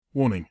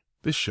Warning,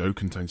 this show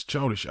contains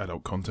childish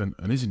adult content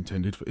and is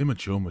intended for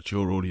immature,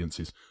 mature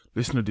audiences.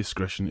 Listener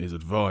discretion is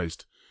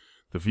advised.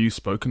 The views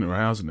spoken are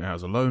ours and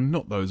ours alone,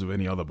 not those of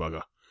any other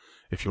bugger.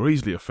 If you're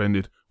easily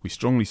offended, we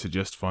strongly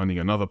suggest finding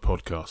another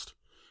podcast.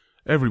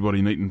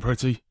 Everybody neat and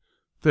pretty,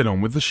 then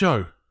on with the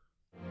show.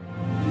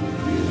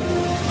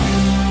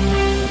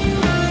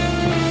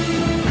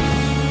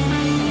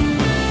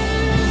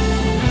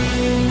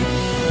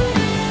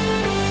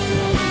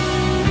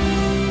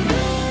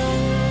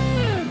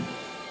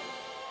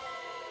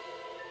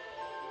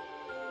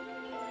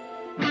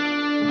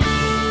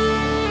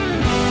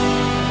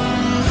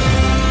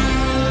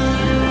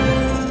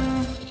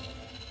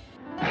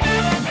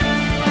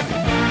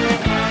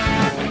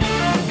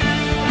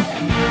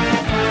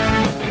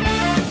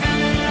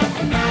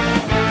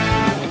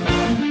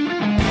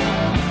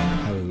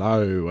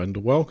 Hello and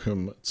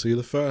welcome to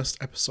the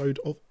first episode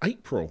of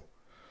April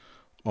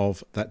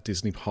of That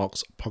Disney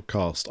Parks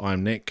podcast.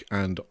 I'm Nick,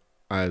 and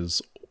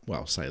as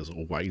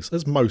always,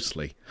 as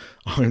mostly,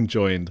 I'm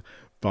joined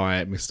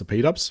by Mr.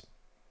 P-Dubs.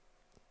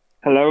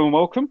 Hello and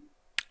welcome.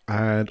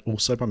 And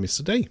also by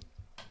Mr. D.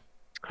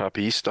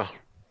 Happy Easter.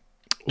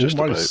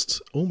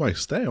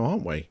 Almost there,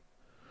 aren't we?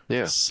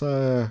 Yeah. It's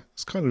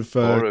kind of...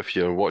 or if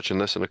you're watching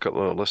this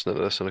listening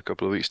to this in a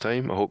couple of weeks'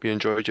 time, I hope you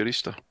enjoyed your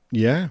Easter.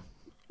 Yeah.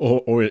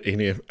 Or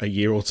in a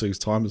year or two's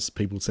time, as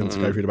people tend to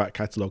go through the back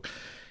catalogue.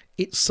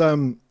 It's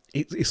an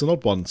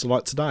odd one. So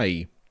like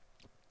today,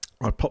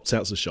 I popped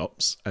out to the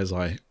shops, as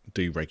I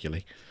do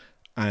regularly,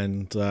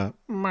 and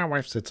my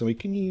wife said to me,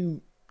 "Can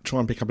you try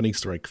and pick up an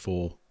Easter egg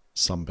for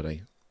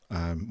somebody?"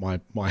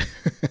 My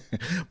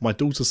my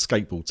daughter's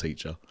skateboard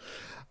teacher.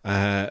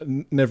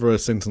 Never a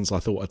sentence I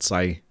thought I'd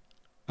say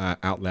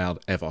out loud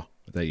ever.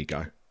 There you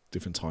go.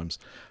 Different times.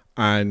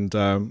 And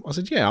I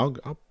said, "Yeah,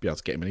 I'll be able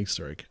to get him an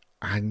Easter egg."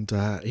 And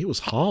it was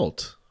hard.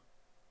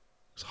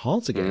 It was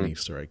hard to get an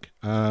Easter egg.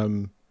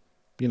 And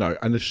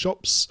the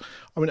shops.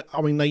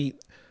 The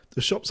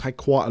shops had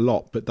quite a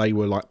lot, but they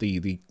were like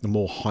the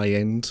more high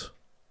end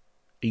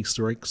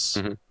Easter eggs.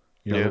 Mm-hmm.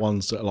 The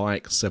ones that are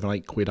like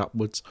 £7-8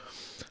 upwards.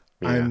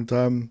 Yeah. And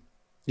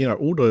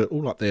all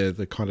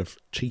the kind of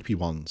cheapy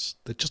ones,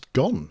 they're just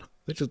gone.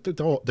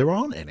 There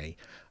aren't any,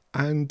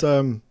 and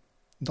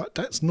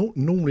that's not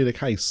normally the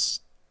case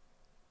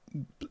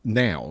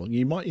now.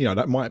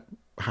 That might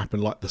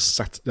happen like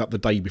the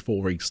day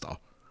before Easter,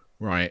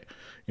 right?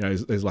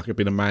 There's like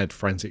been a mad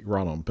frantic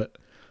run on, but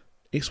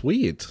it's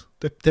weird.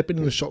 They've been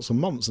in the shops for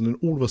months, and then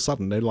all of a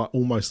sudden they're like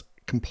almost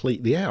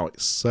completely out.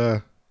 It's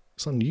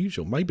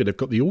unusual. Maybe they've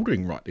got the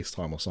ordering right this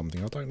time or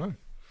something. I don't know.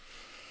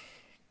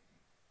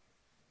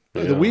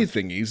 Yeah. The weird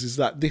thing is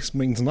that this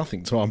means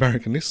nothing to our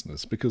American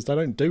listeners because they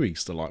don't do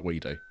Easter like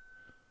we do.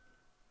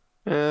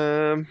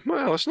 Well,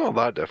 it's not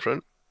that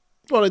different.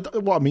 Well,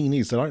 what I mean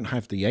is they don't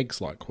have the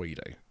eggs like we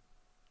do.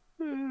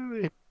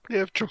 They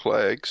have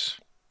chocolate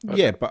eggs.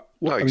 Yeah, but...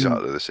 Not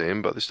exactly the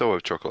same, but they still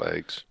have chocolate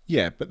eggs.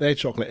 Yeah, but their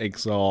chocolate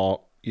eggs are,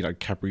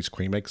 Cadbury's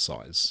cream egg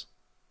size.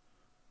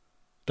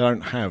 They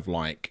don't have,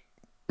 like...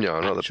 Yeah,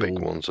 not the big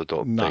ones, I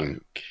don't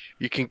think.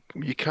 You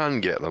can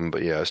get them,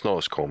 but yeah, it's not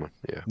as common,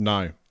 yeah.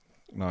 No.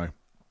 My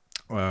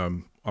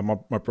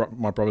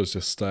brother's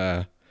just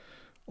on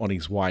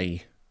his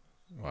way.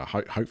 Well,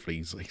 hopefully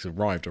he's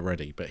arrived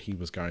already, but he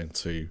was going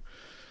to...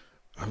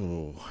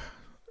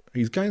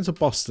 He's going to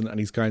Boston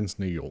and he's going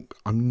to New York.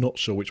 I'm not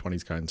sure which one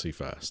he's going to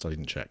first. I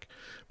didn't check.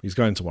 But he's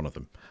going to one of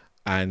them.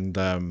 And,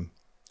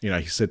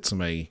 he said to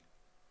me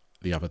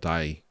the other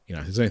day, if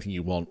there's anything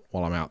you want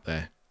while I'm out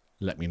there,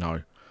 let me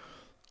know.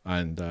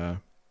 And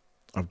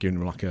I've given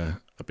him like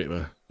a bit of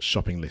a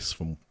shopping list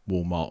from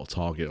Walmart or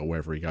Target or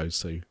wherever he goes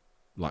to,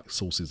 like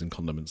sauces and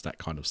condiments, that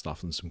kind of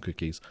stuff, and some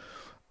cookies.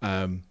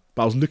 But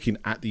I was looking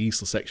at the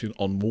Easter section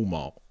on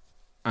Walmart,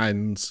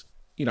 and,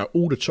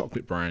 all the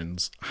chocolate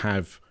brands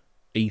have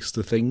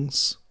Easter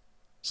things.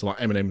 So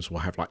like M&M's will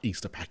have like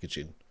Easter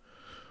packaging,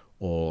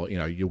 or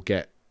you'll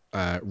get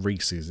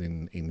Reese's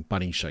in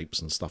bunny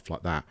shapes and stuff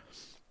like that,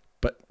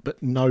 but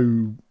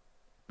no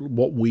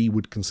what we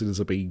would consider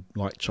to be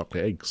like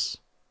chocolate eggs.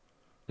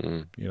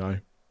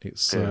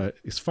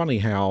 It's funny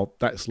how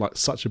that's like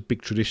such a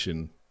big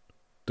tradition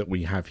that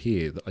we have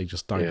here that they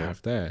just don't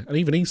have there. And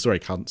even Easter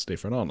egg hunts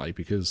different, aren't they?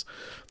 Because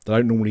they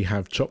don't normally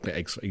have chocolate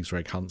eggs for Easter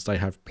egg hunts. They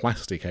have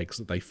plastic eggs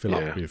that they fill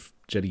up with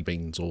jelly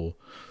beans or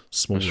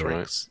smaller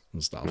eggs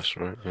and stuff. That's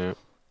right, yeah.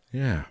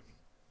 Yeah.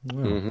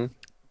 Well,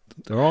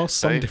 there are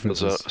some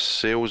differences. There's a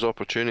sales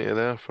opportunity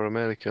there for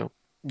America.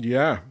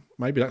 Yeah,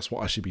 maybe that's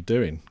what I should be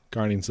doing,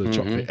 going into the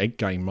chocolate egg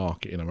game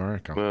market in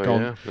America.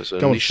 Well,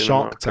 go on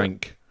Shark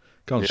Tank.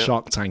 Go on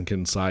Shark Tank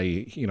and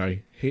say,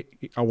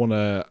 I want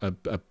a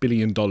 $1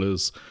 billion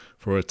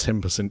for a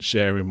 10%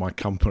 share in my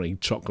company,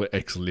 Chocolate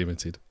Eggs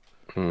Limited.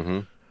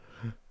 Mm-hmm.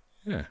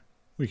 Yeah,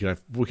 we could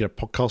have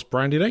podcast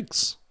branded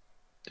eggs.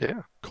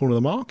 Yeah, corner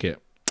of the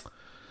market.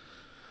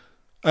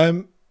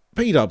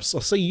 P-Dubs, I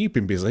see you've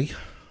been busy.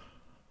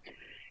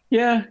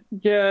 Yeah,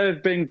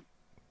 I've been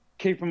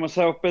keeping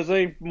myself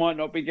busy. Might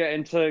not be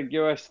getting to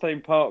US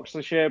theme parks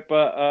this year,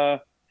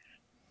 but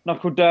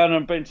knuckled down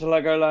and been to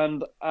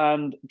Legoland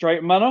and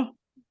Drayton Manor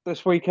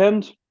this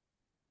weekend.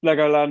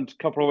 Legoland a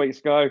couple of weeks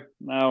ago.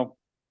 Now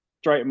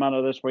Drayton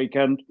Manor this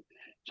weekend.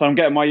 So I'm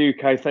getting my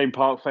UK theme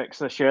park fix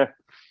this year.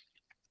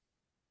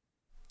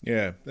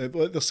 Yeah,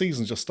 the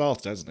season just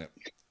started, hasn't it?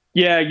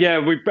 Yeah.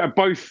 We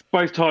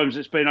both times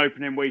it's been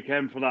opening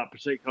weekend for that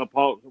particular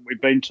park that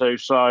we've been to.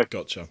 So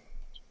Gotcha.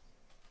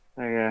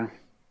 yeah,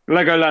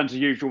 Legoland's the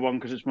usual one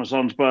because it's my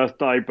son's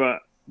birthday. But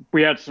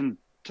we had some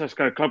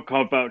Tesco Club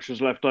Card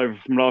vouchers left over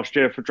from last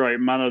year for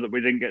Drayton Manor that we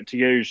didn't get to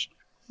use.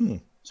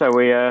 So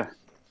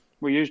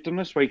we used them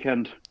this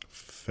weekend.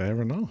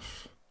 Fair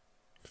enough.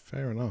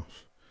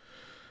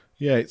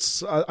 Yeah,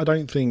 it's. I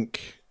don't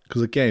think,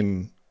 because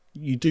again,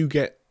 you do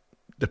get,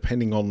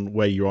 depending on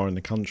where you are in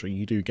the country,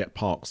 you do get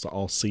parks that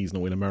are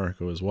seasonal in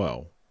America as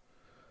well.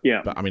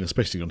 Yeah. But I mean,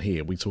 especially on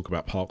here, we talk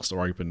about parks that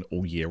are open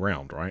all year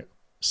round, right?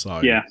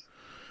 So yeah,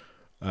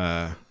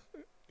 I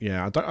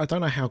don't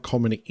know how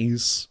common it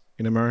is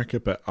in America,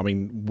 but I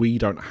mean, we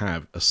don't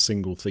have a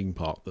single theme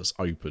park that's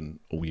open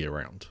all year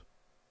round.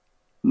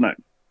 no,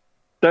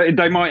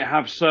 they might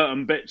have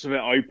certain bits of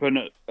it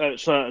open at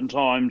certain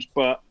times,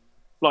 but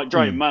like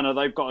Drayton Manor,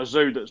 they've got a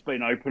zoo that's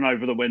been open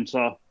over the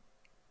winter.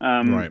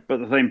 Right. But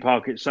the theme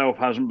park itself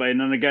hasn't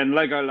been. And again,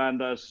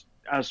 Legoland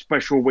has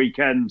special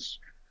weekends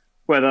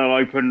where they'll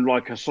open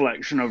like a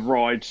selection of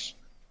rides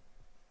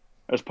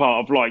as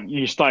part of like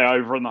you stay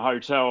over in the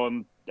hotel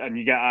and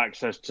you get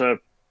access to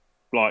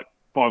like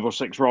 5 or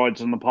 6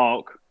 rides in the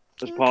park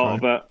as part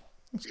of it.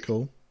 That's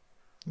cool.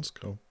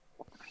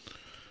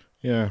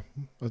 Yeah,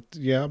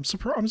 I'm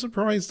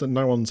surprised that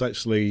no one's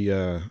actually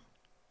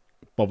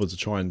bothered to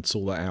try and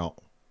sort that out.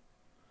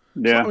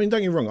 Yeah, So, I mean,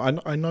 don't get me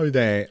wrong. I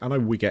know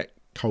we get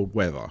cold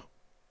weather,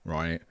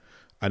 right?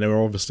 And there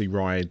are obviously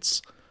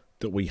rides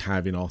that we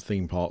have in our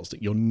theme parks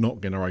that you're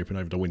not going to open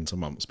over the winter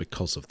months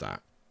because of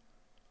that.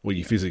 Well,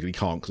 you physically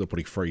can't because they'll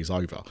probably freeze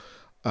over.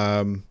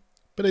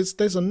 But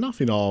there's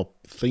enough in our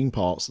theme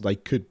parks that they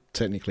could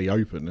technically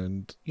open.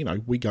 And,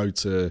 we go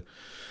to,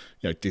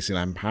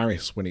 Disneyland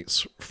Paris when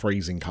it's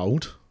freezing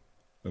cold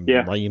and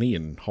rainy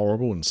and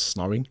horrible and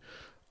snowing.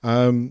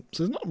 So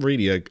there's not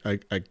really a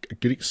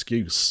good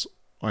excuse,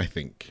 I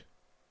think,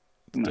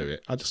 to do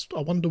it.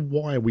 I wonder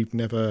why we've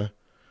never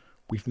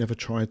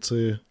tried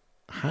to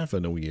have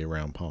an all year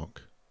round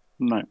park.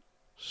 No,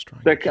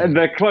 Strange.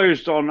 they're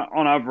closed on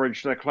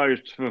average. They're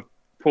closed for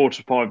 4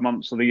 to 5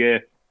 months of the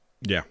year.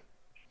 Yeah.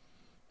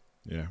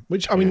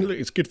 Which I mean, look,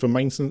 it's good for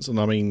maintenance, and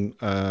I mean,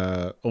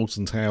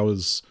 Alton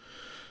Towers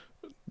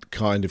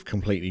kind of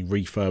completely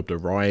refurbed a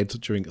ride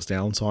during its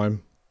downtime,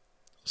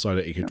 so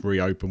that it could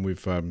reopen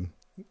with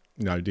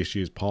this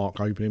year's park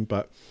opening.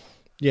 But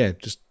yeah,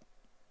 just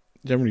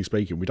generally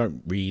speaking, we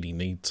don't really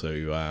need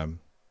to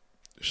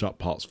shut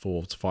parks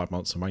 4 to 5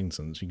 months of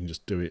maintenance. You can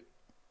just do it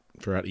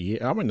throughout the year.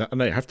 I mean,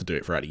 and they have to do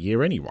it throughout the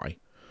year anyway.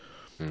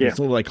 Yeah. It's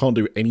not that they can't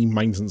do any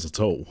maintenance at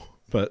all.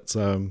 But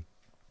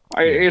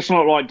it's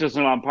not like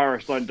Disneyland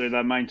Paris don't do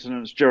their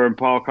maintenance during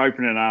park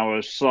opening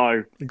hours.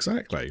 So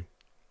exactly.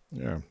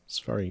 Yeah, it's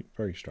very,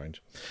 very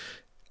strange.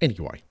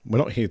 Anyway, we're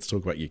not here to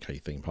talk about UK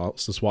theme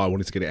parks. That's why I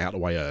wanted to get it out of the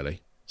way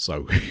early,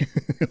 so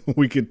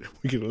we could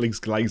at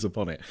least glaze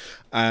upon it.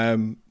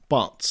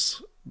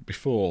 But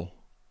before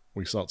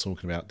we start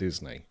talking about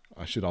Disney,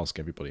 I should ask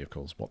everybody, of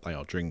course, what they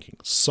are drinking.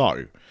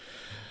 So,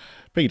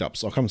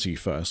 B-Dubs, I'll come to you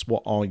first.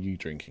 What are you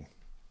drinking?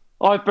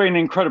 I've been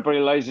incredibly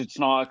lazy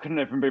tonight. I couldn't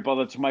even be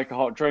bothered to make a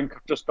hot drink.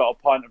 I've just got a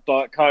pint of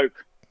Diet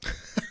Coke.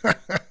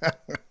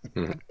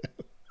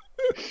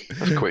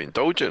 That's quite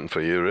indulgent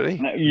for you, really.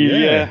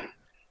 Yeah.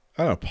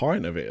 And a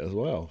pint of it as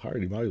well.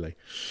 Holy moly.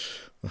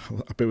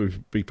 I bet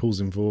we'd be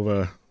pausing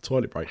for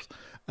toilet breaks.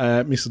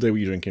 Mr. D, what are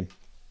you drinking?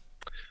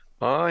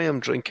 I am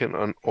drinking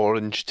an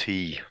orange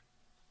tea.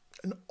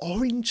 An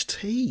orange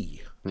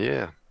tea?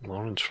 Yeah,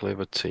 orange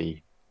flavoured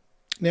tea.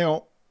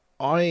 Now,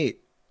 I've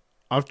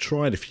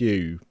tried a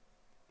few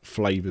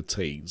flavoured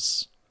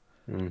teas,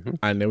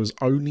 and there was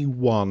only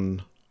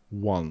one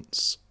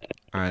once,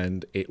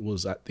 and it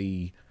was at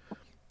the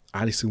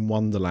Alice in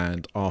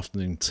Wonderland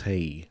afternoon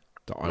tea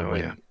that I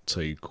went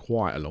to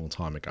quite a long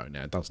time ago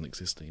now. It doesn't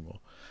exist anymore.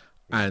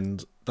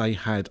 And they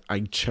had a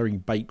cherry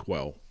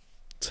bakewell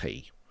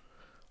tea.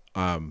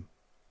 And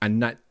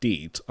that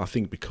did, I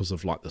think because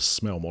of like the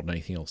smell more than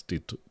anything else,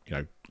 did,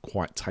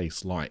 quite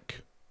taste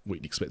like what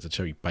you'd expect a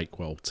cherry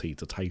bakewell tea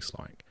to taste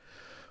like.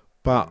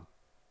 But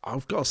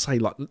I've got to say,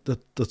 like,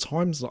 the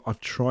times that I've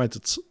tried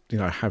to,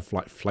 have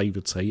like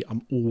flavoured tea,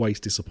 I'm always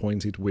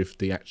disappointed with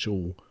the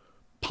actual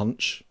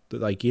punch that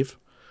they give.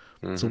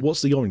 So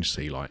what's the orange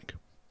tea like?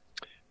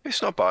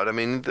 It's not bad. I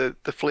mean, the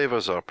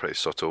flavours are pretty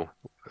subtle.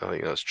 I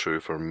think that's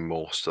true for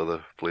most of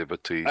the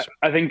flavoured teas.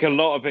 I think a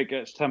lot of it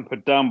gets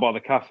tempered down by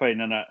the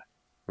caffeine in it.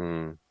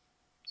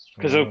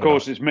 Because of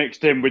course it's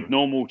mixed in with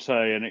normal tea,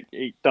 and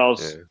it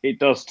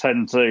does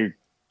tend to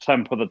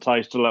temper the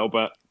taste a little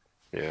bit.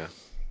 Yeah,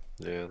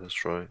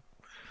 that's right.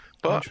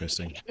 But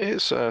interesting.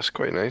 It's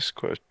quite nice,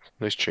 quite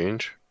a nice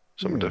change,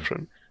 something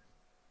different.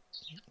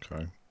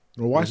 Okay.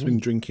 My wife's been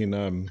drinking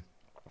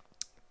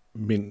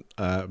mint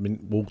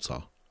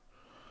water,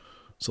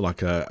 So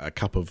like a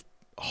cup of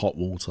hot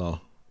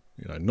water,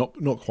 not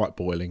quite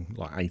boiling,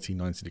 like 80,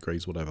 90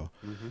 degrees, whatever.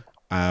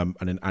 And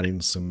then adding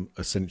some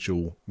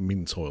essential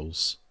mint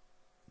oils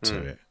to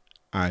it.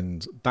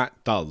 And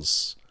that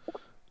does,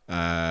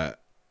 because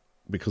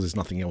there's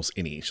nothing else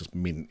in it, it's just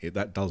mint,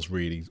 that does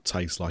really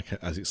taste like it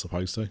as it's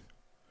supposed to.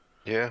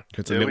 Yeah.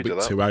 It's a little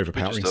bit too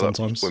overpowering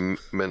sometimes. With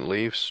mint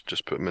leaves,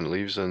 just put mint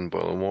leaves in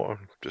boiling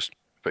water, just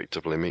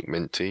effectively make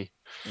mint tea.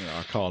 Yeah,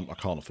 I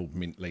can't afford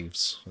mint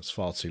leaves. It's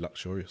far too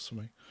luxurious for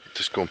me.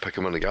 Just go and pick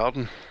them in the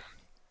garden.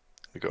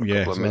 You've got a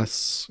Yeah, couple of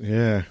so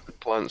mint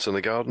plants in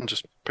the garden,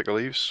 just pick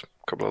a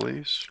couple of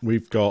leaves.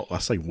 We've got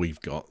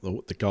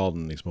the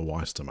garden is my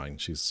wife's domain.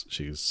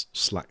 She's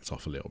slacked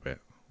off a little bit.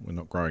 We're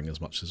not growing as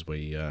much as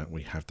we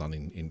have done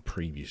in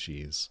previous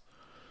years.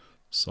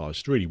 So I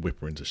should really whip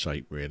her into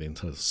shape, really,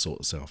 until it sort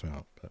herself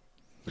out. But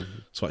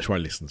so she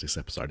won't listen to this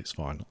episode. It's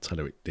fine. I'll tell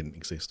her it didn't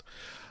exist.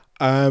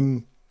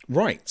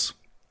 Right.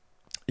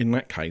 In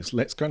that case,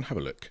 let's go and have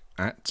a look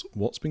at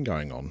what's been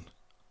going on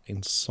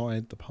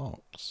inside the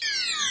parks.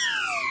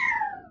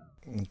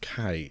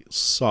 Okay,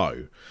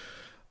 so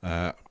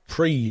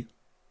pre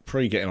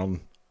getting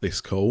on this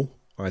call,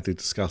 I did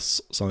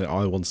discuss something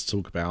I wanted to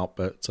talk about,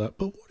 but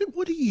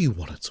what do you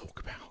want to talk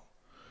about?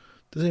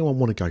 Does anyone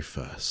want to go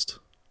first?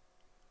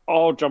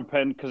 I'll jump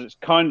in because it's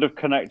kind of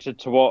connected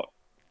to what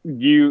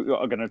you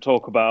are going to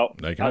talk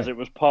about, as it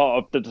was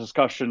part of the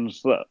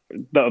discussions that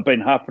have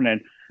been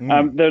happening.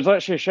 There's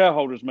actually a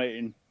shareholders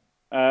meeting.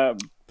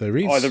 There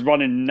is either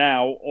running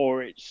now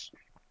or it's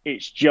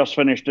just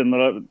finished in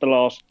the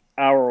last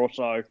hour or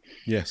so.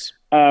 Yes.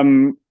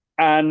 And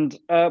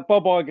Bob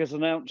Iger's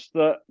announced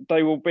that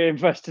they will be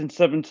investing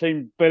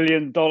 $17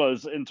 billion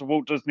into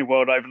Walt Disney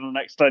World over the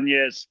next 10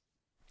 years.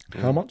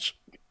 How much?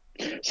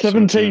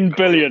 17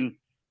 billion.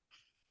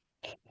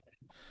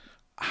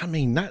 I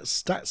mean,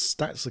 that's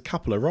a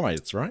couple of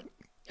rides, right?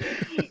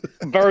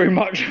 very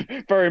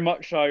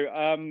much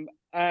so.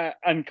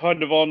 And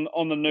kind of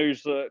on the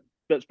news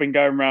that's been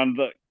going around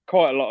that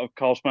quite a lot of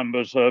cast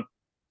members are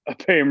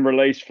being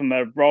released from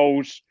their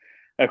roles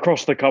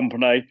across the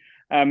company.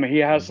 He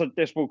has said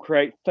this will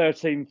create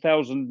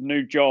 13,000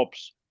 new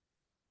jobs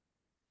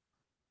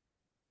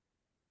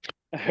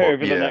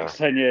over the next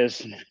 10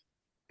 years.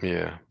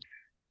 Yeah.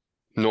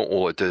 Not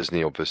all at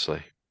Disney,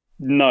 obviously.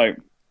 No.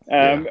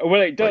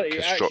 Well, it does. Like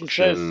it actually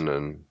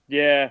construction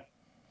says,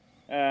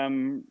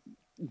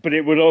 but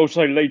it would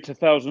also lead to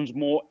thousands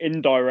more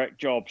indirect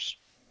jobs.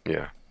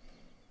 Yeah.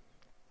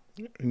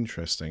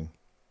 Interesting.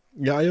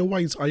 Yeah, I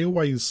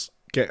always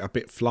get a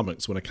bit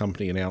flummoxed when a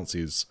company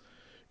announces,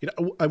 and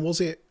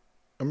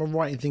am I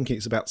right in thinking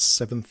it's about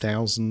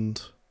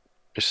 7,000?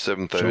 It's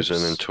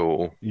 7,000 in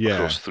total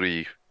across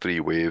three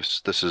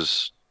waves. This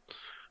is,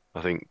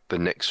 I think, the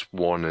next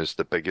one is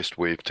the biggest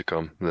wave to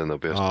come, and then there'll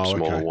be a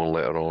smaller one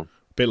later on.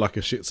 A bit like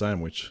a shit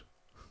sandwich.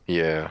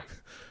 Yeah.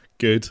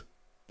 Good.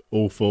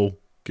 Awful.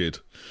 Good.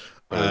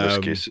 And in this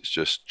case, it's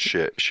just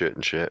shit,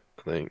 and shit,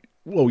 I think.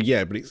 Well,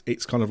 yeah, but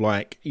it's kind of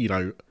like,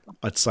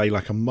 I'd say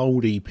like a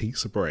mouldy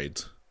piece of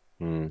bread,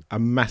 a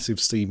massive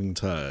steaming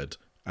turd,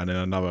 and then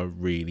another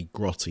really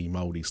grotty,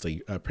 mouldy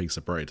piece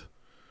of bread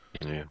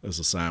as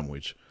a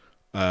sandwich.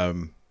 But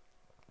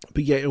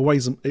yeah, it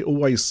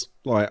always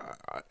like,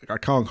 I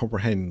can't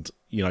comprehend,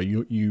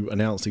 you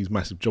announce these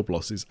massive job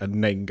losses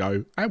and then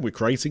go, and we're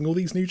creating all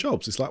these new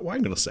jobs. It's like, well,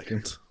 hang on a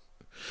second.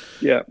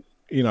 Yeah.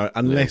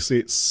 Unless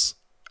it's,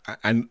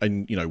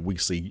 and we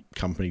see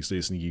companies do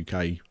this in the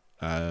UK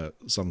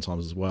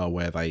sometimes as well,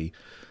 where they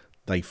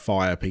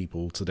fire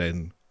people to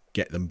then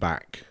get them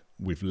back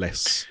with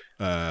less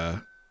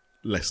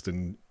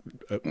than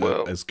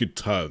as good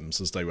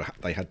terms as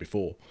they had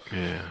before.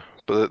 Yeah,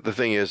 but the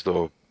thing is,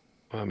 though,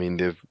 I mean,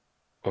 they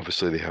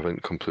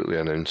haven't completely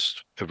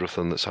announced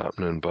everything that's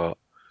happening, but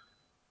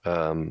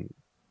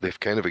they've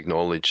kind of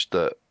acknowledged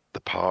that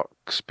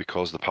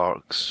because the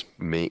parks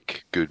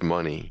make good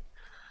money,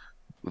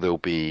 they'll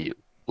be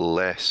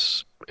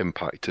less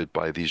impacted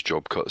by these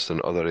job cuts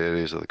than other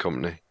areas of the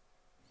company.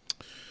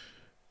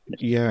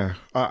 Yeah.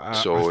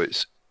 So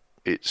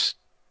it's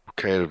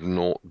kind of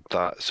not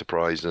that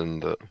surprising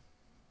that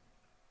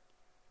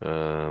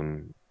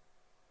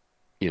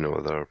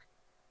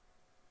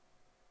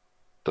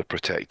they're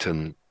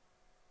protecting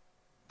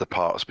the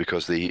parks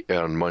because they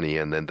earn money,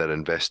 and then they're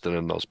investing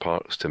in those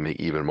parks to make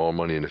even more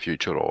money in the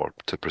future, or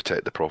to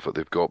protect the profit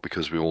they've got,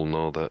 because we all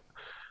know that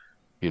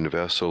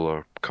Universal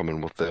are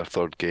coming with their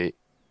third gate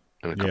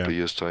in a couple of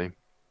years' time.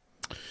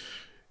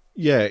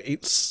 Yeah,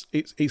 it's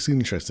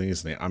interesting,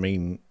 isn't it? I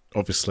mean,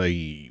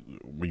 obviously,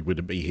 we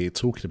wouldn't be here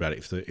talking about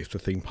it if the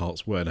theme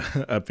parks weren't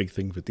a big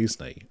thing for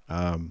Disney.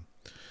 But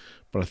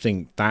I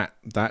think that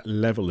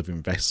level of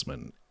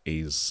investment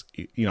is,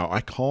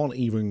 I can't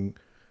even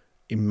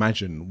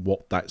imagine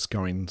what they're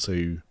going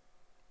to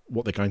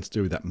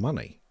do with that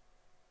money.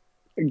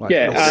 Like,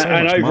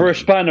 and over a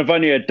span of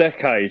only a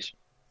decade.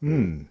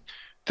 Hmm.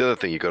 The other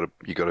thing you got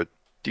to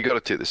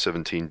take the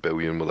 17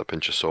 billion with a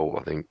pinch of salt.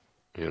 I think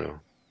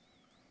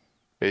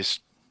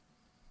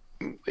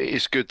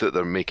it's good that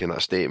they're making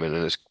that statement,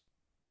 and it's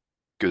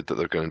good that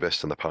they're going to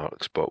invest in the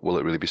parks, but will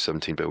it really be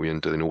 17 billion?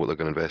 Do they know what they're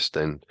going to invest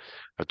in?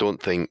 I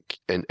don't think,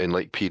 and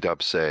like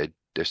PDAB said,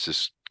 this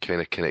is kind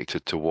of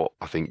connected to what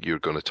I think you're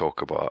going to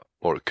talk about,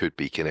 or it could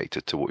be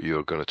connected to what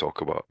you're going to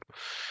talk about.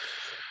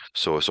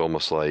 So it's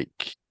almost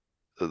like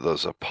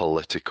there's a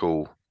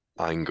political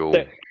angle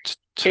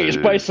It's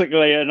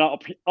basically an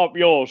up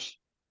yours.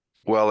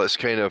 Well, it's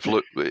kind of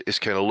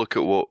look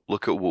at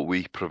what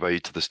we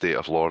provide to the state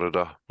of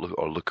Florida,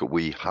 look at what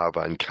we have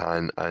and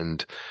can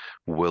and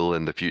will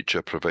in the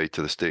future provide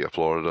to the state of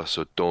Florida.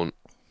 So don't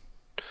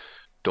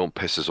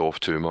piss us off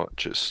too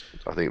much.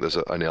 I think there's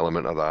an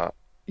element of that.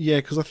 Yeah,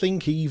 because I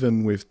think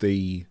even with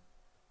the,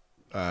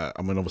 I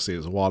mean, obviously it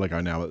was a while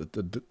ago now, but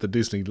the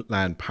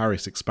Disneyland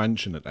Paris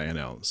expansion that they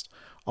announced,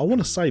 I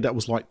want to say that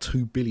was like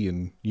 €2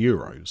 billion.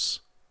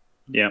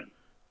 Yeah.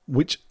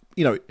 Which,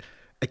 you know,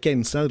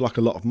 again, sounded like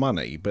a lot of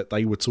money, but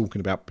they were talking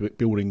about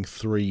building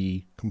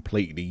 3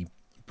 completely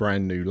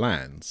brand new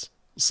lands.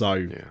 So,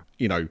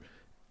 you know,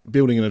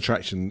 building an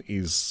attraction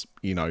is,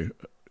 you know,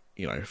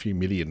 a few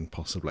million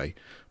possibly,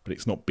 but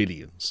it's not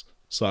billions.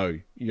 So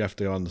you have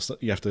to understand.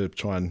 You have to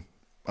try and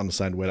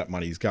understand where that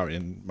money is going,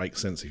 and make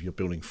sense if you're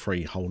building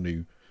 3 whole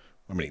new.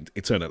 I mean,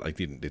 it turned out they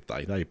didn't, did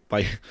they? They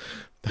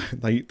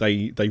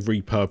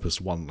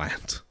repurposed one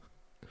land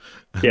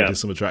and did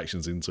some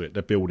attractions into it.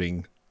 They're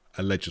building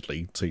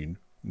allegedly 2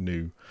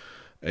 new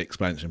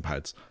expansion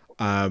pads.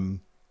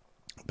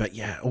 But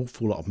yeah,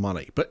 awful lot of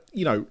money. But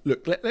you know,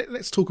 look,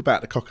 let's talk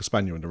about the Cocker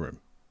Spaniel in the room,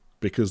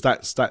 because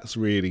that's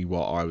really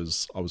what I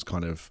was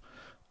kind of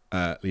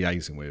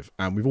liaising with,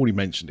 and we've already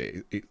mentioned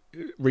it. It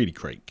really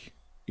creak,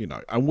 you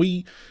know.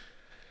 And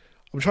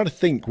I'm trying to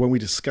think when we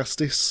discussed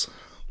this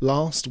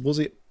last. Was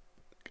it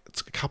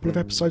a couple of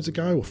episodes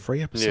ago or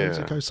 3 episodes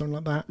ago, something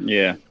like that?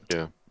 Yeah.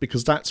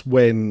 Because that's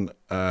when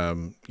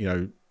you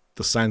know,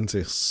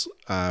 DeSantis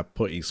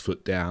put his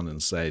foot down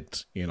and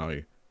said, you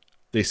know,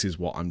 this is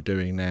what I'm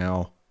doing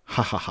now.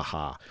 Ha ha ha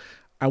ha.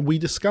 And we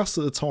discussed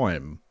at the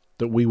time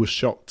that we were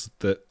shocked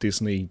that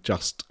Disney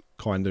just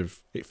kind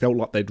of, it felt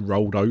like they'd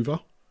rolled over.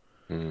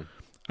 And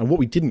what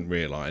we didn't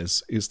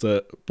realise is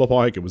that Bob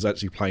Iger was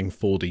actually playing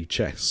 4D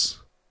chess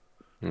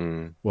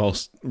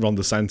whilst Ron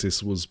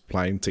DeSantis was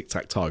playing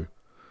tic-tac-toe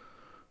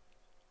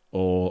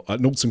or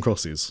noughts and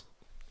crosses.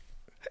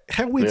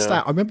 How weird's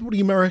that? I remember what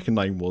the American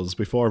name was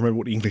before I remember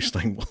what the English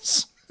name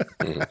was.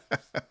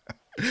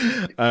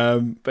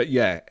 But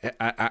yeah,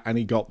 and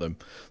he got them.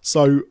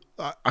 So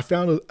I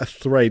found a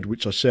thread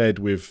which I shared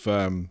with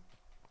the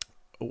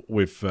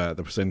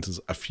presenters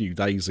a few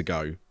days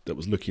ago that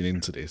was looking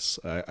into this.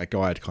 A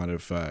guy had kind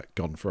of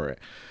gone through it.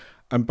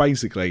 And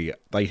basically,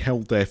 they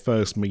held their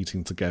first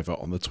meeting together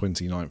on the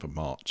 29th of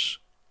March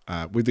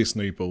with this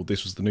new board.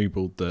 This was the new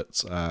board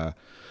that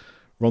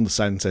Ron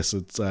DeSantis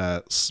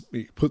had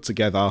put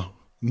together,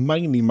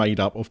 mainly made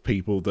up of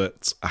people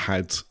that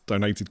had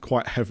donated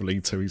quite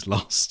heavily to his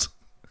last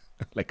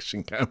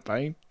election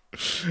campaign,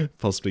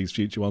 possibly his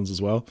future ones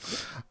as well.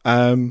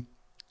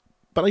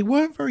 But they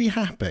weren't very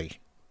happy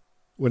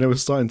when they were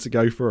starting to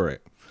go through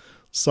it.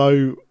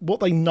 So what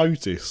they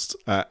noticed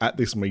at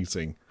this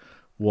meeting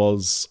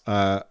was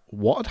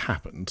what had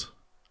happened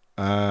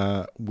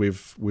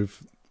with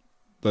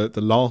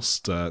the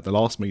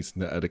last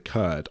meeting that had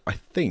occurred, I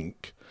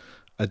think,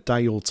 a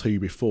day or 2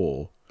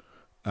 before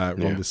Ron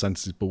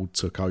DeSantis' board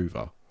took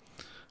over.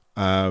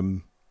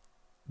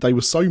 They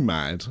were so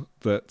mad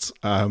that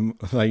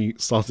they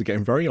started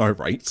getting very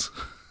irate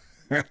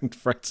and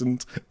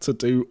threatened to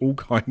do all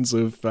kinds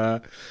of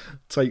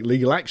take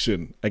legal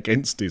action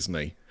against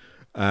Disney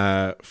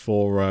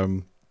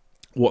for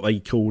what they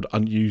called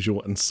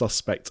unusual and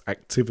suspect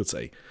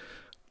activity.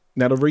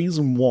 Now, the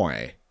reason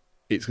why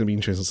it's going to be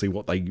interesting to see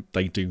what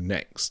they do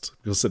next,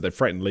 because I said they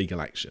threatened legal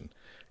action,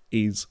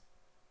 is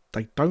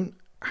they don't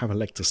have a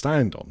leg to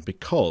stand on,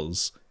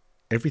 because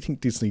everything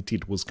Disney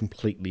did was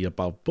completely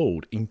above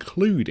board,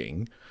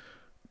 including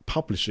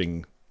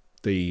publishing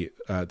the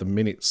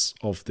minutes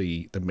of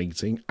the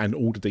meeting and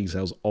all the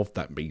details of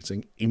that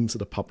meeting into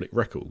the public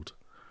record.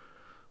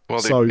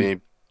 Well, they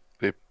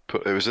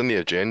put it was in the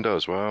agenda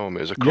as well. I mean,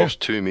 it was across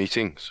 2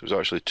 meetings. It was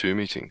actually 2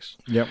 meetings.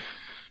 Yep.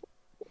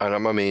 And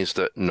I'm amazed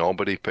that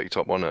nobody picked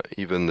up on it,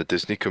 even the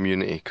Disney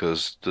community,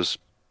 because there's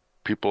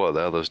people out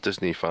there, there's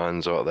Disney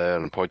fans out there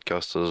and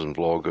podcasters and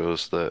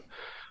vloggers that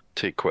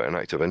take quite an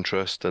active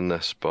interest in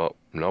this, but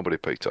nobody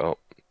picked it up.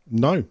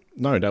 No,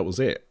 that was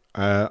it.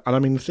 And I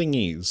mean, the thing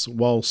is,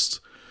 whilst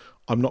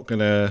I'm not going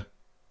to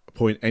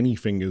point any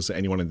fingers at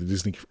anyone in the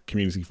Disney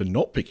community for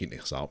not picking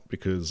this up,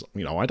 because,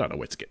 you know, I don't know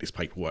where to get this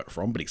paperwork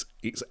from, but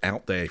it's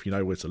out there if you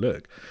know where to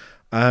look.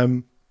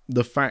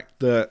 The fact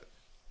that,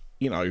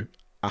 you know,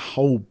 a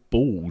whole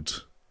board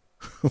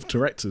of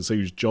directors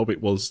whose job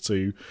it was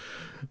to,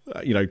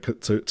 you know,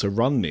 to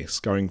run this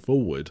going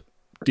forward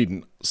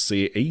didn't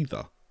see it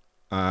either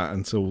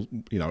until,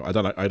 you know, I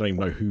don't even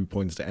know who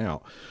pointed it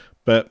out.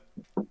 But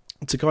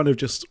to kind of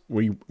just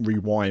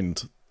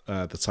rewind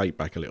the tape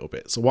back a little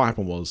bit. So what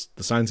happened was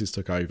DeSantis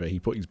took over. He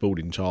put his board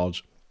in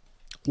charge.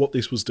 What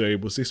this was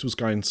doing was this was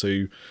going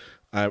to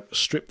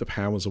strip the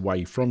powers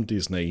away from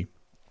Disney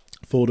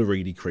for the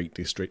Reedy Creek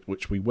district,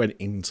 which we went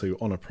into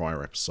on a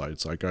prior episode.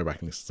 So go back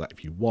and listen to that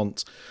if you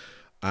want.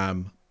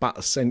 But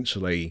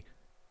essentially,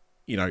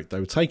 they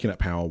were taking that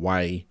power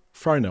away,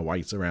 throwing their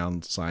weight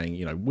around,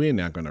 saying, we're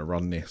now going to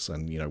run this,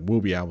 and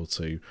we'll be able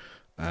to,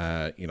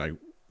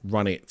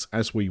 run it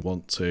as we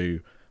want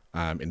to,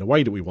 in the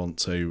way that we want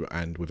to,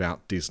 and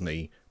without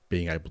Disney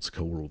being able to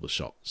call all the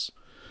shots.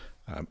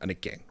 And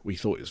again, we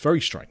thought it was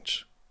very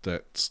strange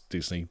that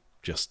Disney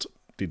just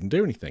didn't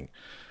do anything.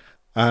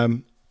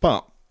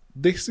 But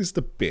this is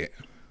the bit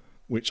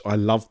which I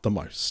loved the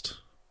most.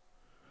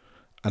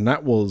 And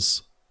that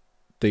was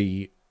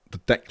the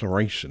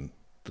declaration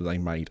that they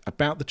made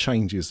about the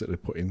changes that they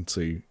put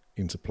into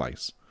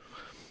place.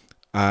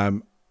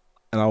 And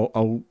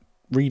I'll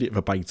read it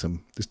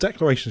verbatim. This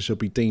declaration shall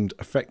be deemed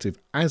effective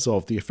as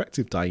of the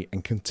effective date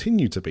and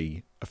continue to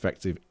be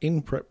effective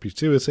in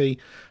perpetuity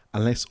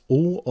unless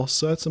all or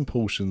certain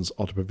portions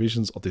of the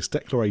provisions of this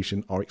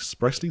declaration are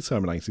expressly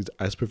terminated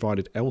as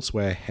provided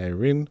elsewhere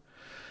herein.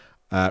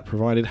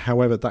 Provided,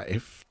 however, that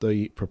if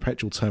the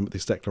perpetual term of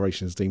this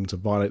declaration is deemed to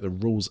violate the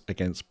rules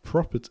against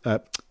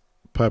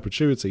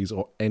perpetuities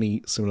or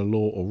any similar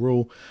law or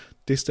rule,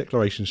 this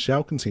declaration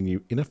shall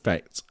continue in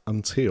effect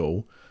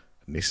until,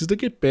 and this is the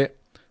good bit,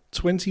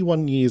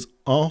 21 years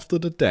after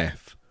the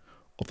death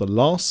of the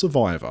last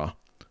survivor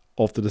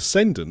of the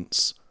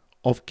descendants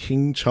of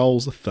King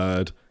Charles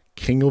III,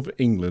 King of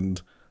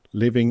England,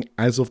 living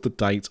as of the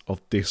date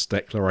of this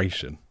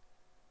declaration.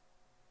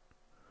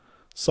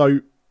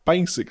 So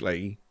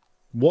basically,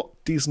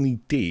 what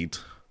Disney did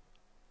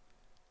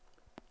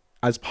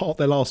as part of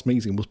their last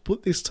meeting was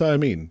put this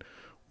term in,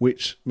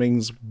 which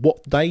means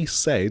what they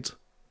said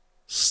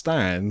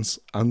stands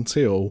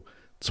until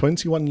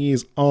 21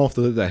 years after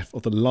the death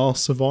of the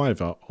last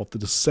survivor of the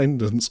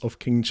descendants of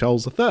King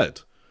Charles III.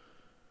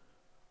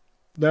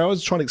 Now, I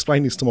was trying to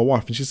explain this to my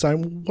wife, and she's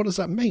saying, well, what does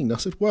that mean? I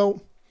said,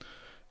 well,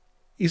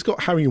 he's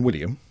got Harry and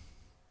William,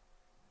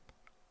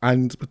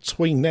 and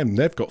between them,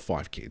 they've got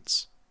 5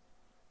 kids.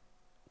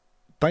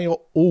 They are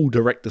all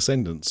direct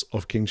descendants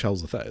of King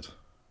Charles III.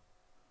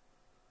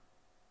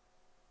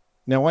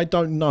 Now, I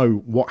don't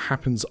know what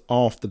happens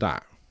after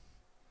that.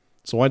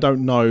 So I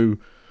don't know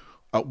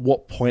at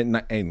what point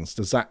that ends.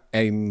 Does that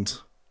end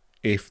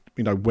if,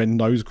 when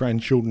those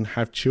grandchildren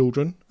have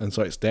children, and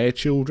so it's their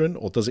children,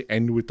 or does it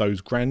end with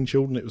those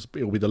grandchildren?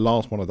 It'll be the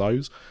last one of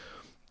those.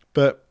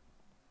 But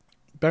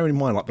bear in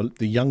mind, like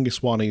the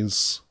youngest one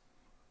is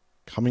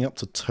coming up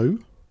to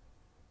 2.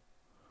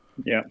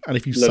 Yeah. And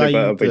if you say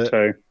that,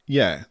 2.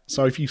 yeah,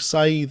 so if you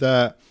say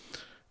that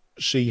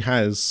she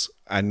has,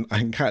 and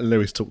Kat and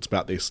Lewis talked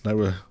about this, they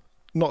were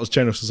not as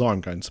generous as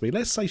I'm going to be.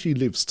 Let's say she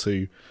lives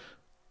to,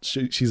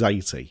 she's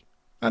 80.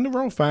 And the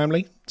royal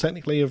family,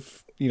 technically,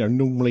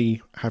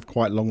 normally have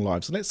quite long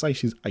lives. So let's say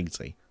she's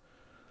 80.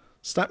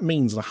 So that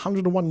means in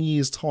 101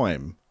 years'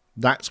 time,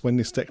 that's when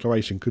this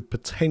declaration could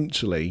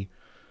potentially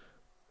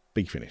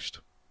be finished.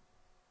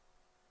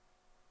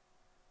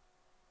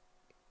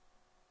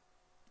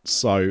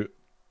 So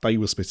they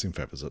were splitting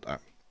feathers at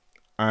that.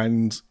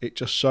 And it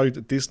just showed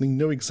that Disney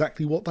knew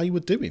exactly what they were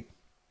doing.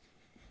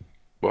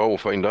 Well, we'll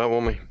find out,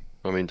 won't we?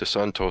 I mean,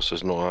 DeSantis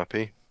is not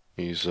happy.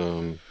 He's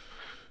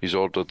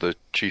ordered the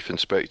Chief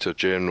Inspector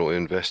General to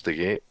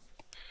investigate.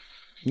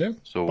 Yeah.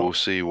 So we'll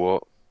see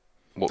what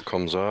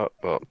comes out.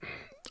 But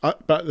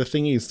the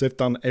thing is, they've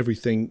done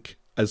everything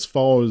as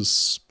far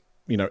as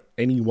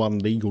anyone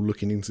legal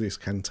looking into this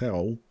can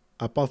tell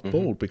above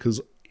board,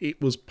 because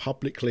it was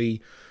publicly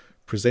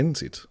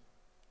presented.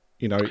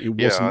 It wasn't.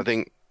 Yeah, I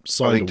think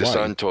signed away.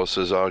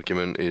 DeSantis's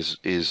argument is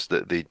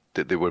that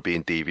they were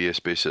being devious,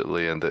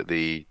 basically, and that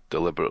they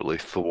deliberately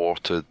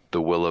thwarted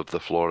the will of the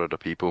Florida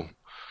people.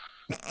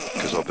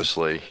 Because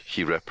obviously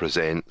he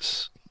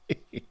represents,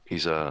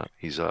 he's a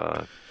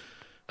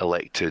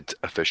elected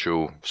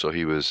official, so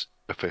he was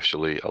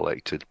officially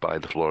elected by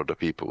the Florida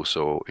people.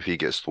 So if he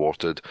gets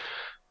thwarted,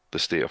 the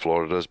state of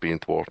Florida is being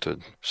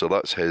thwarted. So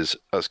that's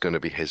going to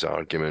be his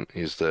argument,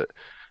 is that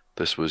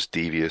this was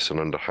devious and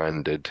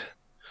underhanded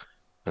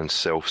and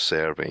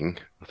self-serving,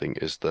 I think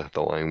is the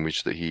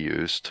language that he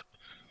used.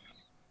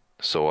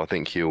 So I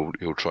think he'll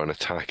try and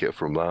attack it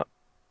from that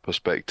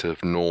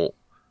perspective, not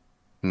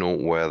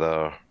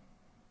whether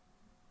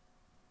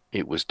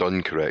it was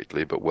done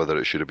correctly, but whether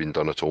it should have been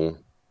done at all.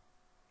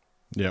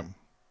 Yeah.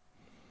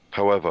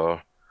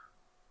 However,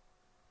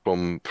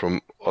 from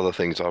other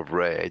things I've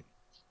read,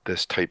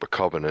 this type of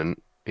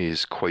covenant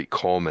is quite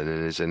common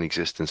and is in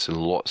existence in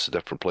lots of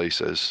different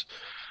places.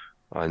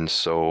 And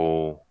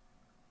so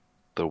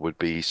there would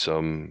be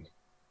some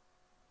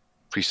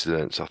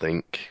precedents, I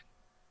think.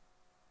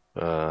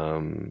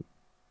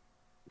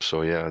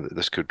 So yeah,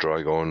 this could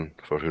drag on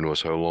for who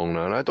knows how long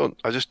now. And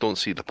I just don't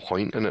see the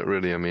point in it,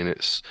 really. I mean,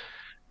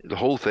 the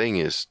whole thing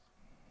is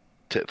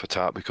tit for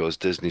tat because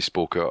Disney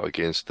spoke out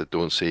against the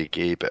Don't Say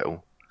Gay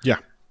bill. Yeah.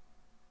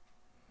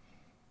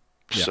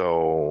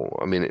 So,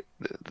 I mean,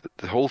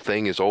 the whole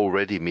thing has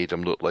already made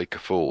him look like a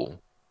fool.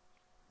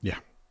 Yeah.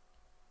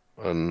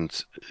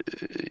 And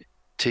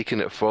taking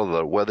it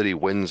further, whether he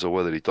wins or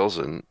whether he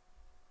doesn't,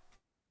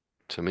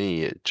 to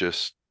me, it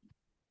just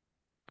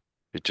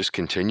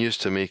continues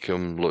to make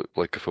him look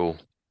like a fool.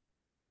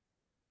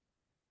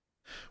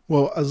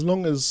 Well, as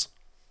long as,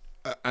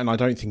 and I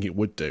don't think it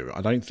would do,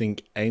 I don't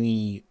think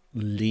any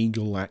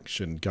legal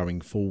action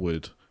going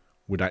forward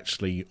would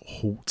actually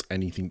halt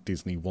anything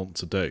Disney want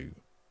to do.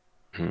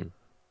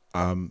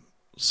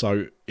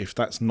 So if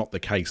that's not the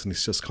case and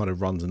this just kind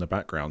of runs in the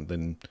background,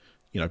 then,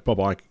 Bob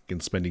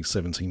Iger's spending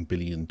 $17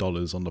 billion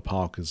on the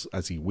park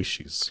as he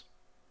wishes.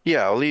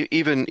 Yeah, well,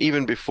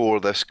 even before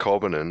this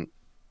covenant,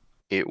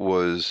 it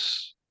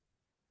was,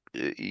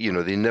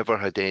 they never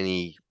had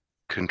any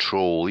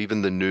control.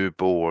 Even the new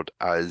board,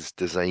 as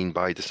designed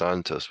by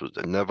DeSantis,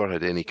 they never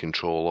had any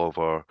control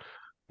over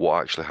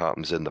what actually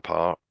happens in the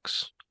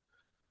parks.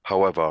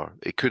 However,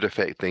 it could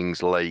affect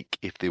things like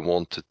if they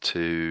wanted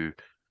to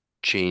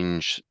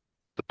change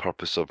the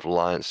purpose of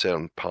land,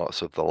 certain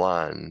parts of the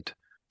land,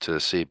 to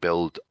say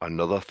build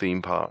another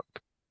theme park,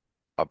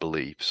 I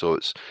believe. So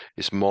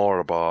it's more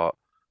about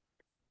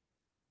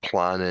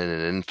planning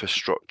and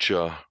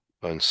infrastructure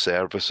and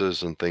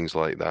services and things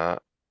like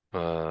that.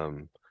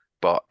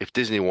 But if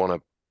Disney want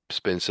to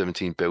spend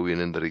 $17 billion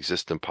in their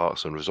existing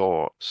parks and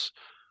resorts,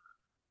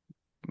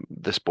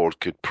 this board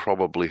could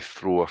probably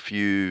throw a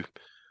few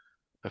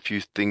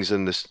things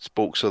in the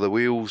spokes of the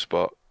wheels,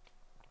 but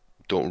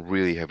don't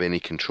really have any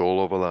control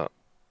over that.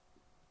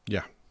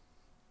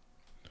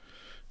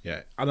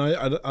 Yeah, and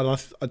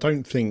I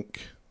don't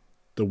think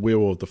the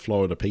will of the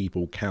Florida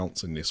people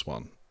counts in this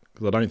one,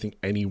 because I don't think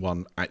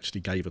anyone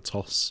actually gave a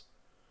toss.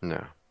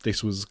 No.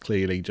 This was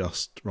clearly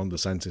just Ron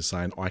DeSantis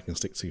saying, I can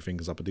stick 2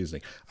 fingers up at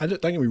Disney. And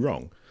don't get me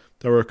wrong,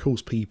 there are, of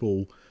course,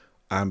 people,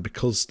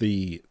 because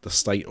the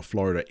state of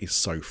Florida is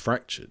so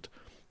fractured,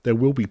 there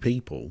will be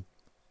people,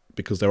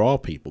 because there are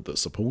people that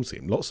support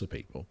him, lots of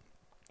people,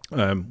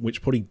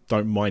 which probably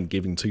don't mind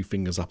giving 2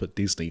 fingers up at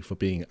Disney for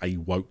being a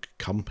woke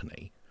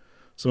company.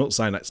 So I'm not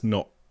saying that's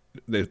not,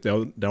 there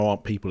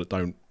aren't people that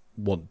don't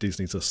want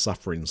Disney to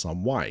suffer in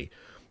some way,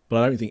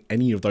 but I don't think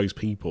any of those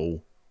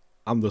people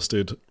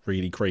understood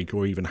Reedy Creek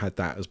or even had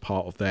that as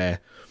part of their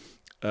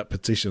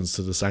petitions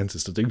to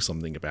DeSantis to do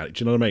something about it.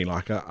 Do you know what I mean?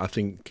 Like, I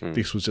think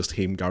this was just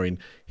him going,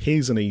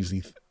 here's an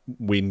easy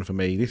win for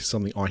me. This is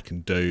something I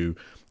can do.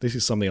 This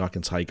is something I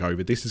can take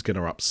over. This is going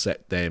to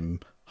upset them.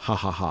 Ha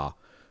ha ha.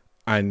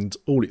 And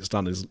all it's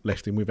done is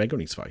left him with egg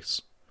on his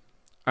face.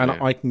 And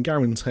I can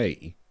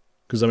guarantee,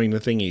 because I mean, the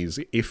thing is,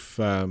 if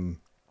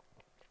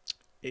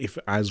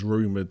as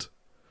rumoured,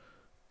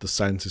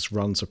 DeSantis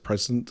runs for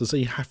president, does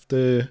he have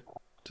to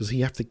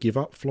give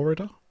up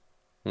Florida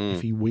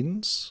if he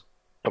wins?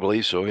 I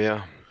believe so,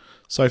 yeah.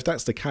 So if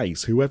that's the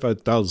case, whoever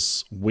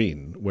does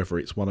win, whether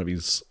it's one of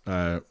his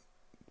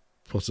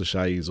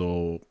protégés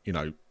or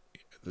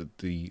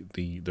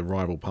the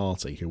rival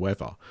party,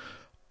 whoever,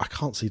 I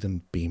can't see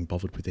them being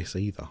bothered with this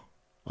either.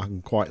 I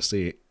can quite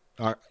see it.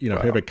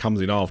 Whoever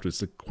comes in afterwards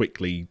to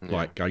quickly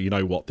go, you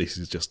know what, this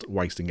is just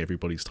wasting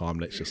everybody's time.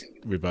 Let's just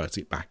revert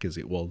it back as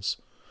it was.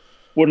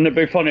 Wouldn't it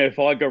be funny if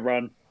Iger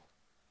ran?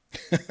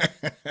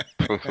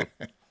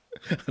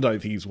 I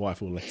don't think his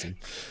wife will let him.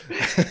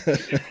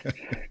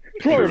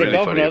 Florida really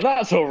governor, funny.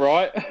 That's all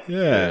right.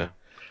 Yeah.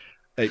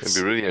 It'd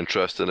be really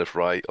interesting if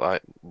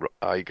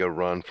Iger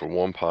ran for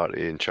one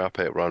party and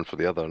Chapek ran for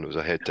the other, and it was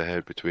a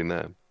head-to-head between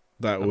them.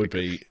 That would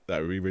be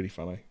really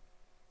funny.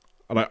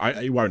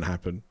 It won't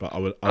happen, but I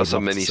would. That's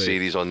a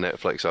mini-series on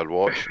Netflix I'd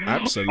watch.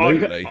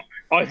 Absolutely.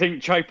 I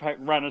think Chapek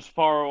ran as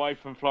far away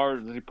from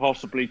Florida as he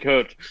possibly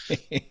could.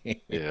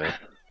 Yeah,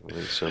 I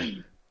think so.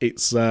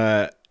 It's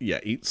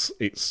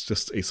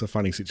it's a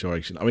funny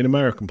situation. I mean,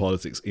 American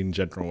politics in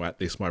general at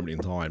this moment in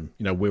time,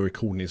 we're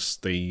recording this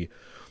the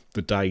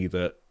day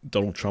that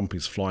Donald Trump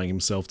is flying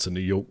himself to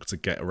New York to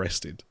get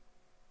arrested.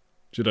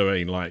 Do you know what I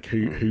mean? Like,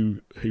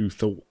 who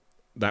thought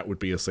that would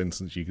be a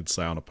sentence you could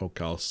say on a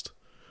podcast?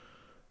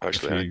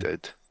 Actually, I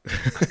did.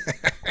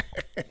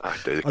 I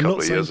did a couple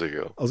of years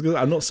ago.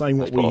 I'm not saying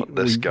what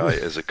this guy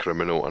is a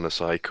criminal and a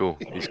psycho.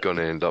 He's going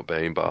to end up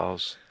behind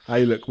bars.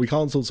 Hey, look, we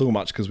can't talk so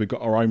much because we've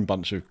got our own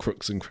bunch of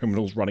crooks and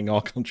criminals running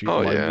our country at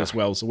the moment as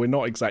well. So we're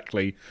not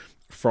exactly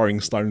throwing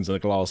stones in a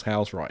glass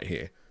house right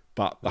here.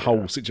 But the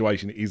whole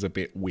situation is a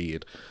bit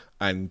weird.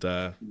 And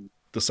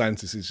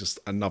DeSantis is just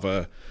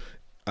another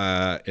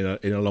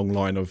in a long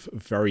line of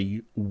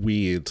very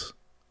weird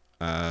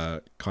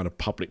kind of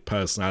public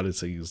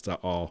personalities that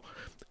are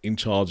in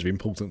charge of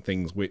important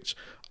things, which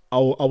I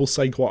will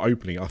say quite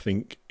openly, I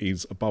think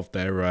is above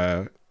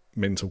their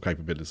mental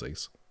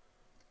capabilities.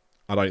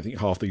 I don't think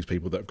half these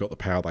people that have got the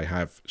power they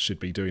have should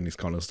be doing this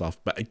kind of stuff.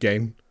 But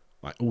again,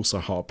 I also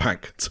hark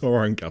back to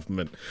our own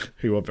government,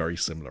 who are very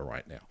similar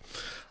right now.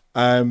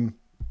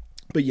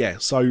 But yeah,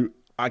 so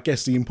I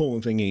guess the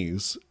important thing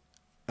is,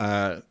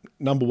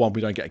 number one,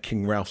 we don't get a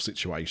King Ralph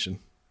situation.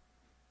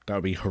 That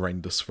would be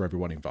horrendous for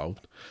everyone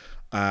involved.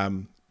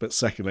 But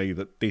secondly,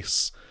 that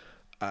this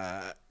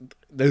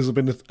there's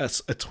been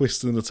a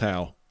twist in the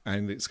towel,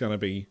 and it's going to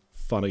be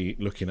funny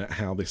looking at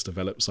how this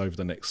develops over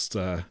the next.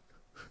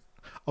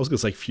 I was going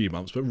to say few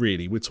months, but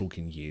really we're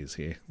talking years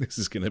here. This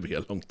is going to be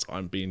a long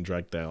time being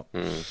dragged out.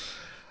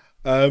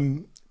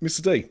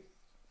 Mr. D.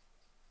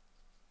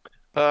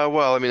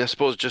 Well, I mean, I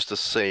suppose just to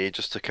say,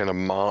 just to kind of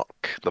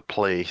mark the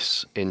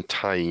place in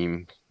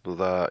time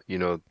that,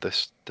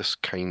 this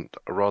kind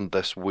around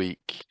this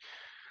week,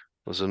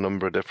 there's a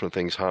number of different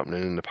things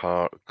happening in the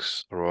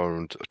parks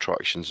around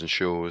attractions and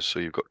shows. So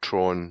you've got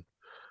Tron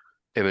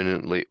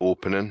imminently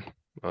opening.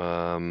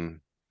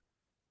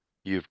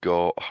 You've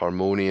got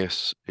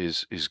Harmonious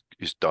is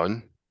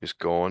done, is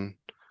gone.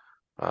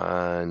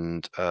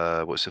 And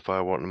what's the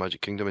Firework in the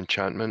Magic Kingdom?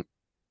 Enchantment.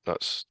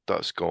 That's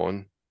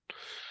gone.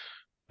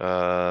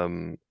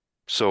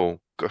 So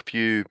got a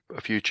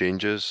few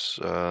changes.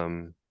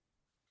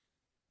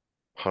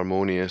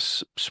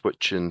 Harmonious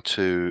switching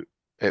to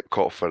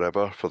Epcot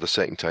Forever for the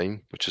second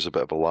time, which is a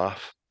bit of a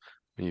laugh.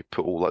 When you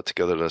put all that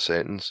together in a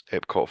sentence,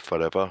 Epcot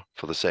Forever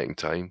for the second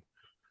time.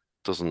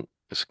 It's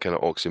kind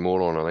of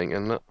oxymoron, I think,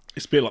 isn't it?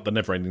 It's a bit like the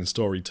Never-Ending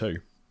Story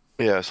too.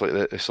 Yeah, it's like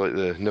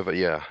the never,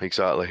 yeah,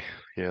 exactly.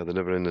 Yeah, the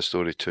Never Ending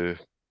Story too.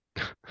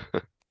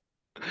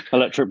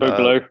 Electric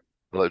Boogaloo.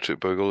 Electric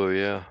Boogaloo,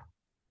 yeah.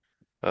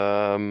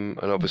 And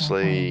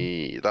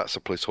obviously that's a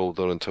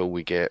placeholder until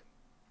we get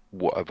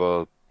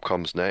whatever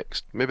comes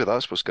next. Maybe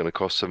that's what's going to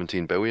cost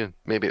 17 billion.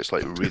 Maybe it's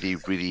like really,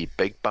 really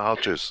big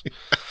barges.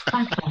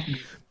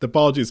 The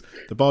barges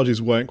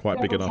weren't quite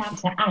big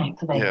enough.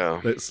 Yeah.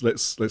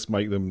 Let's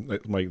make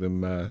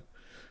them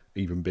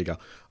even bigger.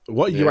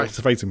 What are you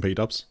activating,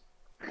 P-dubs?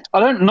 I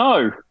don't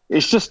know.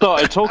 It's just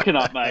started talking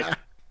up, mate.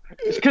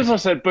 It's because I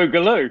said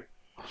Boogaloo.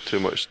 Too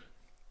much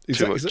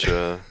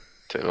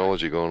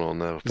technology going on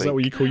there, I think. Is that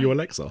what you call your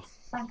Alexa?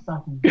 I'm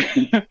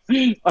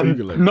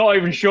not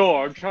even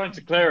sure. I'm trying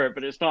to clear it,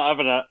 but it's not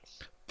having it.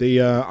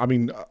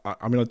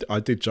 I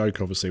did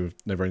joke obviously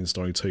with Neverending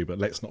Story 2, but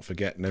let's not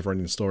forget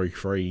Neverending Story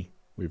 3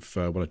 with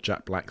one of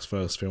Jack Black's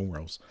first film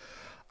roles.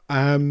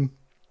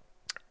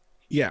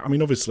 Yeah, I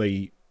mean,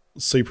 obviously,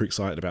 super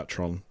excited about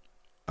Tron.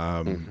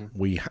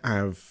 We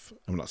have,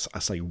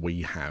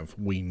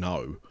 we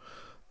know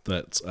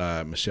that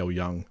Michelle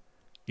Yeoh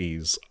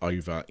is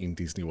over in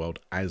Disney World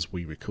as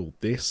we record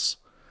this,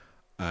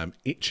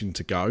 itching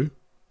to go.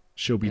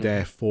 She'll be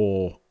there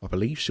I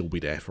believe she'll be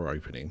there for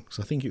opening.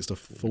 So I think it's the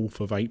 4th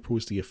of April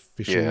is the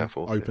official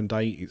open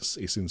date.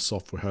 It's in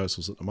soft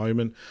rehearsals at the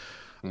moment.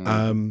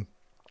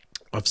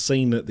 I've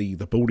seen that the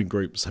boarding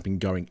groups have been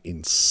going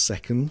in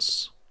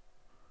seconds.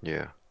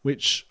 Yeah.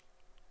 Which,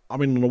 I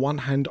mean, on the one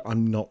hand,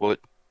 I'm not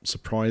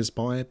surprised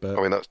by it, but...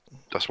 I mean,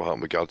 that's what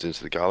happened with Guardians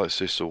of the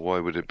Galaxy, so why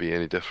would it be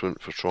any different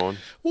for Tron?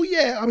 Well,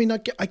 yeah, I mean, I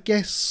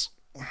guess...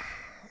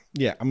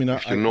 Yeah, I mean...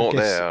 If you're not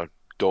there,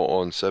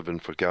 on 7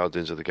 for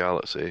Guardians of the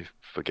Galaxy,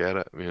 forget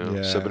it.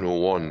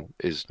 701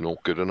 is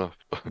not good enough.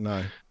 No.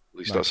 At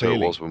least that's how it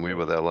was when we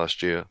were there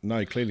last year.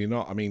 No, clearly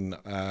not. I mean,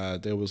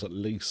 there was at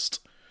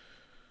least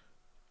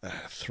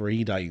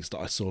 3 days that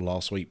I saw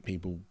last week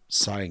people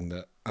saying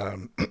that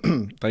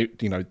they,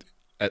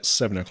 at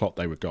 7 o'clock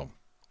they were gone.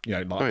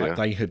 Like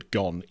they had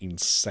gone in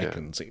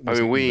seconds. Yeah.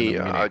 I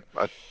mean, I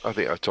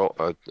think I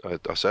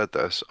said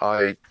this.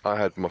 I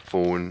had my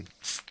phone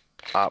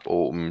app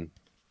open,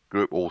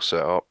 group all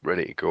set up,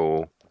 ready to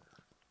go.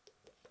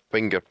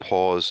 Finger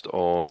paused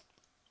on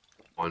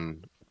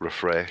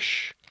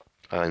refresh,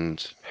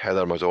 and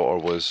Heather, my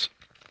daughter, was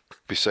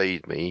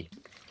beside me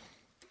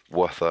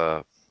with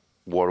a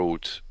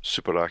world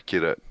super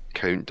accurate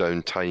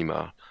countdown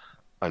timer,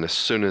 and as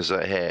soon as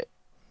it hit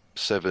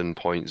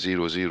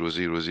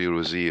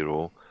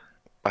 7.00000,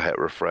 I hit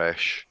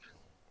refresh,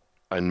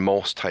 and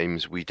most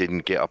times we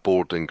didn't get a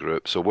boarding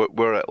group. So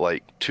we're at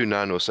like 2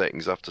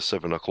 nanoseconds after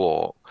 7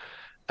 o'clock,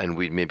 and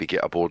we'd maybe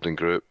get a boarding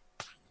group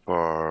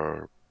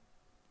for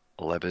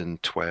 11,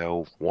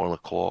 12, 1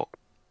 o'clock,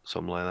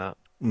 something like that.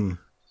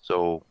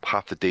 So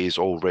half the day's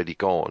already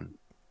gone.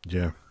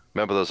 Yeah.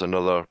 Remember, there's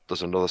another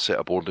set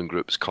of boarding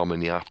groups come in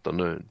the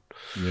afternoon.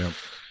 Yeah.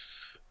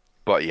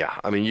 But yeah,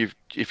 I mean,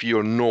 if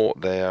you're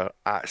not there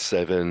at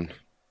 7,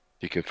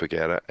 you can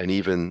forget it. And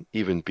even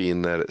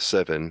being there at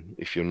 7,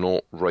 if you're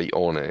not right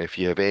on it, if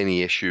you have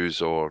any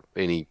issues or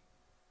any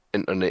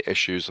internet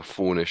issues or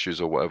phone issues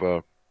or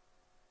whatever,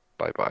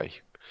 bye-bye.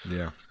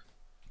 Yeah.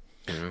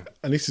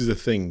 And this is the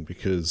thing,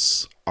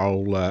 because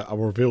I'll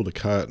reveal the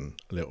curtain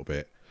a little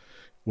bit.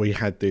 We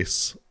had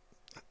this.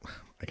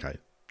 Okay,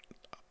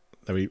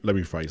 let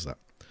me phrase that.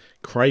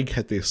 Craig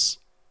had this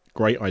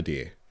great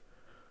idea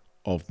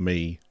of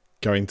me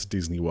going to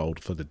Disney World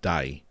for the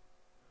day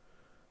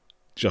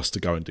just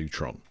to go and do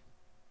Tron.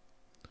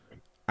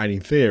 And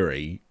in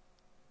theory,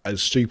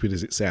 as stupid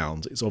as it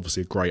sounds, it's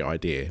obviously a great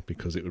idea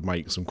because it would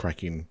make some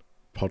cracking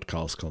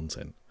podcast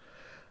content.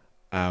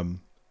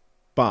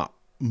 But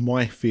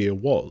my fear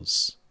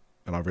was,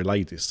 and I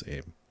relayed this to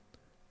him,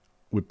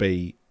 would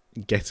be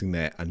getting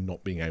there and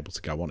not being able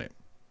to go on it.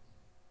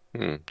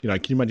 Can you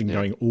imagine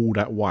going all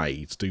that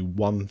way to do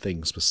one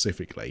thing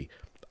specifically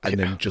and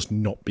then just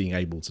not being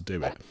able to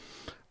do it?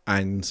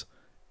 And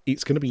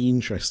it's going to be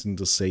interesting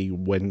to see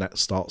when that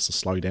starts to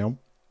slow down.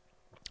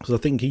 Because I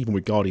think even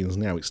with Guardians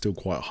now, it's still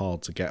quite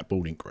hard to get a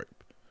boarding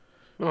group.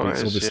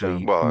 It's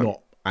obviously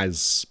not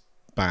as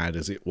bad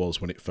as it was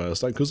when it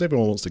first opened, because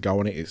everyone wants to go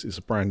on it. It's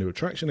a brand new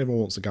attraction.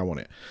 Everyone wants to go on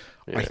it.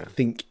 I Yeah.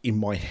 think in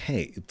my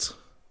head,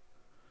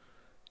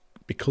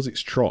 because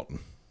it's Tron,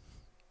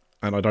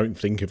 and I don't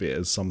think of it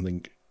as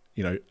something,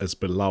 as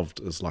beloved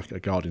as like a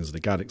Guardians of the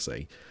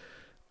Galaxy.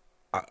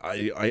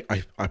 I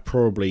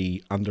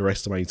probably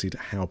underestimated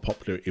how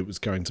popular it was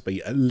going to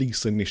be, at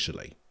least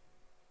initially.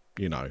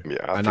 Yeah, I And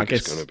I think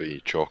it's going guess to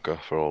be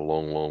chocker for a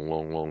long, long,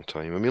 long, long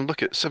time. I mean,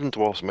 look at Seven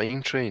Dwarfs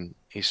Mine Train.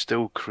 He's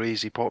still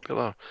crazy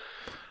popular,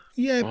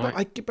 yeah,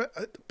 right?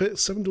 but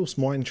Seven Dwarfs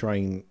Mine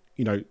Train,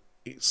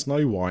 it's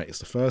Snow White. It's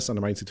the first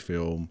animated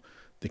film.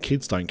 The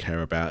kids don't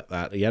care about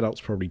that. The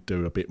adults probably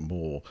do a bit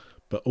more,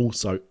 but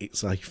also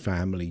it's a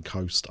family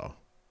coaster.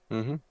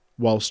 Hmm.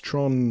 Whilst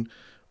Tron,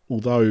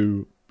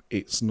 although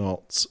it's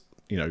not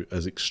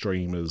as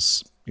extreme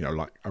as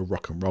like a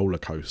rock and roller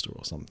coaster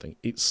or something,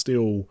 it's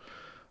still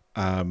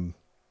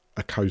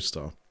a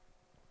coaster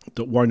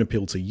that won't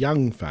appeal to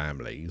young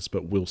families,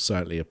 but will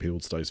certainly appeal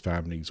to those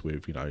families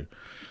with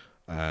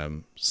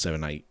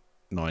 7, 8,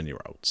 9 year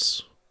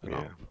olds and Yeah.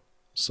 up.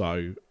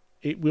 So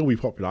it will be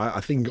popular.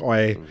 I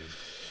Mm.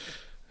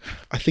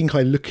 think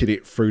I look at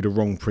it through the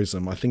wrong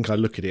prism. I think I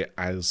look at it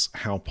as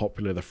how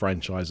popular the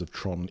franchise of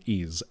Tron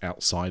is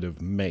outside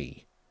of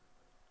me.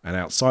 And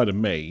outside of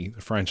me,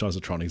 the franchise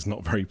of Tron is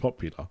not very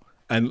popular.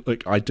 And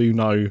look, I do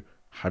know,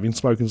 having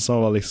spoken to some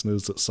of our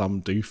listeners, that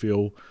some do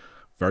feel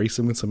very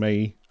similar to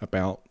me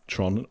about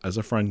Tron as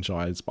a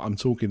franchise, but I'm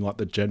talking like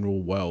the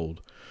general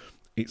world.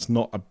 It's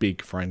not a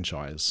big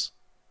franchise.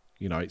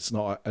 It's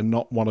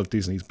not one of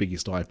Disney's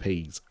biggest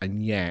IPs,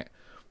 and yet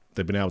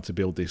they've been able to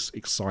build this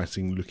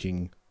exciting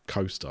looking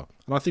coaster.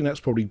 And I think that's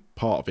probably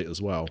part of it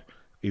as well,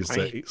 is that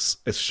I it's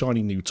a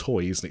shiny new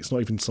toy, isn't it? It's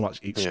not even so much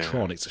it's yeah.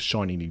 Tron, it's a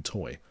shiny new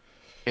toy.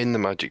 In the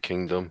Magic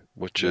Kingdom,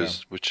 which Yeah.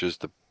 is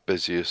the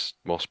busiest,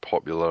 most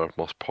popular,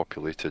 most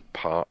populated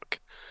park.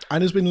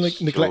 And has been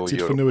So neglected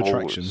for you're new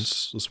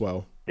attractions always as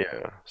well.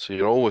 yeah. So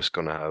you're always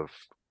going to have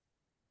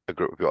a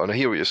group of people. And I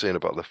hear what you're saying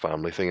about the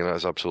family thing, and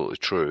that's absolutely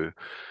true.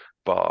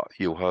 But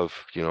you'll have,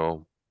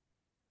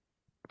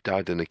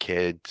 dad and the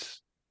kid,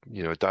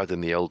 dad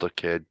and the elder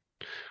kid,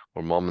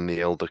 or mom and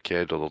the elder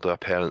kid, or they'll do a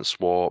parent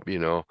swap,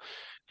 you'll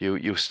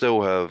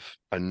still have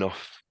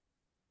enough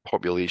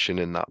population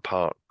in that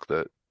park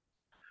that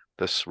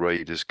this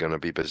ride is going to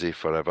be busy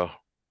forever.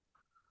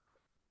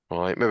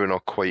 Right? Maybe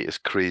not quite as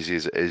crazy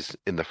as it is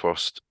in the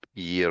first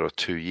year or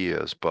 2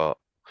 years, but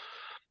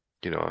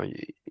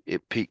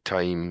at peak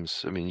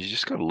times, I mean, you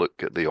just got to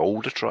look at the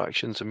old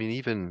attractions. I mean,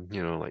 even,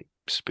 like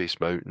Space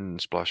Mountain,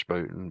 Splash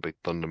Mountain, Big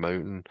Thunder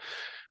Mountain,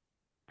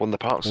 when the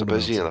parks All are the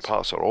busy and the mountains.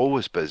 parks are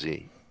always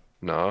busy,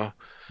 no,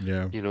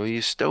 Yeah.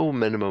 you still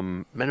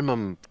minimum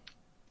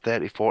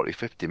 30, 40,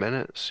 50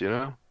 minutes.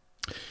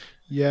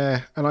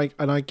 Yeah, and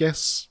I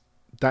guess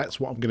that's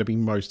what I'm going to be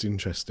most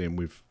interested in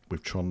with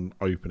Tron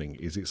opening,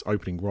 is it's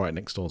opening right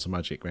next door to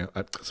Magic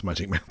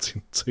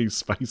Mountain, to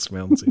Space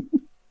Mountain.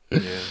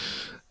 Yeah.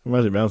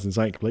 Magic Mountain's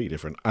something completely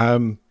different.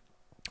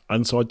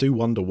 And so I do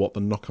wonder what the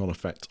knock-on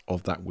effect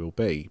of that will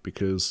be,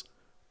 because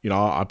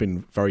I've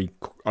been very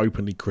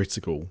openly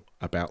critical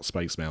about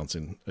Space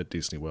Mountain at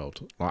Disney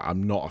World. Like,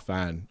 I'm not a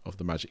fan of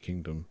the Magic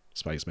Kingdom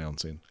Space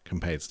Mountain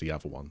compared to the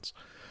other ones.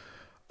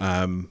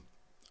 And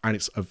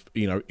it's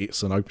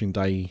an opening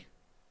day.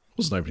 It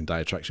was an opening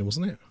day attraction,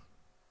 wasn't it?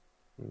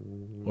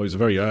 Well, it was a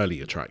very early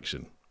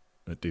attraction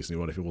at Disney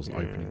World if it wasn't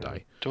opening Yeah,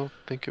 day. don't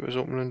think it was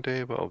opening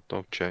day, but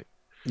I'll check.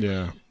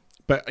 Yeah,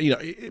 but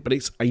but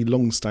it's a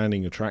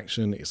long-standing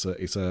attraction. It's a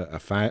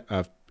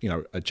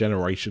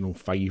generational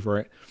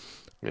favorite.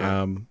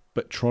 Yeah.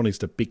 But Tron is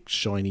the big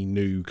shiny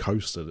new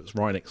coaster that's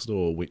right next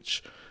door,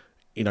 which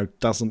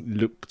doesn't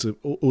look to.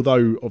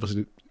 Although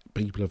obviously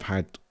people have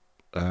had.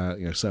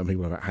 Certain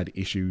people have had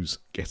issues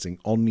getting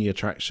on the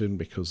attraction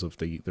because of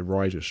the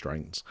ride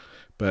restraints,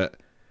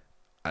 but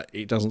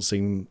it doesn't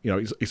seem,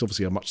 it's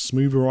obviously a much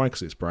smoother ride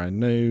because it's brand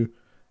new.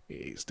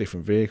 It's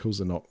different vehicles.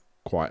 They're not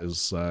quite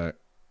as,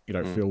 you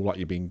don't feel like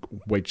you're being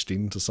wedged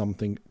into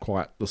something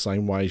quite the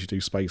same way as you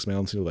do Space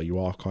Mountain, although you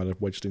are kind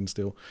of wedged in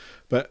still.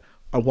 But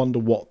I wonder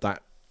what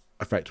that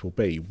effect will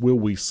be. Will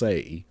we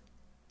see,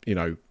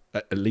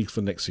 at least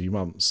for the next few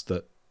months,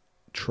 that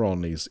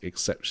Tron is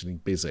exceptionally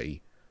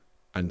busy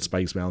and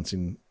Space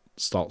Mountain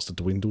starts to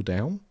dwindle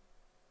down?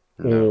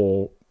 No,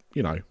 Or,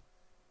 I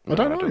no, don't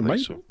I know, don't think mate.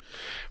 so.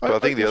 But I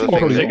think the I other think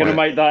you're What thing is probably it going to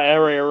right. make that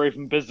area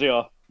even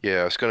busier?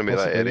 Yeah, it's going to make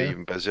that Possibly, area yeah.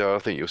 even busier. I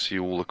think you'll see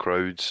all the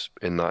crowds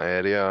in that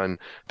area. And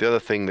the other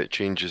thing that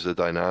changes the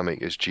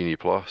dynamic is Genie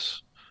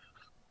Plus,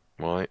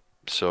 right?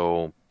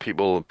 So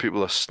people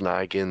are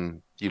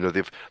snagging,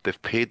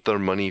 they've paid their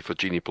money for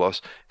Genie Plus.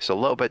 It's a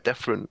little bit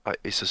different.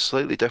 It's a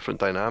slightly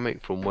different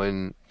dynamic from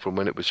when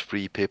it was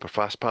free paper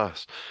fast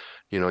pass.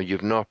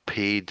 You've not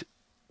paid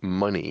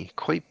money,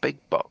 quite big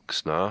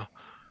bucks now,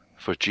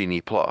 for Genie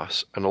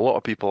Plus, and a lot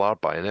of people are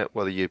buying it,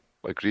 whether you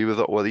agree with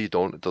it, whether you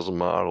don't, it doesn't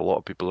matter. A lot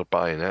of people are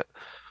buying it,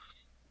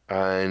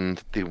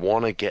 and they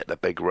want to get the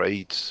big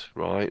rides,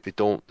 right? They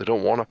don't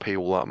want to pay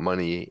all that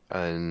money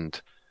and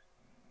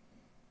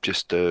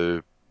just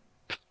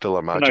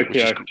PhilaMagic, which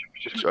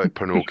is Pinocchio.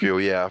 Pinocchio.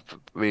 Yeah,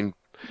 I mean,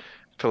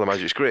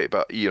 PhilaMagic's great,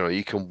 but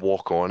you can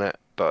walk on it.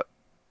 But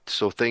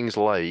so things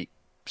like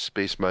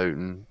Space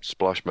Mountain,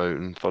 Splash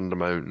Mountain, Thunder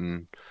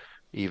Mountain,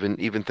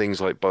 even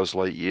things like Buzz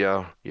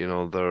Lightyear,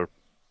 they're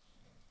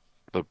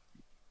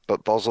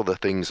but those are the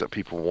things that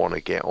people want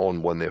to get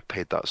on when they've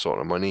paid that sort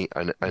of money,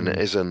 and it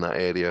is in that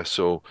area.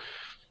 So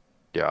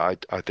yeah,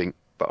 I think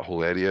that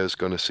whole area is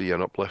going to see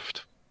an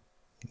uplift.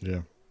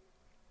 Yeah.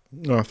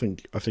 No, I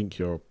think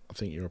you're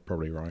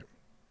probably right.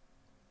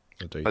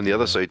 I do And the think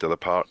other you're side of the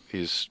park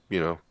is,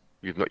 you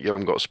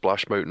haven't got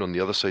Splash Mountain on the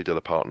other side of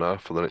the park now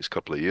for the next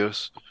couple of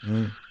years.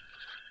 right.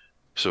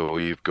 So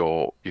you've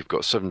got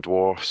Seven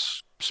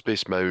Dwarfs,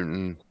 Space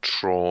Mountain,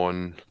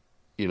 Tron,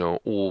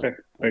 all Big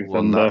on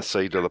Thunder. that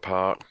side of the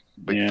park.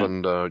 Big Yeah.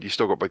 Thunder. You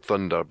still got Big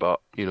Thunder,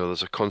 but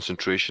there's a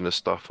concentration of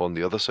stuff on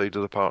the other side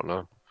of the park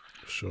now.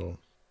 Sure.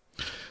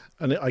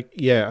 And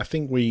I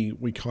think we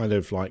kind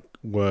of like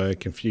were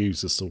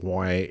confused as to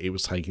why it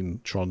was taking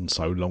Tron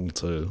so long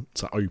to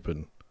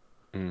open,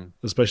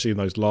 especially in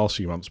those last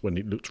few months when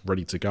it looked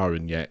ready to go,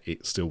 and yet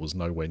it still was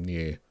nowhere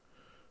near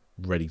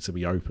ready to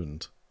be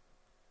opened.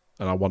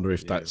 And I wonder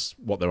if that's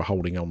what they were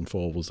holding on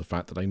for, was the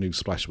fact that they knew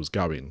Splash was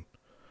going,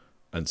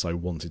 and so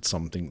wanted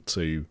something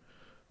to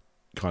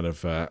kind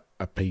of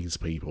appease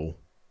people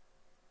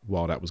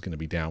while that was going to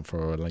be down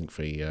for a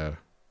lengthy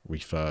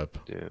refurb,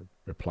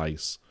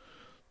 replace.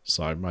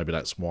 So maybe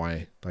that's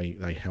why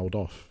they held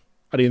off.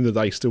 At the end of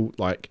the day, still,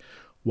 like,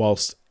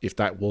 whilst if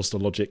that was the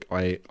logic,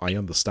 I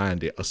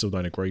understand it, I still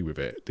don't agree with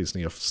it.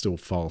 Disney are still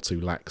far too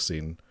lax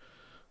in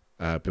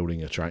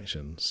building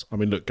attractions. I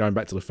mean, look, going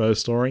back to the first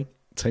story,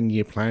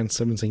 10-year plan,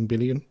 17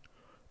 billion.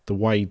 The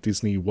way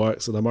Disney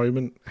works at the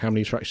moment, how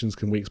many attractions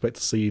can we expect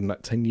to see in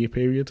that 10-year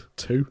period?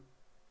 2?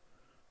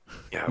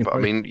 Yeah, but I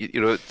mean,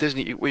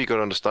 Disney. What you got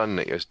to understand,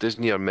 Nick, is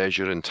Disney are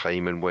measuring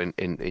time and when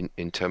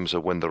in terms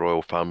of when the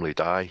royal family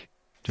die.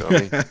 Do you know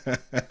what I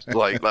mean?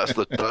 Like that's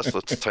the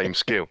time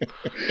scale.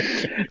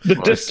 The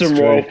Right. distant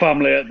royal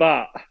family at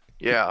that.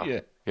 Yeah.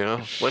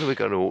 When are we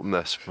going to open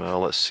this? Well,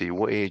 let's see.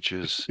 What age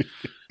is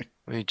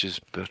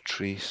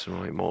Beatrice?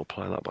 Right,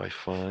 multiply that by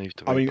 5. I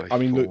Divide by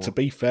mean, 4. look. To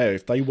be fair,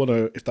 if they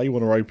wanna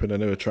open a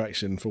new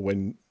attraction for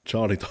when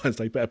Charlie dies,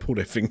 they better pull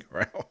their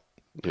finger out.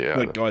 Yeah.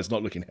 That guy's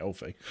not looking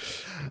healthy.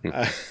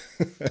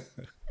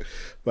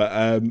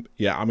 But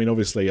yeah, I mean,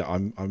 obviously,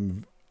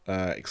 I'm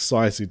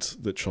excited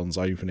that Tron's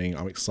opening.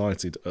 I'm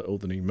excited at all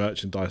the new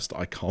merchandise that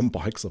I can't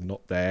buy because I'm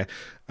not there,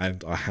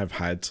 and I have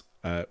had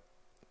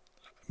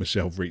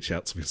Michelle reach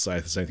out to me and say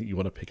if there's anything you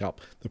want to pick up.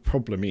 The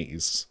problem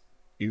is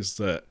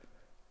that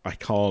I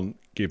can't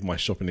give my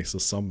shopping list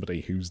to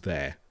somebody who's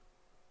there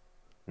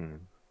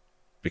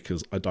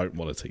because I don't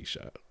want a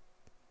t-shirt.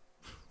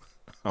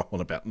 I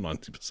want about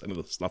 90% of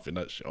the stuff in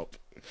that shop,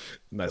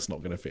 and that's not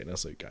going to fit in a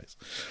suitcase.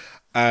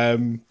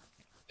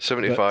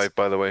 75,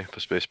 by the way, for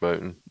Space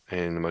Mountain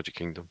in the Magic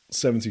Kingdom.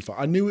 75.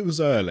 I knew it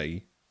was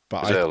early,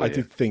 but I Yeah.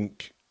 did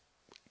think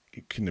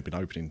it couldn't have been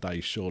opening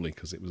days, surely,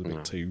 because it was a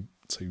bit too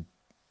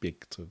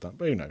big to have done.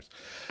 But who knows?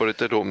 But it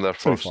did open there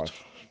first.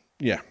 75.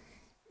 Yeah.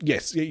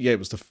 Yes. Yeah. It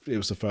was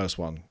the first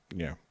one.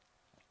 Yeah.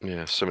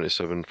 Yeah,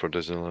 77 for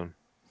Disneyland.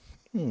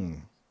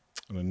 And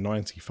a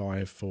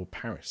 95 for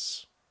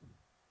Paris.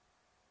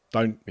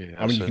 I mean,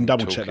 that's you can in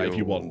double check that if you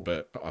Tokyo. want,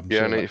 but I'm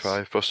Yeah, sure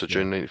 95, 1st of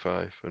June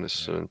 95, and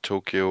it's in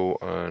Tokyo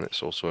and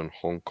it's also in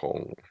Hong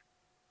Kong.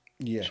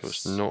 Yes. So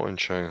it's not in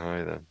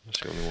Shanghai then. That's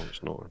the only one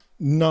it's not in.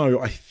 No,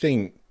 I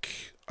think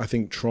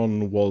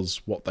Tron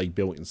was what they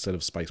built instead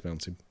of Space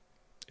Mountain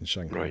in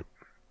Shanghai. Right.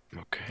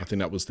 Okay. I think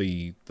that was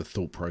the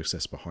thought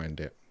process behind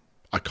it.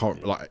 I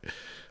can't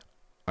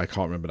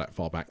remember that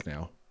far back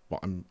now, but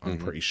I'm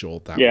pretty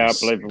sure that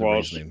was I believe it the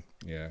was. reasoning.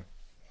 Yeah.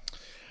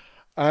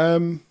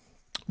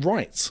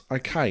 Right.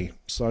 Okay.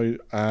 So,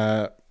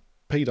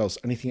 P-Does,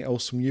 anything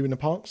else from you in the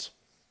parks?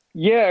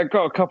 Yeah, I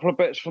got a couple of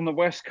bits from the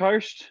West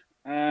Coast.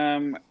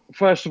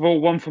 First of all,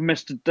 one for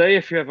Mr. D,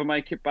 if you ever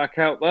make it back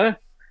out there.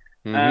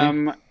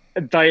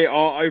 They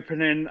are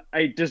opening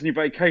a Disney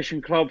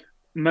Vacation Club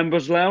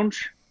members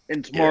lounge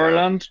in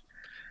Tomorrowland.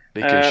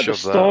 They can the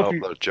shove that up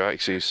Starview- their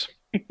jacksies.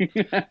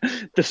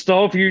 The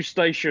Starview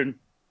Station.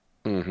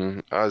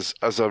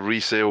 As a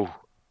resale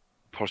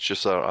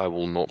purchaser, I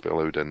will not be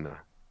allowed in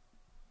there.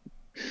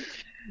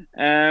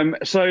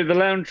 So the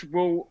lounge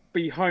will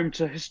be home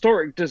to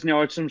historic Disney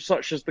items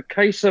such as the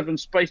K-7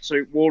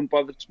 spacesuit worn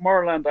by the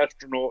Tomorrowland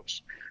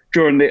astronauts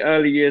during the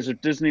early years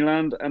of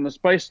Disneyland and the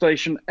Space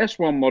Station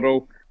S1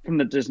 model from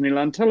the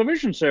Disneyland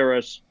television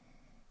series.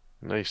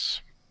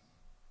 Nice.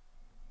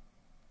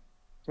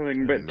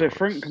 Something a bit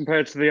different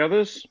compared to the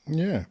others.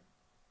 Yeah.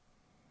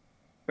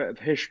 Bit of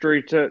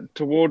history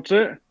towards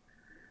it.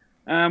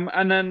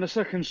 And then the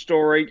second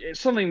story, it's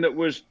something that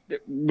was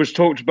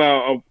talked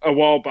about a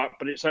while back,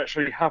 but it's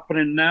actually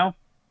happening now.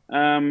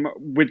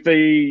 With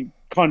the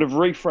kind of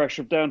refresh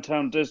of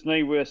Downtown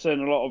Disney, we're seeing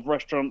a lot of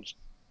restaurants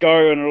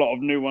go and a lot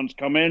of new ones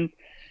come in.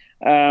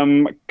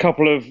 A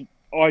couple of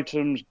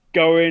items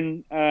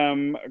going.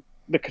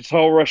 The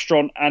Qatar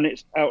restaurant and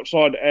its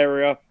outside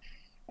area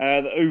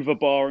the Uva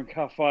Bar and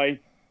Cafe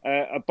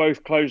are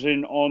both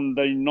closing on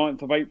the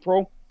 9th of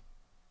April.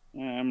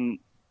 It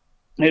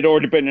had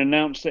already been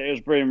announced that it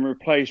was being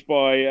replaced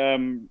by,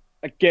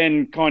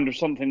 again, kind of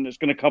something that's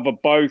going to cover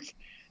both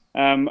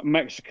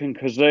Mexican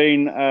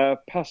cuisine,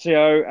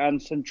 Paseo and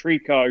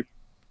Centrico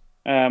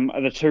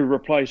are the two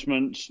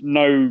replacements.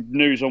 No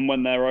news on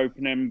when they're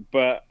opening,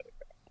 but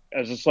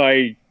as I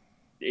say,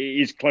 it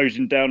is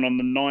closing down on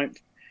the 9th.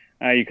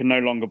 You can no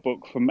longer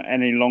book from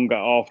any longer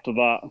after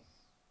that.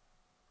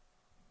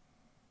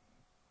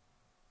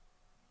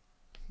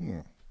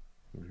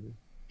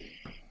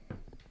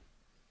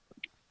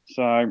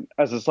 So,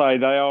 as I say,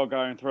 they are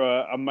going through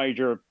a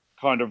major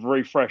kind of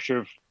refresh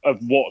of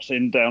what's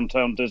in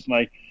downtown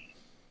Disney.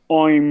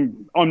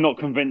 I'm not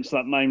convinced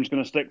that name's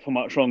going to stick for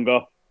much longer.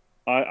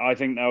 I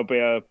think there'll be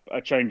a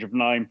change of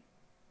name.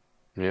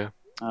 Yeah.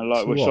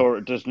 Like we saw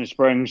at Disney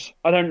Springs.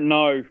 I don't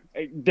know.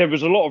 There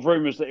was a lot of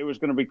rumours that it was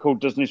going to be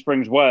called Disney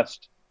Springs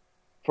West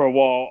for a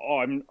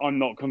while. I'm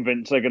not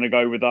convinced they're going to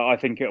go with that. I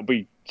think it'll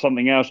be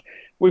something else.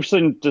 We've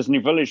seen Disney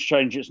Village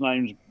change its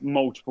names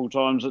multiple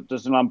times at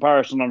Disneyland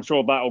Paris, and I'm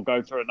sure that'll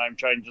go through a name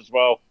change as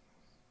well.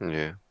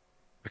 Yeah.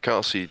 I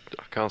can't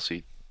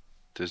see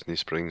Disney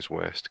Springs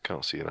West.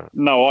 Can't see that.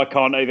 No, I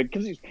can't either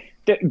because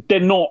they're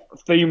not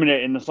theming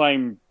it in the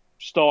same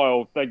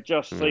style. They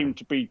just seem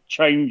to be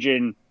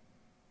changing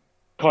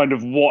kind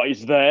of what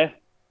is there.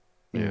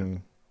 Yeah.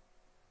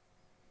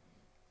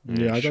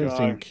 Yeah, I don't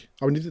think.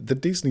 I mean, the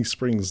Disney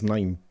Springs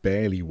name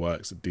barely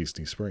works at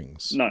Disney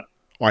Springs. No.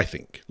 I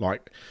think.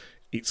 Like,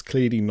 it's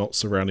clearly not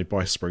surrounded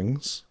by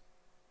springs.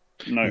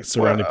 No. It's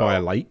surrounded by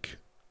a lake.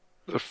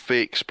 They're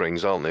fake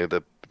springs, aren't they?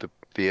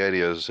 The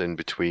areas in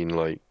between,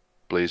 like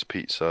Blaze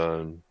Pizza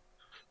and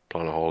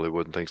Planet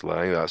Hollywood and things like that.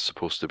 I think that's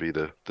supposed to be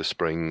the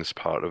springs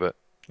part of it.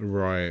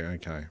 Right,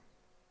 okay.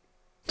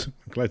 I'm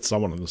glad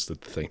someone understood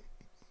the thing.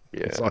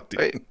 Yeah. I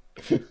didn't.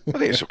 I think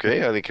it's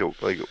okay. I think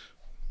it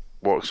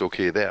works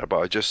okay there, but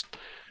I just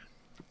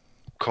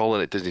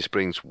calling it Disney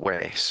Springs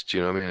West,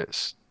 you know what I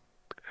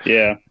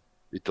mean?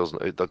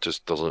 That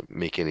just doesn't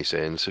make any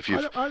sense.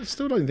 I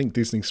still don't think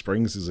Disney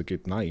Springs is a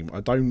good name. I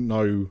don't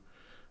know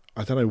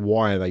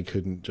why they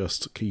couldn't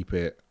just keep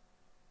it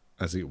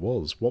as it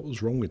was. What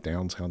was wrong with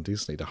Downtown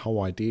Disney? The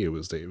whole idea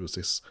was that it was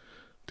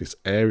this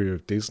area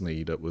of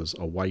Disney that was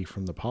away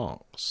from the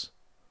parks.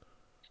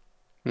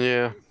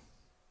 Yeah.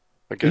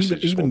 I guess they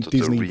just wanted to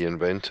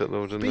reinvent it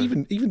though,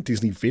 didn't they? Even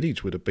Disney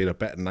Village would have been a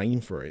better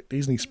name for it.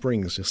 Disney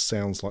Springs just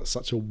sounds like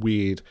such a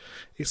weird.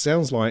 It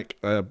sounds like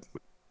a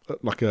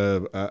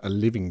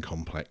living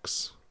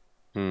complex.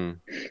 I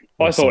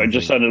thought it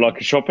just sounded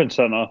like a shopping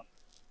centre.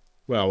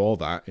 Well, all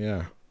that,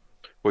 yeah.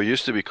 Well, it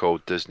used to be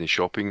called Disney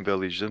Shopping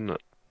Village, didn't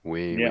it?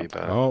 Way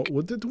back. Oh,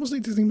 wasn't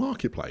it Disney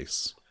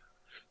Marketplace?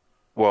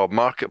 Well,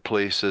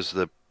 Marketplace is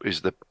the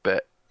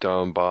bit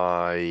down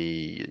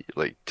by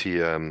like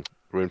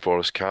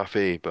Rainforest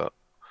Cafe, but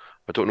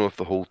I don't know if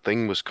the whole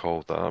thing was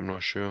called that. I'm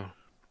not sure.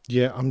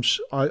 Yeah, I'm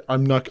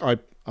not. I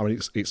mean,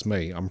 it's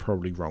me. I'm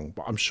probably wrong,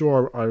 but I'm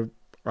sure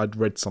I'd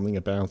read something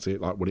about it,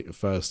 like when it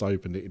first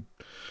opened.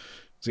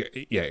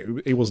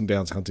 It wasn't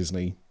Downtown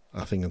Disney,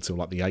 I think, until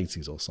like the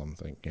 80s or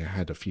something. It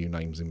had a few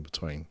names in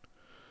between.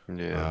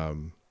 Yeah.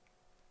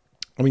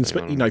 I mean,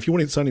 if you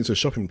wanted to turn it into a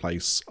shopping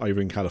place over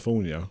in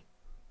California,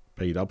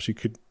 P-dubs, you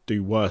could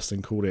do worse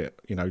than call it,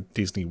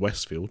 Disney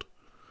Westfield.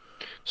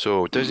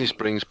 So Disney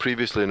Springs,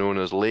 previously known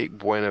as Lake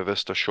Buena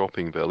Vista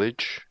Shopping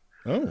Village,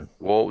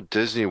 Walt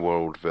Disney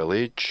World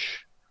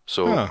Village.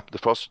 So the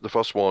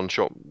first one,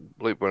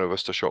 Lake Buena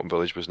Vista Shopping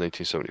Village, was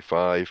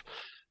 1975.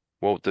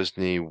 Walt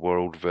Disney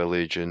World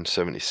Village in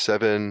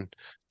 77.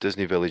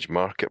 Disney Village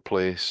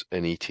Marketplace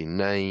in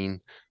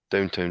 89.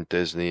 Downtown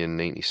Disney in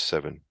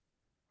 97.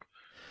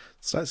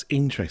 So that's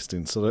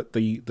interesting. So that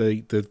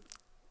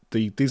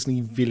the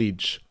Disney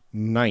Village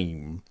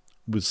name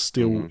was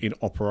still in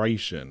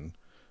operation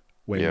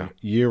when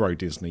Euro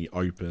Disney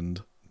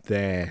opened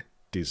their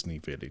Disney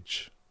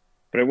Village.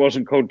 But it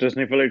wasn't called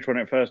Disney Village when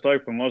it first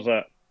opened, was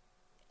it?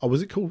 Oh,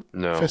 was it called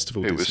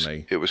Festival it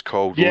Disney? It was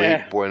called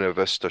Lake Buena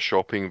Vista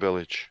Shopping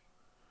Village.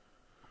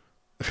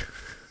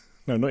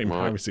 No, not in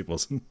Paris it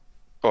wasn't.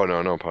 Oh,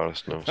 no,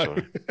 Paris. No,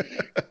 sorry.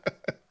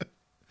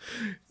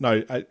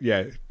 No,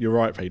 you're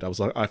right, Pete.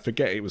 I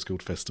forget it was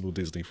called Festival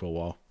Disney for a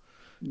while.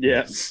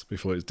 Yes.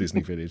 Before it was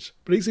Disney Village.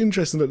 But it's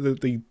interesting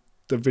that the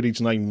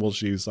village name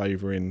was used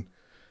over in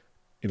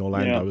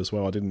Orlando as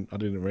well. I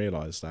didn't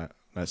realise that.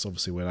 That's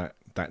obviously where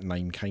that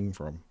name came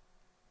from.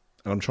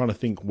 And I'm trying to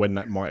think when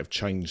that might have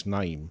changed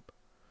name.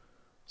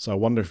 So I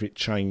wonder if it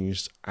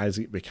changed as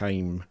it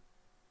became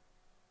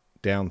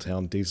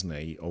Downtown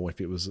Disney, or if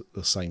it was at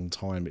the same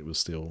time it was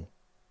still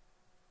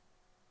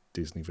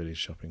Disney Village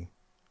Shopping.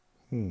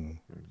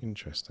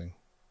 Interesting.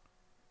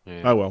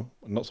 Yeah. Oh well,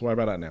 not to worry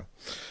about that now.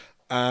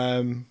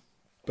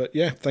 But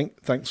yeah,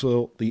 thanks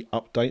for the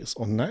updates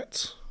on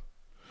that.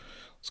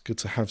 It's good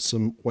to have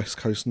some West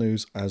Coast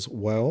news as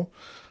well.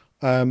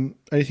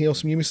 Anything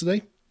else from you, Mr.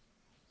 D?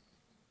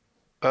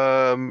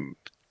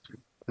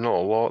 Not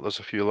a lot. There's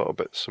a few little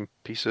bits and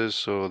pieces.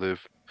 So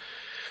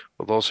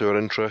For those who are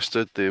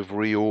interested, they've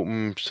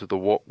reopened the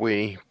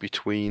walkway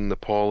between the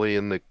Poly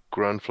and the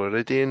Grand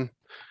Floridian.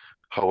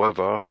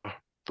 However,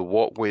 the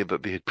walkway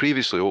that they had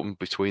previously opened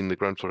between the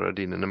Grand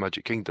Floridian and the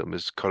Magic Kingdom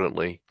is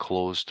currently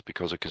closed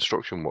because of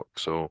construction work.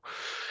 So,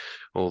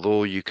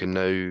 although you can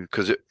now,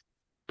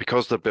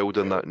 because they're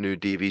building that new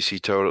DVC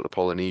tower at the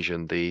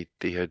Polynesian, they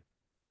had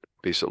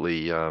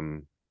basically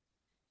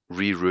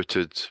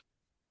rerouted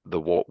the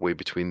walkway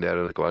between there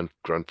and the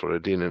Grand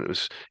Floridian,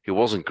 and it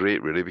wasn't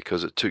great really,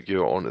 because it took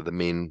you onto the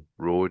main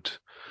road.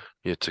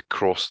 You had to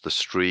cross the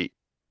street,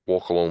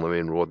 walk along the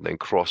main road, and then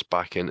cross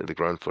back into the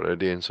Grand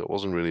Floridian, so it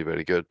wasn't really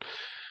very good.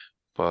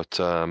 But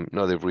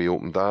now they've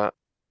reopened that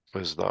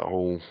as that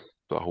whole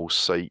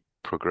site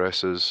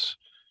progresses.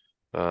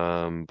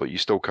 But you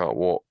still can't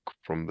walk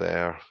from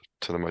there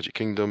to the Magic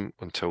Kingdom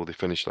until they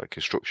finish that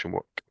construction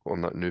work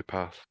on that new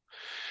path.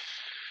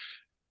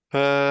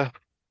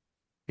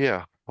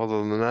 Yeah, other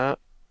than that,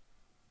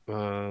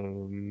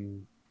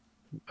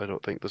 I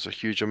don't think there's a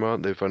huge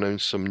amount. They've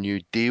announced some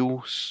new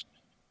deals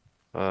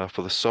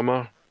for the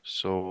summer,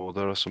 so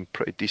there are some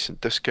pretty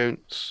decent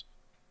discounts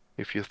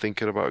if you're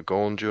thinking about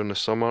going during the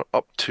summer,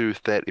 up to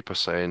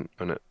 30%,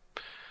 and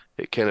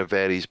it kind of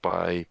varies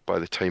by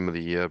the time of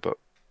the year, but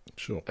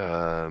Sure.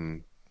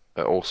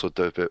 it also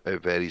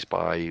it varies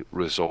by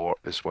resort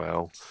as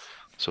well.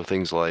 So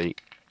things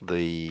like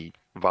the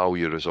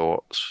value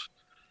resorts.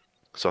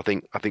 So I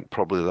think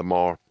probably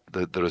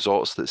the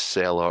resorts that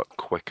sell out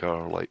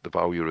quicker, like the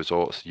value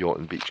resorts, Yacht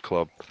and Beach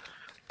Club,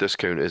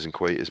 discount isn't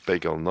quite as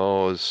big on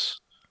those,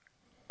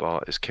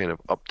 but it's kind of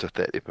up to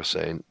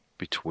 30%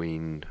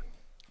 between,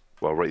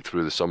 well, right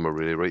through the summer,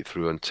 really, right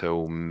through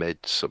until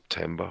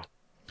mid-September.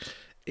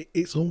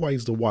 It's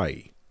always the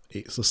way.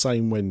 It's the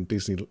same when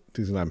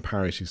Disneyland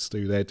Paris used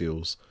to do their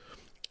deals,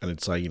 and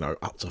it'd say,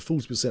 up to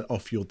 40%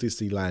 off your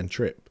Disneyland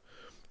trip.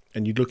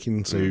 And you'd look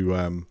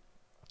into,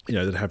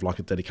 they'd have like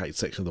a dedicated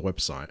section of the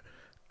website,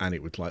 and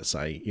it would like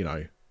say,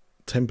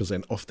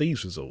 10% off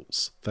these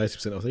resorts,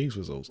 30% off these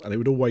resorts. And it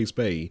would always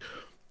be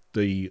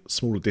the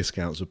smaller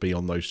discounts would be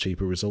on those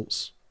cheaper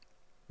resorts.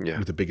 Yeah.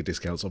 With the bigger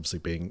discounts obviously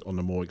being on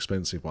the more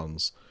expensive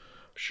ones.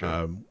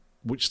 Sure.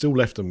 Which still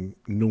left them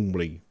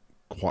normally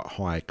quite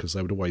high, because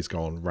they would always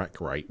go on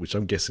rack rate, which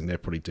I'm guessing they're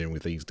probably doing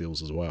with these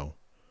deals as well.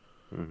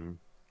 Mm-hmm.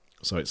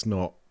 So it's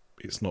not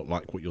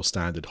like what your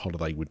standard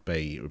holiday would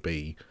be. It would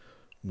be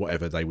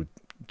whatever they would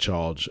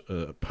charge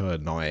per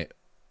night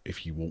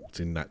if you walked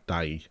in that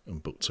day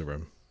and booked a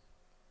room.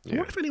 Yeah. I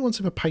wonder if anyone's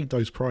ever paid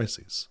those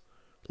prices.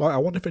 Like, I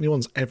wonder if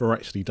anyone's ever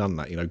actually done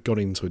that, gone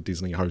into a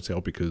Disney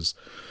hotel because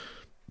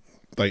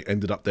they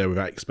ended up there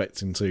without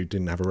expecting to,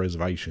 didn't have a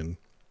reservation,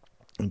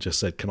 and just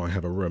said, can I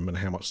have a room, and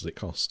how much does it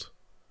cost?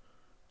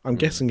 I'm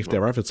guessing if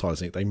they're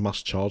advertising it, they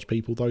must charge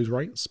people those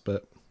rates,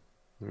 but...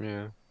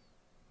 Yeah,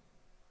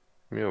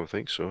 I would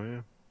think so,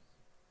 yeah.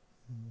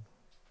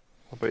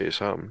 I bet it's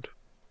happened.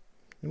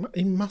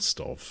 It must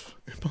have.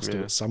 It must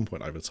have at some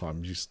point over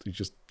time. It's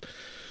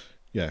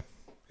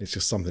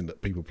just something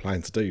that people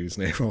plan to do,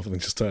 isn't it? Rather than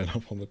just turn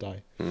up on the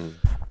day.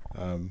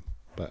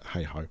 But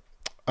hey-ho.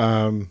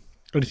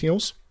 Anything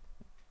else?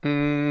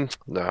 Nah,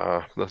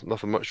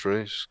 nothing much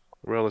really. It's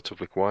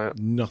relatively quiet.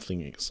 Nothing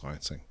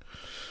exciting.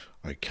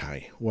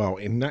 Okay, well,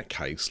 in that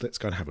case, let's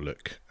go and have a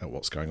look at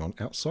what's going on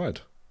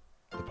outside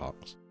the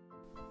parks.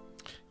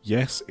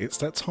 Yes, it's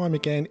that time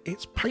again.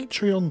 It's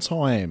Patreon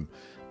time.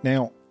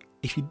 Now,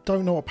 if you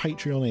don't know what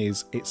Patreon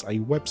is, it's a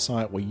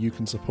website where you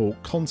can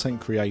support content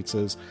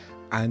creators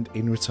and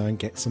in return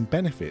get some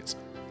benefits.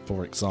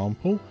 For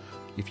example,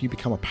 if you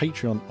become a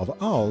Patreon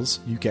of ours,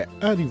 you get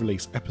early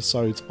release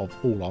episodes of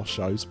all our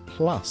shows,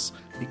 plus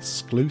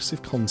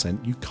exclusive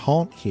content you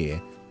can't hear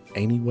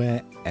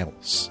anywhere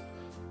else.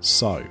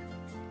 So,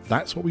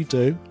 that's what we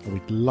do, and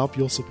we'd love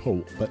your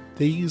support, but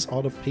these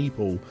are the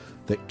people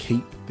that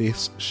keep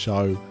this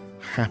show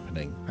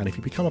happening. And if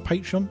you become a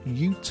patron,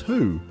 you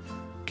too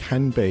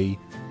can be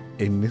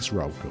in this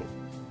roll call.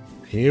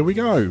 Here we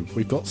go.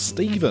 We've got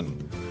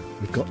Stephen,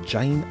 we've got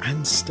Jane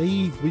and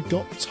Steve, we've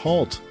got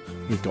Todd,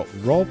 we've got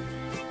Rob,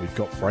 we've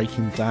got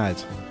Breaking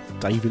Dad,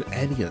 David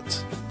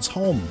Elliott,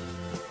 Tom,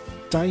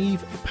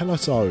 Dave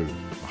Peloto.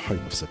 I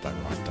hope I've said that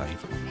right,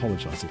 Dave. I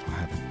apologise if I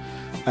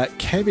haven't.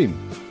 Kevin,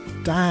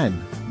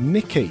 Dan,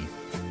 Nikki,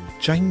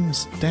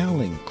 James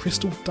Dowling,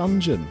 Crystal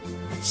Dungeon,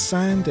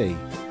 Sandy,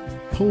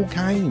 Paul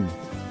Kane,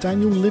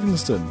 Daniel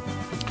Livingston.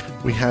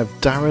 We have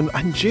Darren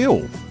and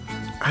Jill,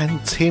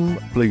 and Tim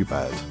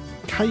Bluebird,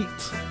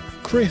 Kate,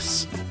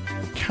 Chris,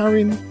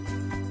 Karen,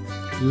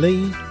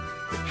 Lee,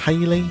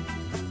 Hayley,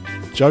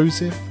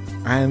 Joseph,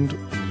 and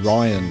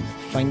Ryan.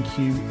 Thank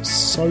you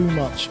so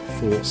much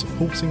for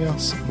supporting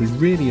us. We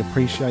really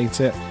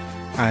appreciate it,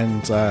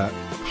 and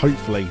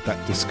hopefully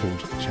that Discord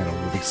channel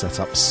will be set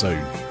up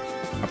soon.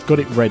 I've got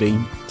it ready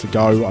to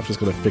go. I've just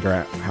got to figure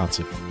out how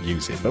to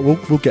use it, but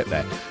we'll get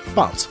there.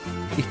 But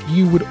if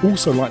you would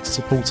also like to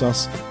support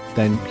us,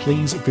 then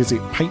please visit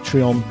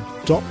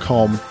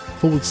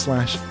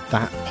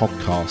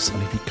patreon.com/thatpodcast.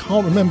 And if you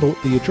can't remember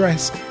the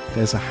address,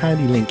 there's a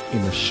handy link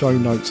in the show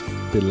notes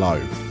below.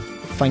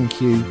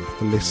 Thank you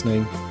for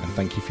listening, and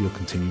thank you for your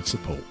continued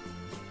support.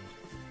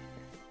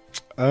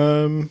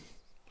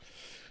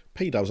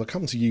 P-Dubs, I'll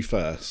come to you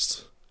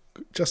first,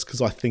 just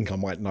because I think I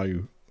might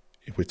know,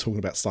 if we're talking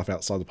about stuff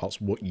outside the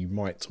parks, what you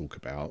might talk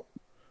about.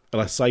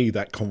 And I say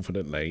that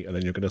confidently, and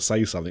then you're going to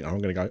say something, and I'm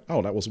going to go,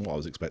 oh, that wasn't what I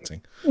was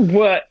expecting.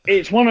 Well,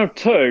 it's one of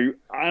two,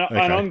 and Okay.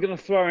 I'm going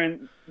to throw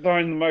in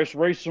the most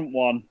recent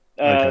one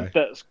Okay.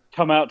 that's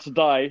come out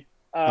today.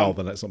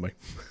 Then that's not me.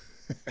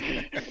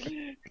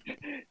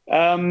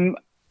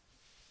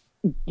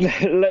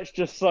 Let's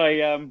just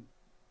say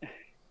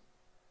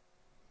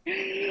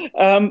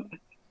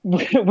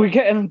we're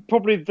getting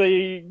probably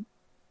the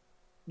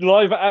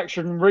live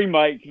action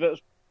remake that's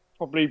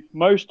probably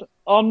most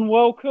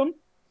unwelcome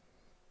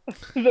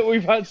that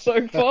we've had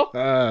so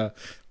far.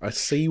 I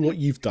see what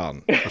you've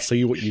done.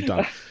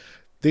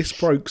 This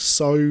broke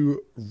so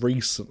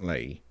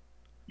recently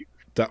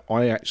that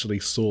I actually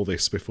saw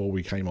this before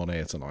we came on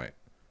air tonight.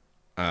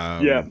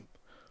 Yeah.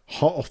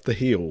 Hot off the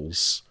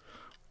heels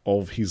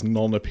of his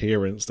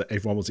non-appearance that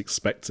everyone was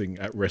expecting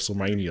at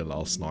WrestleMania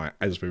last night,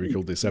 as we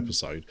record this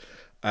episode.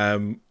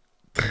 The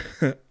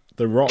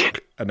Rock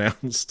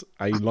announced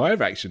a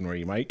live-action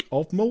remake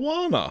of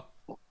Moana.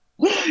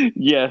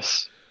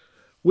 Yes.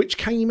 Which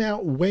came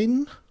out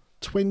when?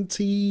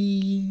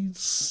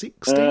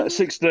 2016?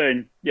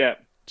 16, yeah.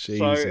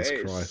 Jesus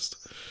Christ.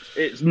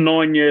 It's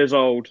 9 years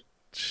old.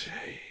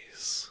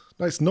 Jeez.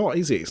 No, it's not,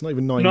 is it? It's not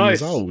even 9 No,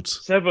 years old.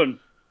 7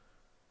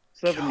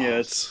 God.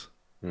 years.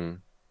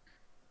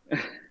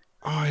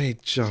 I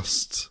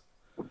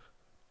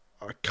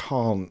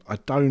can't. I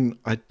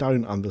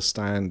don't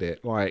understand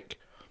it. Like,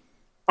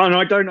 And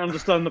I don't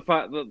understand the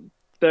fact that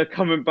they're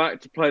coming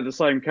back to play the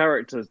same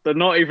characters. They're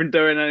not even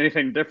doing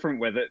anything different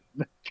with it.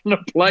 They're going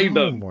to play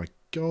them. Oh my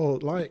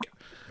God. Like,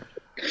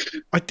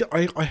 I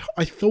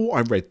thought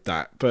I read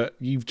that, but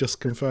you've just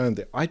confirmed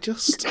it. I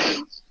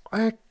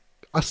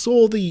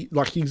saw he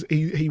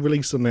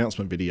released an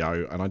announcement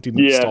video, and I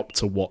didn't stop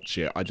to watch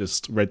it. I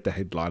just read the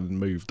headline and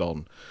moved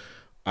on.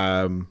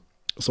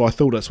 So I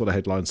thought that's what the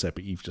headline said,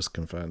 but you've just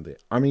confirmed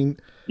it. I mean,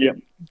 yeah.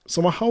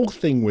 So my whole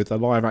thing with the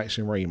live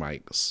action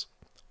remakes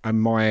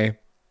and my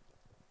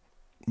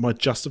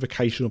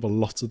justification of a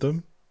lot of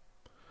them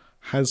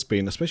has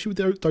been, especially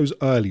with those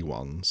early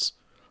ones,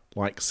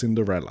 like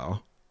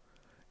Cinderella,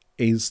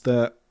 is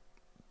that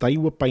they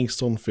were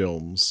based on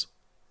films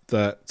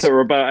that were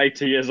about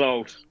 80 years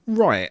old.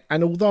 Right.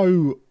 And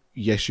although,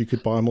 yes, you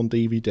could buy them on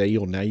DVD,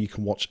 or now you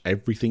can watch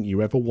everything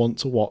you ever want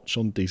to watch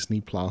on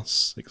Disney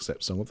Plus,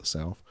 except Song of the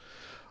South.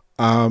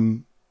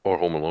 Or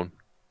Home Alone.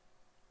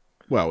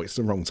 Well, it's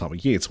the wrong time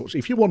of year to watch.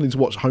 If you're wanting to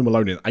watch Home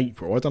Alone in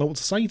April, I don't know what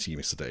to say to you,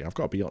 Mr. D. I've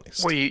got to be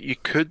honest. Well, you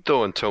could,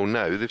 though, until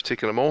now. They've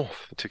taken them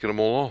off. They've taken them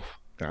all off.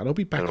 Yeah, they'll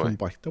be back Anyway, on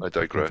by I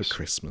digress. for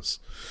Christmas.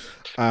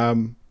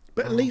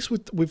 But at least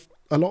with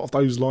a lot of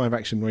those live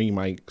action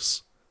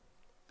remakes,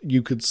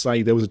 you could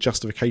say there was a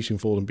justification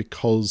for them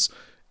because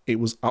it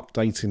was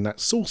updating that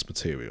source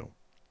material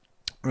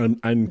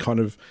and kind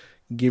of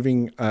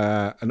giving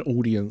an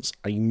audience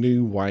a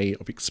new way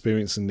of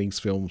experiencing these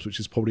films, which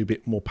is probably a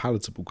bit more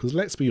palatable. Because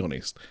let's be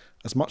honest,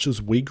 as much as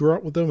we grew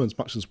up with them, as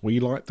much as we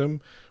like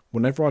them,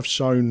 whenever I've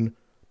shown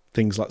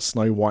things like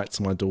Snow White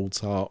to my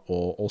daughter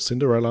or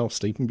Cinderella or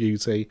Sleeping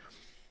Beauty,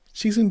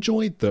 she's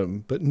enjoyed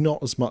them, but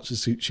not as much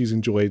as she's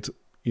enjoyed,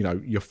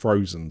 your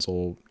Frozens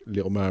or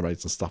Little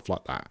Mermaids and stuff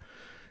like that.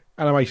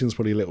 Animation's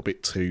probably a little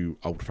bit too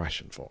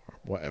old-fashioned for her,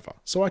 whatever.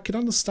 So I could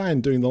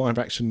understand doing the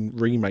live-action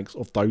remakes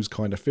of those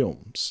kind of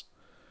films.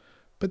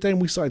 But then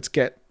we started to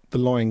get The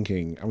Lion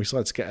King and we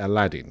started to get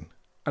Aladdin.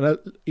 And,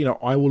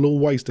 I will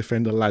always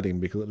defend Aladdin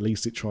because at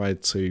least it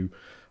tried to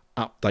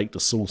update the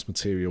source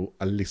material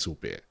a little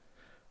bit.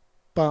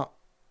 But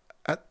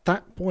at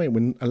that point,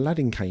 when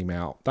Aladdin came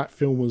out, that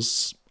film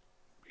was,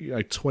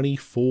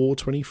 24,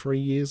 23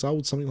 years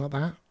old, something like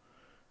that.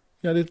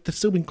 There's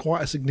still been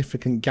quite a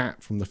significant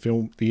gap from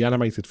the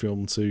animated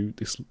film to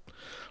this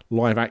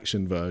live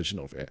action version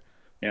of it.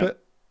 Yeah.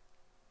 But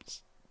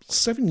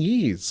 7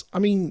 years. I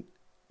mean,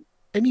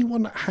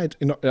 anyone that had,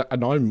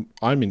 and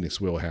I'm in this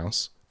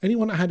wheelhouse,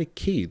 anyone that had a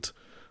kid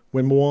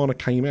when Moana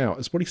came out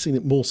has probably seen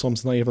it more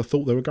times than they ever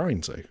thought they were going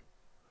to.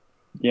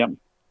 Yeah.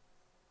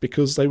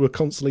 Because they were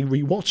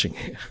constantly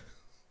rewatching it.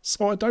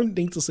 So I don't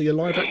need to see a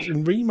live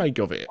action remake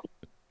of it.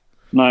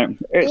 No,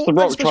 it's The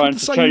Rock trying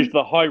to change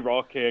the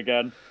hierarchy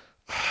again.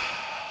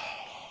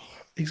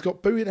 He's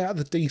got booted out of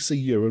the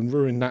DCU and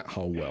ruined that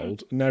whole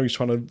world. And now he's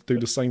trying to do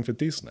the same for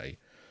Disney.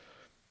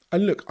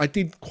 And look, I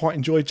did quite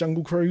enjoy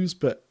Jungle Cruise,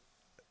 but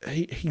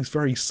he's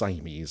very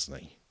samey, isn't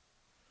he?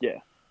 Yeah.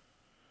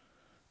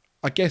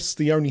 I guess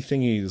the only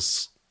thing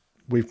is,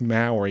 with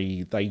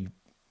Maui, they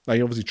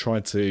obviously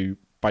tried to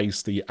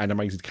base the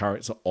animated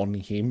character on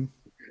him.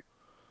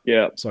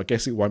 Yeah. So I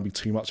guess it won't be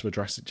too much of a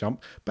drastic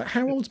jump. But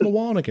how old's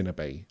Moana going to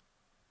be?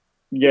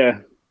 Yeah.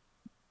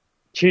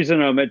 She's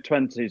in her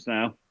mid-20s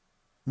now.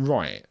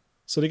 Right.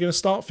 So they're going to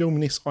start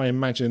filming this, I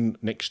imagine,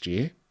 next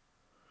year.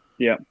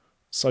 Yeah.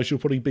 So she'll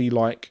probably be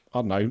like, I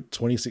don't know,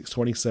 26,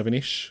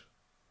 27-ish.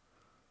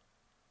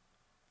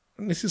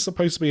 And this is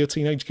supposed to be a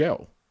teenage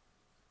girl.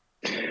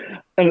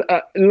 And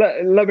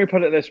let me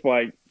put it this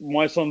way: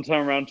 my son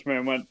turned around to me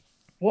and went,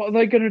 "What are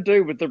they going to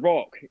do with The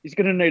Rock? He's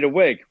going to need a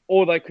wig,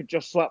 or they could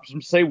just slap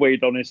some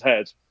seaweed on his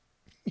head."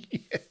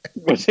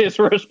 Was his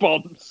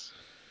response?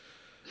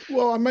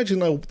 Well, I imagine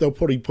they'll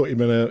probably put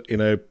him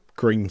in a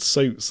green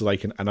suit so they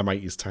can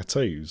animate his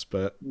tattoos.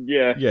 But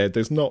Yeah, yeah,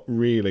 there's not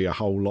really a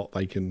whole lot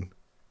they can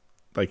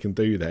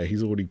do there.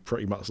 He's already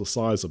pretty much the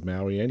size of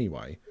Maui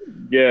anyway.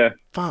 yeah.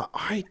 But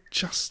I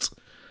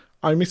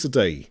miss a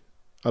D.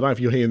 I don't know if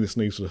you're hearing this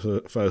news for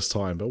the first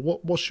time, but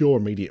what's your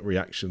immediate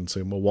reaction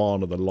to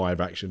Moana, the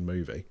live action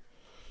movie?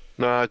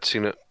 No, I'd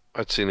seen it.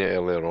 I'd seen it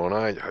earlier on.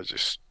 I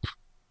just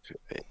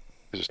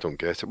don't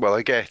get it. Well,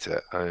 I get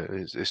it.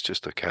 It's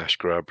just a cash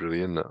grab,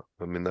 really, isn't it?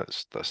 I mean,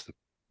 that's the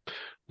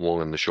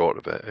long and the short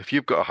of it. If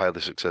you've got a highly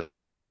successful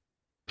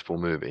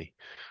movie,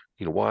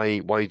 you know,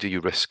 why do you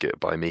risk it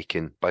by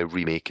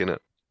remaking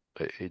it?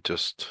 It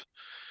just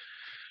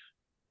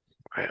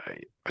I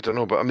don't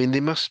know, but I mean they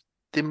must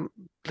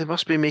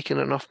be making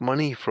enough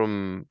money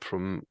from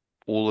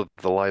all of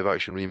the live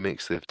action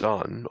remakes they've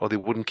done, or they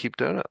wouldn't keep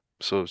doing it.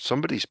 So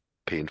somebody's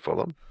paying for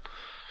them.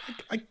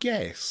 I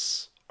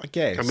guess. I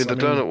mean, they're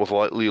doing it with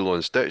like Lilo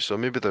and Stitch, so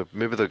maybe they're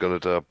going to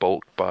do a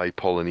bulk buy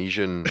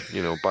Polynesian,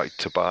 you know, back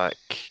to back,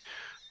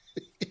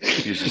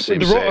 use the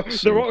same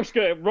sets. Rock's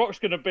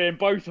going to be in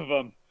both of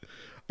them. Oh,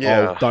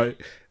 Yeah, don't.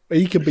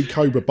 He can be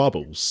Cobra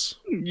Bubbles.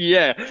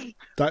 Yeah,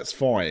 That's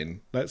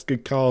fine. That's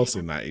good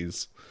casting. That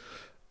is.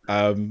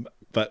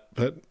 But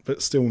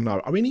still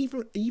no. I mean,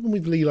 even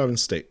with Lilo and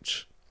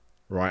Stitch,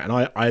 right? And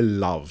I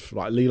love,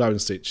 like, Lilo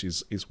and Stitch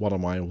is one of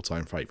my all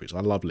time favorites. I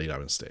love Lilo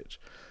and Stitch,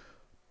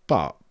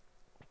 but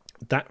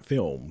that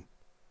film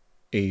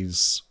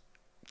is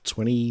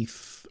 20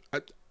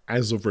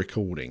 as of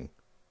recording,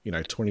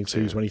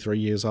 22, 23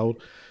 years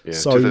old. yeah,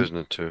 So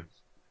 2002.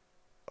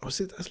 was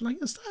it as late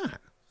as that?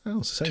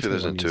 Oh, so it's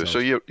 2002. 21 years So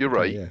old. you're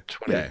right. Yeah.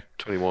 20, Yeah.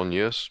 21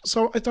 years.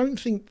 So I don't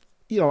think,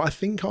 I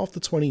think after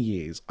 20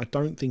 years, I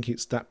don't think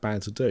it's that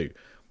bad to do.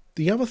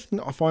 The other thing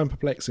that I find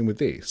perplexing with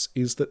this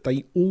is that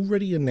they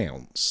already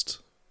announced,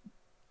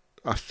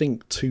 I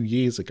think 2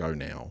 years ago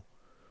now,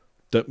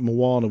 that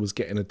Moana was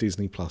getting a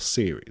Disney Plus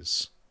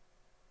series.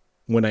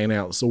 When they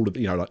announced all of,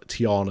 like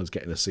Tiana's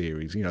getting a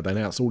series, they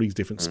announced all these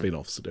different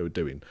spin-offs that they were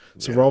doing.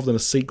 So rather than a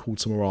sequel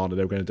to Moana,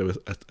 they were going to do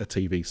a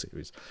TV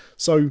series.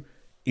 So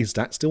is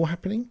that still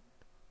happening?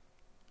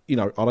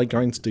 Are they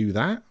going to do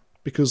that?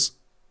 Because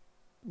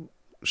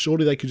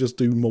surely they could just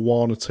do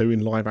Moana 2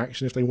 in live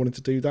action if they wanted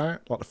to do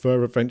that, like the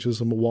Further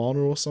Adventures of Moana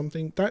or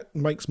something. That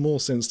makes more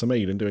sense to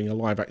me than doing a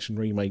live action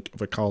remake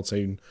of a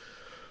cartoon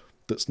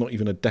that's not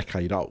even a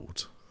decade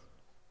old.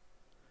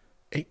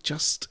 It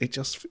just,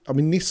 I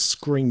mean, this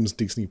screams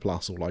Disney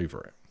Plus all over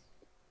it.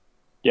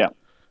 yeah.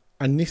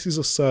 And this is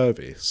a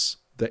service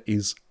that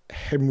is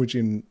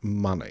hemorrhaging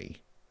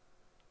money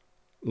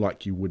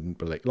like you wouldn't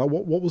believe. Like,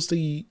 what was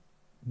it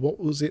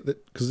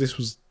that, because this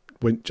was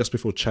just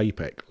before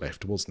Chapek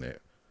left, wasn't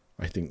it?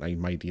 I think they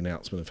made the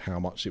announcement of how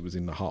much it was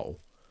in the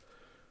hole.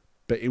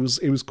 But it was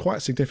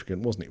quite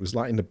significant, wasn't it? It was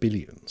like in the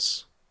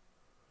billions.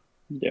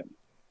 Yeah.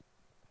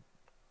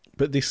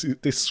 But this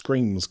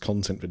screams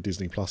content for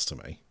Disney Plus to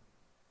me.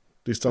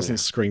 This doesn't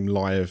scream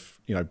live,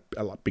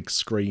 like big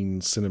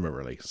screen cinema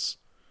release.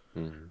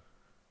 Mm.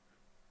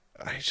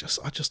 I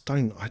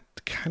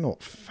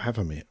cannot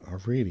fathom it. I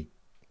really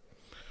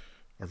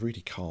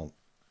can't.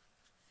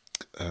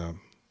 Well,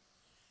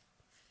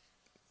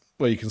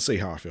 you can see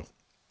how I feel.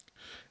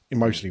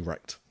 Emotionally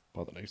wrecked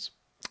by the news.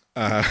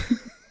 I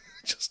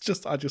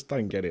just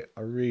don't get it.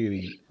 I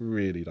really,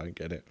 really don't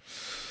get it.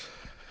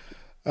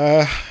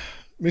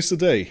 Mr.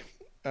 D,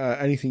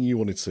 anything you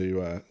wanted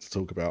to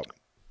talk about?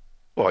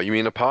 What, you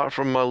mean apart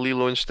from my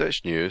Lilo and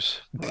Stitch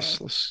news?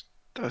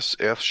 That's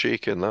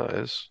earth-shaking, that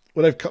is.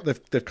 Well,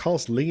 they've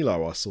cast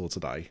Lilo, I saw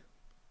today,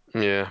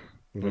 Yeah.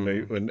 with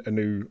a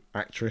new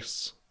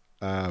actress,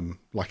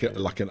 like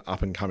an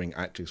up and coming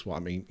actress. What I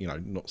mean,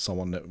 not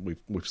someone that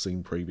we've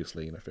seen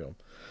previously in a film.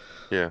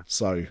 Yeah.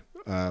 So,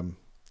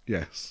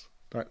 yes,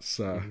 that's.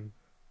 That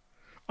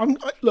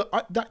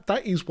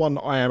is one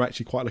that I am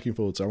actually quite looking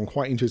forward to. I'm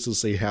quite interested to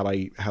see how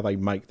they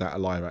make that a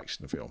live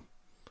action film.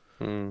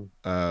 Mm.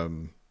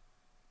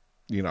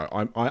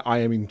 I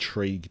am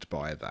intrigued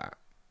by that.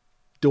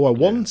 Do I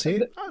want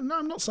it? No,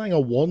 I'm not saying I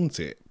want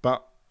it,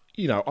 but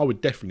I would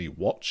definitely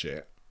watch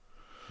it.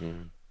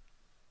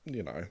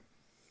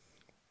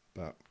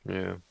 But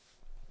Yeah.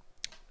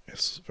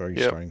 it's very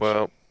Yeah. strange.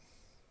 Well,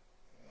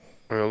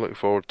 I look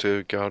forward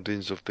to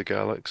Guardians of the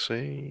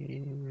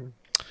Galaxy.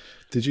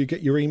 Did you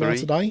get your email 3.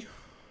 today?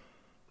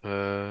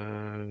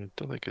 Don't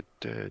think I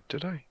did.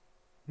 Did I?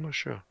 I'm not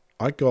sure.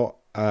 I got.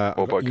 What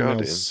about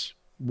Guardians?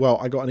 Well,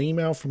 I got an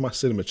email from my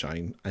cinema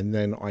chain, and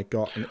then I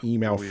got an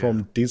email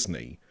from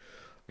Disney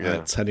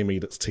telling me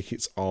that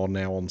tickets are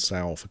now on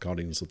sale for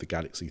Guardians of the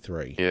Galaxy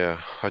 3.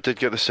 Yeah, I did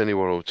get the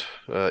Cineworld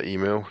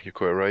email. You're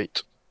quite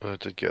right. I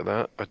did get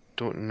that. I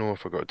don't know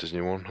if I got a Disney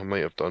one. I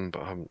might have done,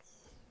 but I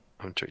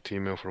haven't checked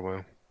email for a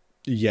while.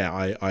 Yeah,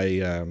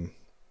 I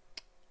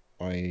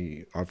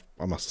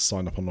must have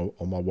signed up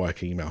on my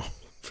work email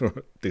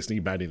for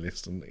Disney baddie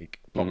list, and it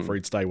popped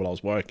through today while I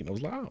was working. I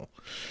was like, oh,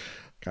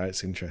 okay,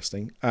 it's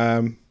interesting.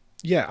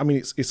 Yeah, I mean,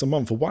 it's a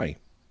month away.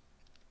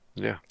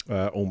 Yeah.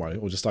 Almost,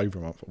 or just over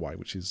a month away,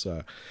 which is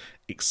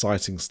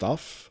exciting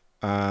stuff.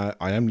 I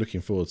am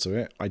looking forward to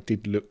it. I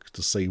did look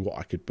to see what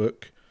I could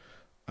book.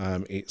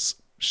 It's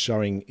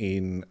showing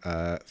in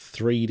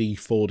 3D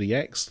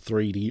 4DX,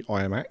 3D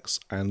IMAX,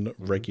 and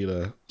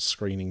regular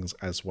screenings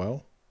as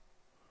well.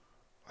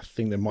 I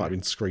think there might have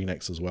been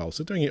ScreenX as well.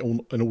 So doing it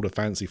in all the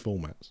fancy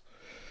formats.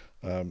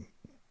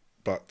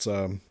 But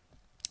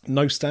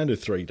no standard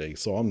 3D.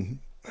 So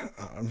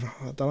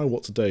I don't know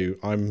what to do.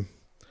 I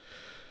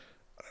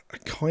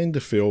kind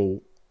of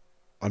feel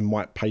I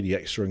might pay the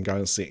extra and go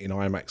and sit in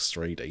IMAX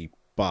 3D,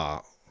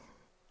 but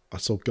I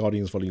saw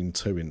Guardians Volume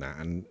 2 in that,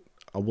 and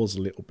I was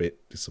a little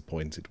bit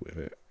disappointed with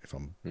it, if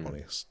I'm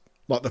honest.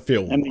 Like the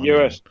film. In the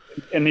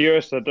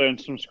US, they're doing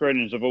some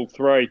screenings of all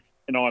three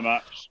in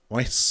IMAX.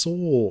 I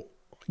saw,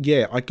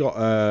 yeah, I got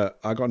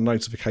a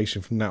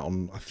notification from that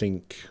on, I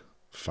think,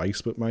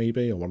 Facebook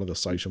maybe, or one of the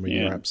social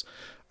media apps.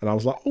 And I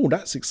was like, oh,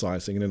 that's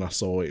exciting. And then I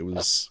saw it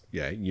was,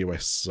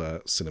 US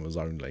cinemas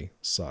only.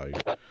 So,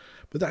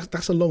 but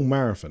that's a long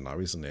marathon though,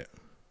 isn't it?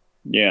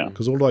 Yeah.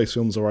 Because all those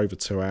films are over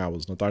 2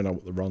 hours, and I don't know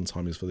what the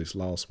runtime is for this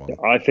last one.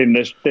 I think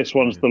this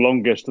one's the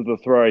longest of the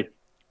three.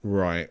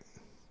 Right.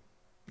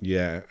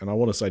 Yeah, and I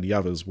want to say the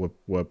others were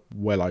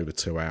well over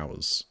 2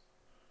 hours.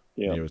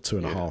 Yeah.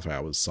 2.5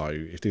 hours. So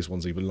if this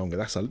one's even longer,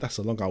 that's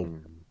a long old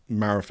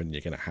marathon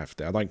you're going to have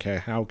there. I don't care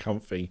how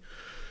comfy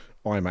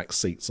IMAX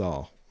seats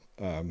are.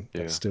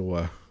 It's still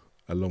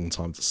a long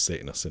time to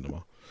sit in a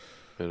cinema.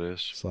 It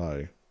is.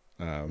 So,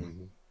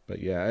 but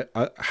yeah,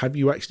 have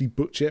you actually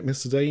booked yet,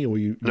 Mr. D? Or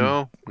you?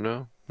 No,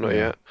 not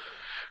yet.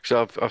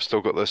 So I've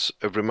still got this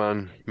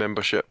Everyman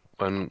membership,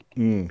 and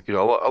I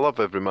love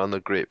Everyman.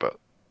 They're great, but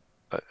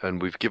and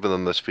we've given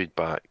them this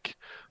feedback.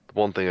 The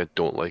one thing I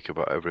don't like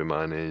about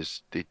Everyman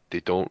is they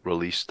don't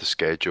release the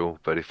schedule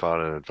very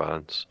far in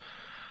advance,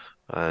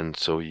 and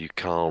so you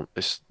can't.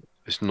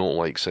 It's not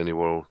like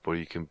Cineworld where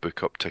you can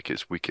book up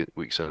tickets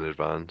weeks in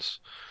advance.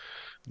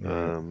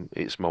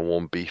 It's my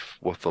one beef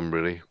with them,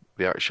 really.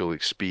 The actual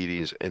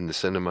experience in the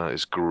cinema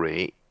is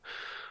great,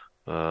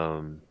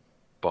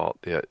 but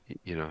the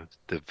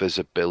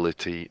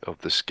visibility of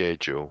the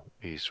schedule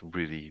is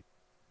really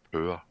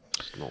poor.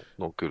 It's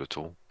not good at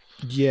all.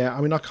 Yeah,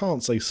 I mean, I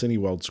can't say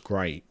Cineworld's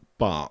great,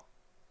 but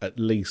at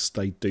least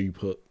they do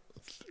put,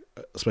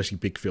 especially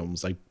big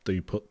films, they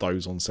do put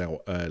those on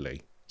sale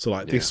early. So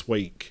like this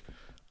week,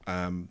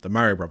 the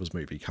Mario Brothers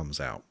movie comes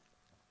out.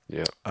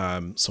 Yeah.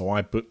 So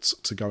I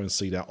booked to go and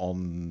see that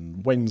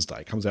on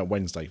Wednesday. It comes out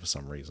Wednesday for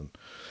some reason.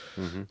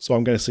 So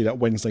I'm going to see that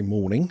Wednesday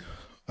morning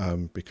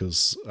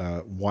because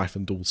wife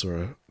and daughter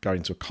are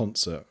going to a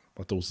concert.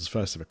 My daughter's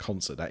first ever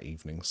concert that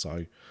evening.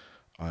 So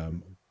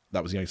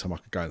that was the only time I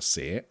could go and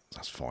see it.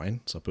 That's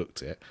fine. So I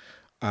booked it.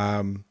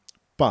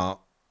 But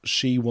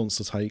she wants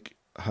to take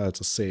her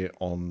to see it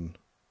on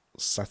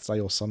Saturday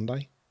or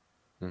Sunday.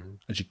 And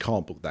she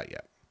can't book that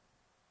yet.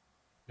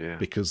 Yeah.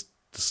 Because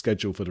the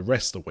schedule for the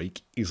rest of the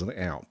week isn't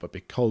out. But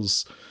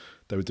because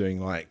they were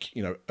doing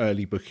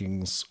early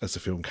bookings as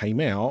the film came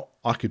out,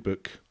 I could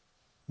book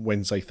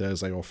Wednesday,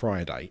 Thursday or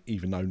Friday,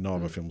 even though no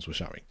other films were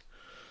showing.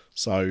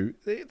 So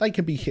they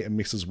can be hit and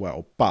miss as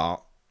well. But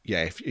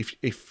yeah,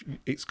 if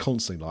it's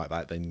constantly like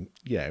that, then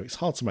yeah, it's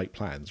hard to make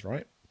plans,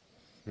 right?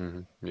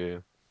 Yeah.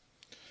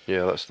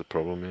 Yeah, that's the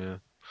problem, yeah.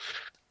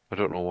 I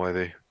don't know why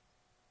they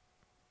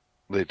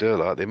do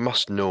that. They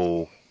must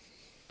know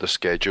the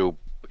schedule.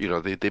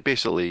 They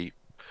basically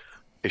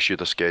issue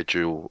the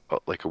schedule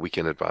like a week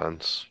in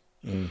advance.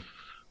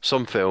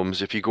 Some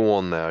films, if you go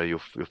on there, you'll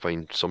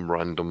find some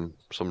random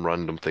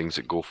things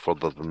that go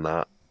further than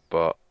that,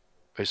 but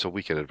it's a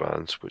week in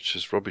advance, which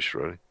is rubbish,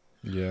 really.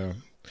 Yeah.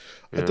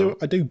 I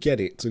do get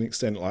it to an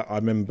extent. Like I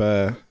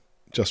remember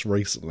just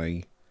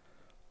recently,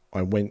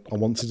 I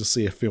wanted to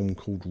see a film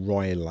called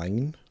Rye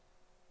Lane.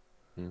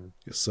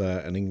 It's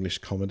an English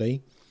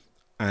comedy,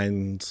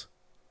 and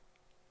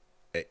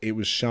it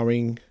was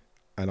showing,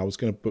 and I was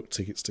going to book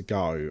tickets to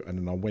go, and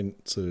then I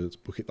went to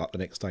book it like the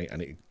next day,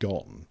 and it had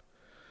gone.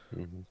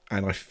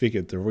 And I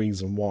figured the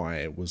reason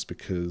why was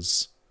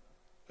because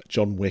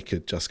John Wick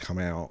had just come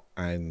out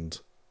and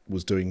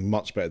was doing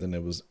much better than I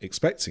was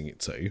expecting it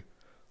to.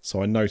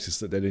 So I noticed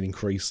that they'd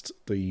increased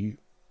the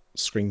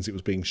screens it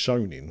was being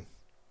shown in,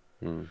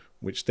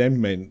 which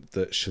then meant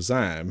that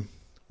Shazam,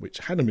 which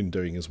hadn't been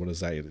doing as well as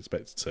they had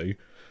expected to,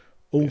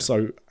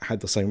 also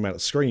had the same amount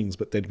of screens,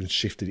 but they'd been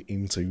shifted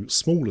into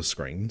smaller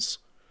screens,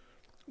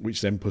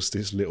 which then pushed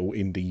this little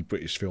indie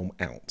British film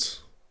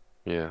out.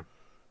 Yeah.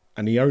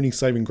 And the only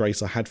saving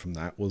grace I had from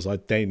that was I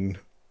then,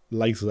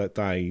 later that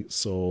day,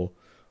 saw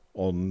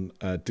on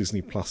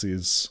Disney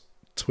Plus's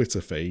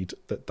Twitter feed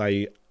that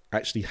they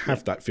actually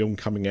have that film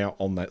coming out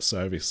on that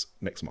service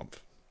next month.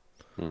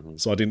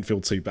 So I didn't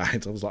feel too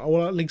bad. I was like, oh,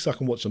 well, at least I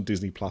can watch on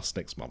Disney Plus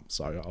next month.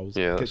 So I was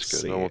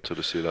that's good. I wanted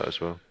to see that as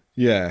well.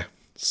 Yeah.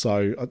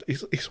 So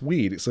it's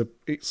weird.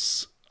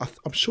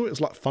 I'm sure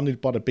it's like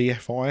funded by the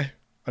BFI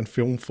and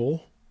Film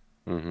 4.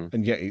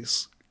 And yet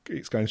it's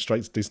it's going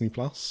straight to Disney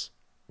Plus.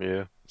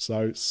 Yeah.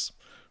 So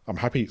I'm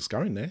happy it's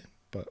going there,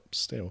 but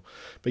still.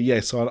 But yeah,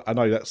 so I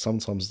know that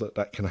sometimes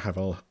that can have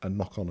a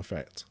knock-on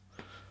effect.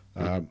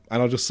 And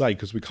I'll just say,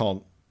 because we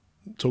can't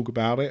talk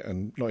about it,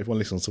 and not everyone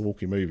listens to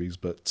walking movies,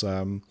 but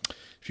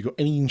if you've got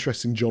any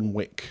interest in John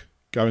Wick,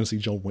 go and see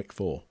John Wick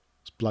 4.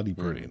 It's bloody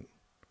brilliant.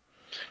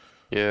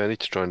 Yeah, I need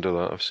to try and do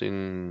that. I've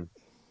seen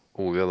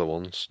all the other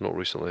ones, not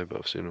recently, but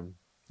I've seen them.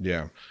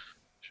 Yeah.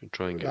 Should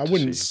try and get I to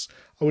wouldn't see.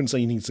 I wouldn't say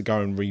you need to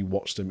go and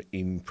re-watch them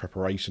in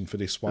preparation for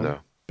this one. No.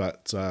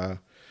 But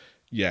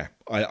yeah,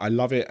 I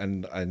love it,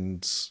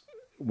 and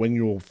when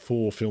you're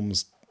 4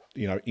 films,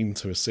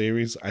 into a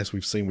series, as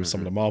we've seen with some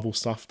of the Marvel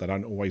stuff, they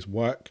don't always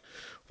work.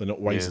 They're not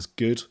always as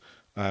good.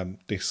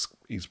 This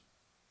is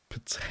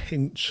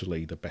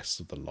potentially the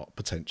best of the lot.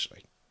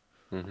 Potentially,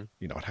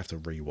 I'd have to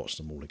re-watch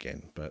them all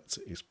again, but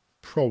it's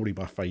probably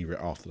my favourite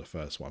after the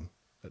first one,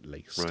 at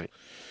least. Right.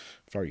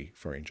 Very,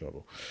 very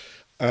enjoyable.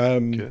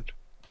 Good.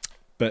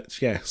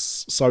 But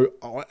yes, so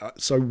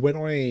when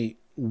I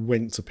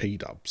went to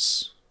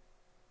P-Dubs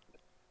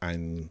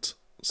and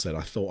said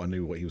I thought I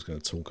knew what he was going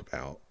to talk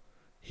about,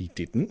 he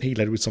didn't. He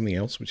led with something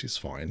else, which is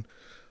fine.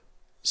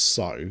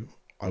 So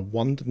I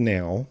wonder,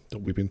 now that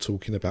we've been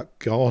talking about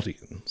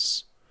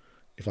Guardians,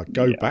 if I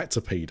go back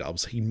to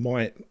P-Dubs, he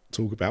might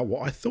talk about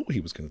what I thought he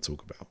was going to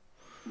talk about.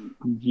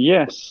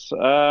 Yes.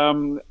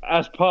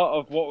 As part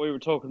of what we were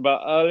talking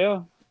about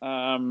earlier,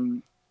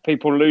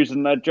 people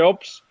losing their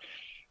jobs,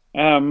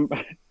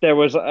 there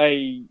was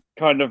a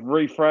kind of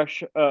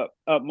refresh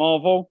at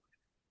Marvel.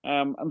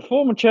 And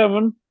former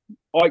chairman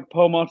Ike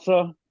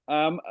Perlmutter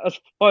has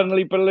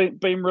finally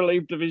been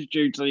relieved of his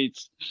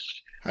duties.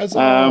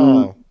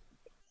 Huzzah!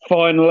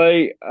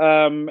 Finally,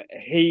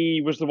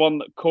 he was the one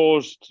that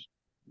caused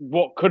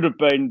what could have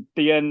been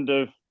the end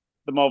of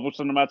the Marvel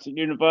Cinematic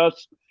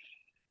Universe,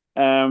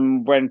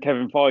 when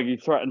Kevin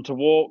Feige threatened to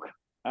walk,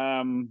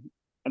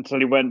 until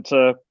he went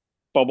to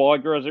Bob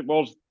Iger, as it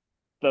was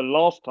the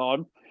last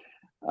time,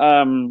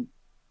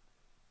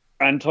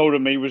 and told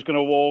him he was going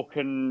to walk,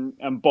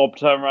 and Bob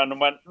turned around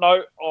and went,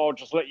 "No, I'll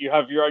just let you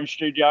have your own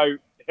studio.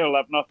 He'll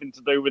have nothing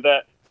to do with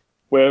it.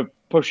 We'll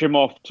push him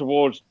off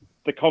towards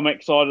the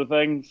comic side of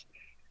things."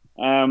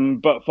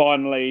 But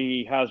finally,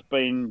 he has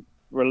been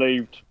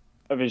relieved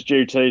of his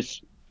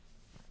duties,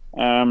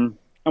 and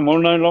will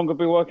no longer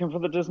be working for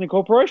the Disney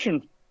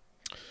Corporation.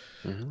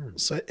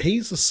 So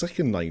he's the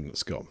second name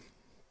that's gone.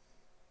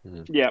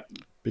 Yeah.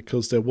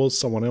 Because there was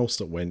someone else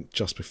that went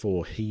just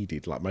before he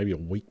did, like maybe a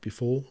week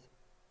before.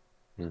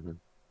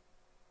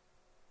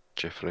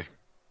 Jeffrey.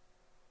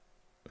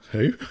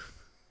 Who? Is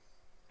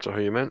that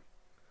who you meant?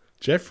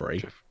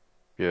 Jeffrey?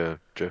 Yeah,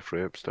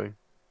 Jeffrey Epstein.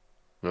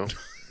 No?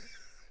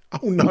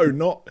 Oh,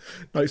 no,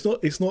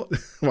 it's not.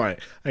 Right,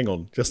 hang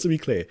on. Just to be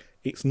clear,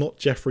 it's not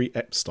Jeffrey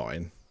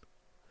Epstein.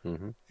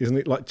 Isn't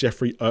it like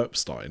Jeffrey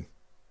Epstein?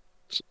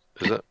 Is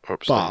it?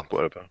 Epstein?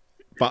 Whatever.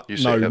 But You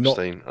say no,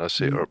 Epstein, I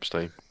say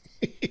Epstein.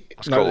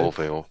 Let's got all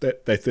the all.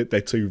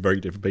 They're two very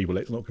different people.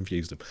 Let's not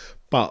confuse them.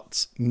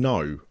 But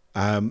no,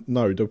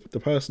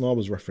 the person I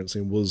was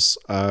referencing was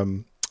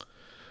the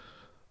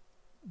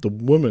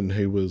woman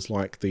who was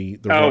like the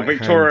right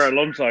Victoria hand.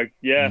 Alonso.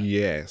 Yeah.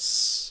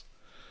 Yes.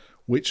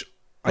 Which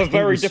for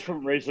very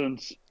different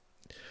reasons.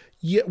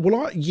 Yeah,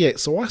 well,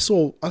 so I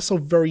saw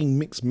very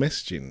mixed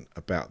messaging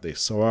about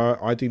this. So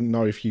I didn't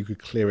know if you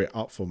could clear it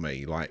up for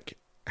me, like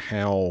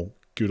how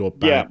good or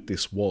bad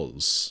this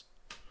was.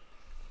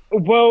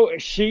 Well,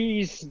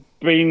 she's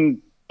been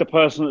the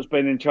person that's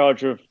been in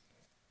charge of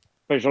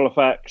visual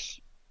effects.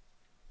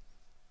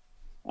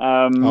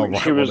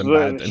 She was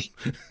bad then.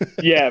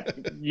 yeah,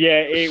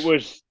 it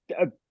was.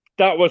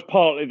 That was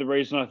partly the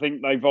reason. I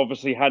think they've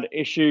obviously had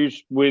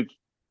issues with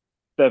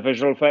their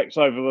visual effects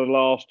over the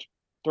last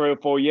 3 or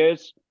 4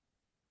 years.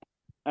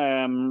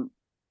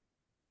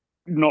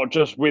 Not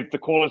just with the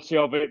quality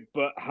of it,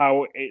 but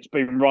how it's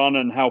been run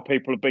and how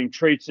people have been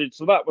treated.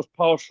 So that was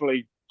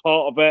partially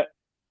part of it.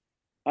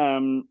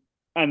 And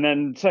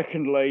then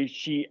secondly,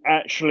 she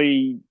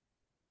actually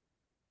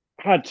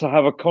had to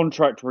have a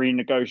contract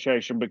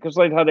renegotiation because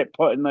they'd had it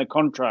put in their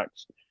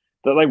contracts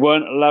that they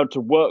weren't allowed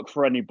to work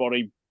for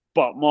anybody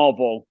but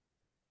Marvel.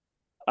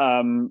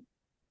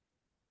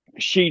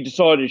 She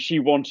decided she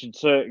wanted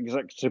to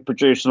executive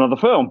produce another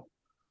film.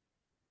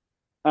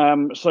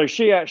 So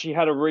she actually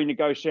had a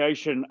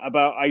renegotiation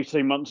about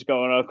 18 months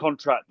ago on her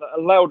contract that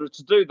allowed her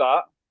to do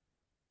that,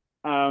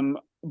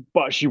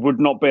 but she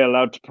would not be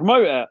allowed to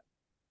promote it.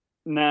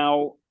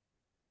 Now,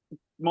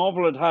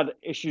 Marvel had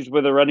issues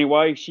with her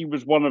anyway. She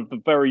was one of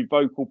the very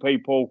vocal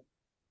people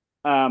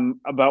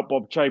about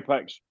Bob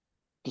Chapek's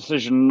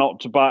decision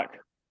not to back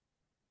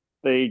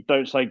the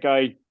Don't Say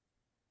Gay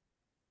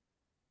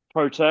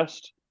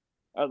protest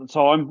at the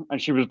time,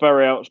 and she was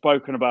very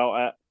outspoken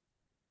about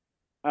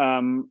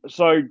it.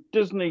 So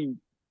Disney,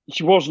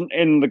 she wasn't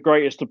in the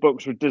greatest of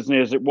books with Disney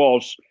as it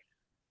was,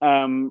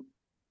 and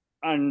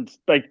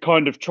they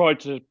kind of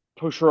tried to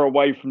push her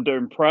away from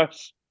doing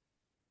press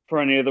for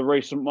any of the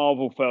recent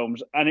Marvel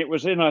films, and it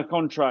was in her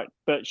contract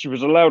that she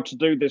was allowed to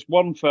do this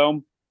one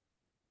film,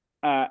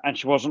 and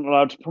she wasn't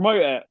allowed to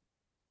promote it.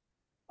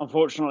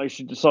 Unfortunately,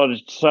 she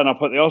decided to turn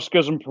up at the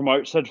Oscars and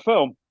promote said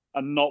film,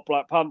 and not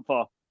Black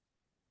Panther,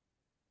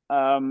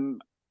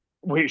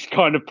 which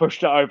kind of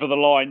pushed it over the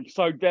line.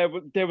 So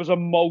there was a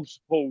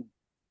multiple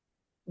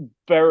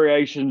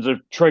variations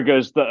of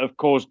triggers that have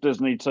caused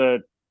Disney to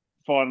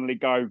finally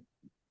go,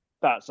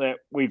 that's it,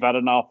 we've had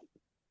enough.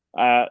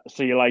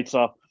 See you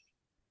later.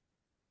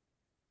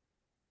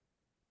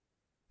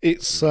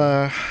 It's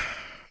yeah,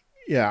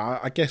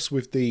 I guess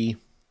with the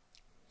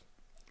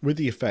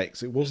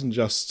effects, it wasn't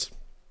just.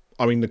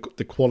 I mean,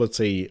 the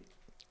quality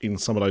in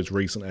some of those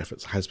recent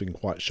efforts has been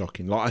quite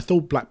shocking. Like, I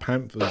thought Black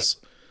Panther's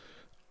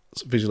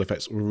visual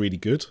effects were really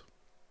good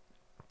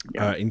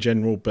in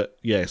general, but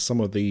yeah, some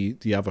of the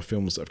other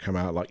films that have come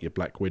out, like your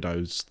Black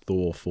Widows,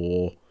 Thor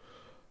 4,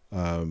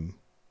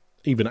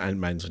 even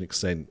Ant-Man to an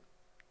extent,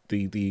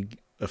 the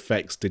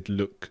effects did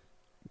look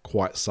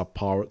quite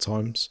subpar at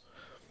times.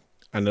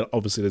 And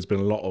obviously there's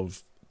been a lot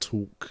of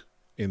talk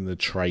in the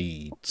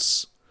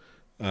trades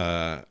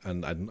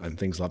and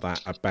things like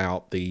that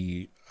about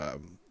the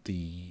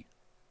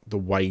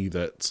way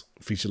that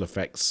visual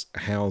effects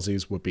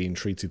houses were being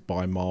treated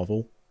by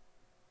Marvel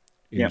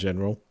in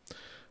general.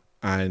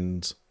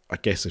 And I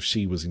guess if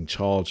she was in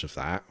charge of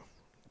that,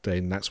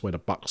 then that's where the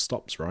buck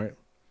stops, right?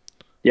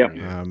 Yeah.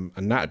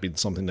 And that had been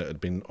something that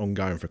had been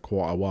ongoing for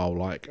quite a while.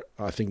 Like,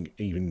 I think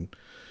even,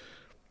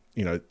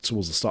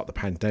 towards the start of the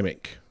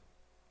pandemic,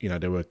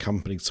 there were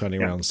companies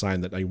turning around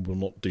saying that they will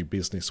not do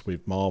business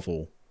with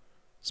Marvel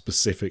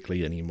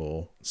specifically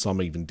anymore, some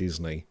even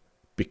Disney,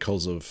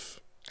 because of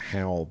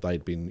how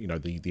they'd been,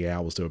 the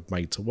hours they were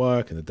made to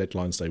work and the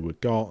deadlines they were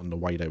got and the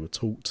way they were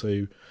talked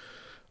to,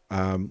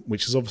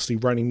 which is obviously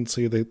run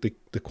into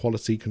the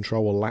quality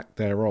control or lack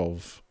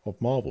thereof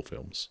of Marvel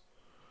films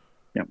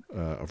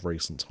of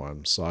recent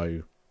times.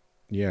 So,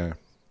 yeah,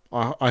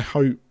 I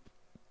hope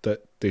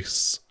that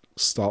this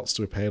starts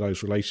to repair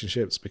those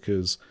relationships,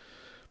 because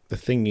the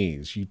thing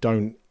is,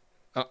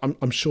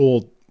 I'm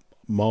sure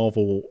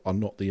Marvel are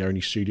not the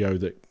only studio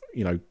that,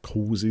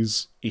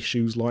 causes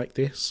issues like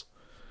this,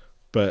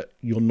 but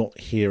you're not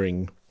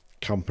hearing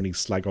companies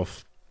slag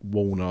off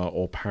Warner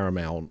or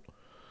Paramount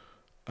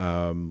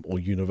or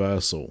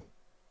Universal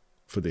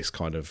for this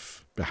kind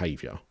of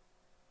behaviour.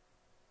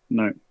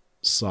 No.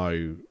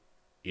 So,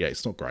 yeah,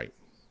 it's not great.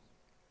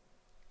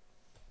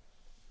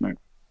 No.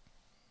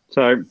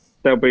 So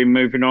they'll be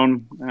moving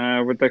on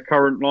with their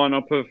current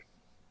lineup of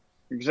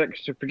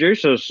executive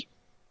producers.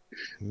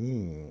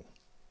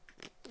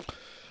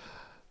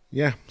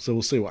 Yeah, so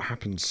we'll see what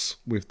happens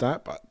with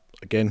that. But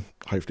again,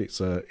 hopefully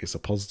it's a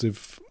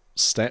positive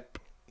step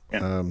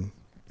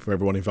for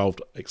everyone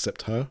involved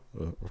except her,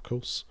 of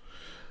course.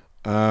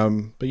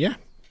 But yeah,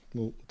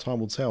 time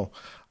will tell.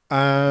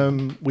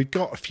 We've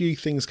got a few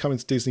things coming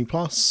to Disney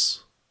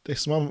Plus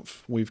this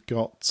month. We've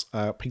got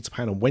Peter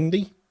Pan and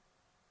Wendy.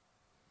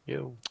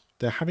 Yo.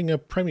 They're having a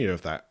premiere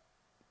of that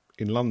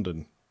in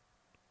London.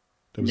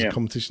 There was a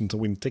competition to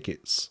win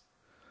tickets,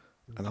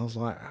 and I was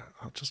like,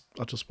 I'll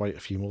just wait a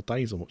few more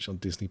days and watch it on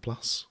Disney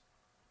Plus.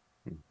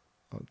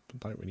 I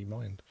don't really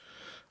mind.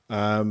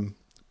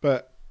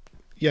 But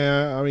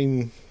yeah, I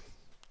mean,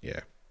 yeah,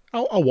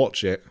 I'll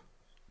watch it,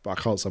 but I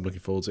can't say I'm looking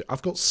forward to it.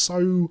 I've got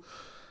so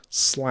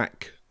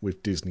slack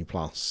with Disney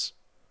Plus.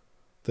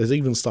 There's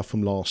even stuff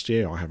from last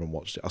year I haven't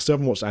watched it. I still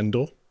haven't watched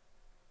Andor.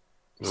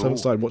 I haven't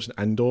started watching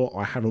Andor.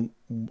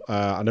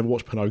 I never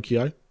watched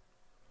Pinocchio.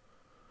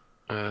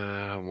 I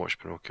haven't watched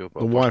Pinocchio,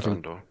 but The I've wife watched and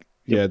Andor.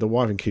 Yeah, the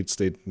wife and kids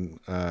did.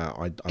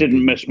 I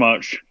didn't miss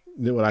much.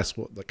 Well, that's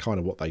kind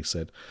of what they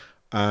said.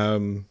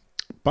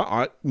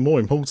 But more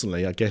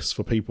importantly, I guess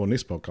for people on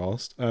this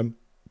podcast,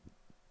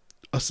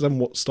 I still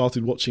haven't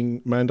started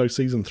watching Mando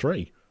season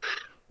 3.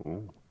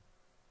 Ooh.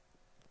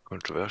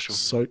 Controversial.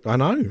 So I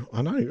know.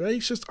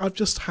 It's just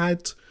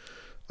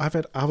I've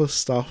had other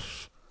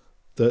stuff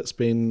that's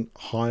been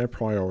higher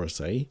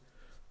priority.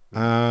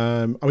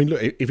 I mean,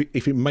 look,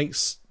 if it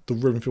makes the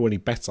room feel any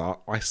better,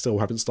 I still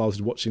haven't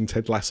started watching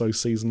Ted Lasso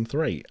season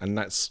 3, and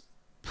that's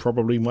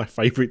probably my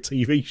favourite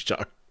TV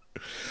show.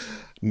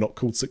 Not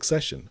called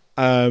Succession.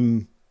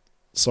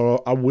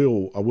 So I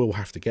will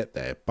have to get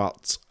there.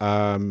 But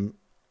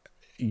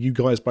you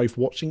guys both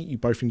watching it? You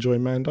both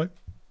enjoying Mando?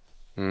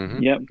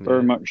 Mm-hmm. Yep,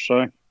 very much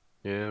so.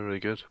 Yeah, really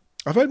good.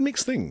 I've heard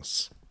mixed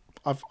things.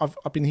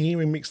 I've been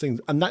hearing mixed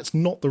things, and that's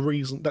not the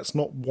reason. That's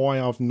not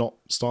why I've not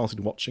started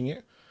watching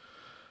it.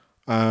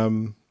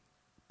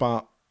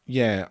 But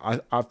yeah,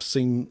 I've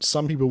seen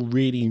some people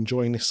really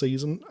enjoying this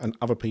season, and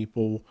other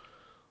people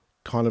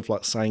kind of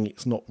like saying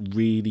it's not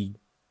really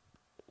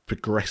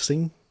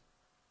progressing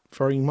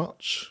very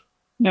much.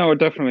 No, I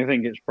definitely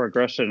think it's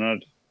progressing. I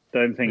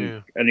don't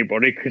think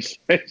anybody could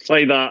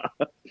say that.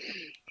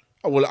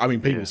 Oh, well, I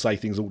mean, people say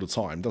things all the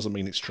time. Doesn't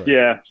mean it's true.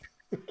 Yeah.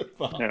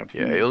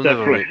 You'll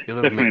never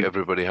make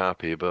everybody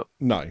happy, but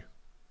no,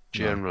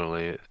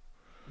 generally,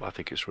 I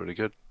think it's really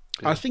good.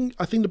 Yeah. I think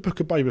the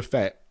Book of Boba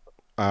Fett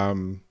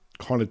kind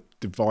of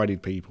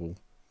divided people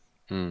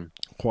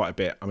quite a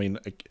bit. I mean,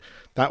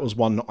 that was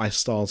one that I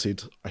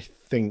started, I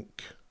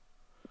think,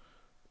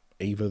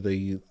 either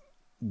the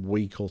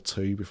week or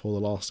two before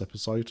the last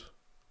episode.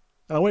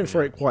 And I went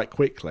through Yeah. it quite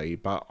quickly,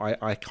 but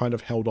I kind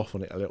of held off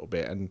on it a little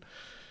bit. And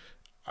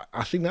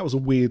I think that was a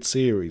weird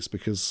series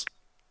because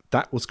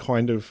that was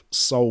kind of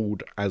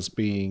sold as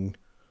being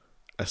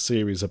a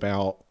series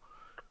about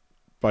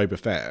Boba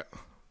Fett.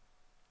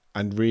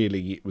 And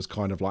really, it was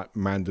kind of like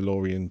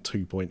Mandalorian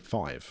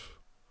 2.5.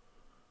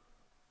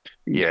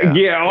 Yeah.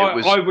 Yeah,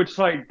 It I was. would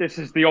say this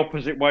is the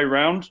opposite way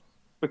round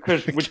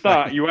because with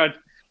that Okay.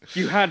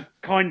 you had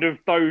kind of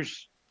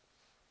those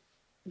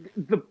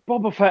the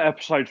Boba Fett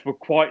episodes were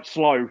quite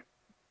slow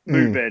Mm,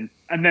 moving,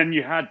 and then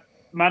you had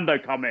Mando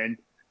come in,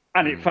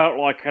 and it Mm, felt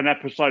like an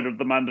episode of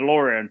The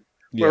Mandalorian.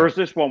 yeah, Whereas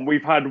this one,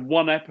 we've had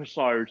one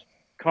episode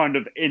kind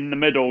of in the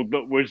middle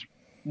that was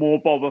more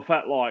Boba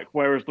Fett like,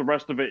 whereas the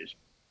rest of it's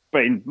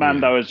been yeah.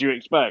 Mando as you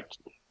expect.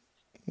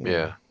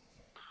 Yeah.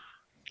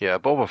 Yeah.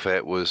 Boba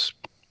Fett was.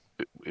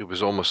 It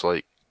was almost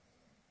like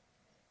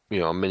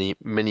mini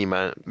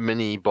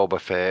Boba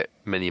Fett,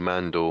 mini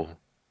Mando,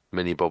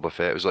 mini Boba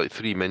Fett. It was like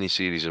three mini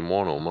series in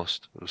one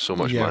almost. There was so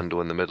much yeah,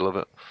 Mando in the middle of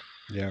it.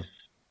 yeah,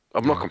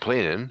 I'm not yeah,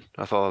 complaining.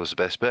 I thought that was the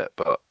best bit,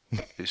 but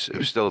it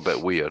was still a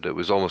bit weird. It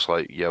was almost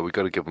like, yeah, we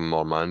got to give him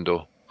more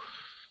Mando.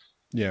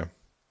 yeah,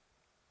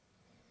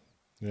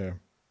 yeah.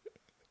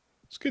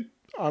 It's good.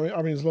 I mean,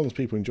 as long as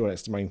people enjoy it,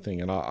 it's the main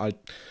thing. And I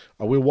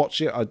will watch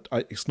it.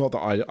 It's not that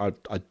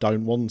I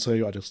don't want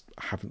to. I just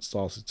haven't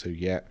started to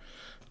yet.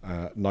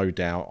 No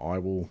doubt, I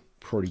will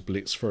probably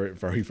blitz through it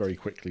very, very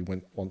quickly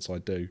once I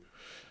do.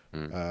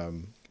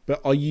 Mm.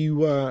 But are you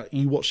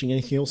watching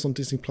anything else on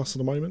Disney Plus at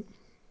the moment?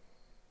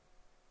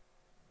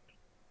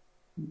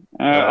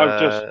 I've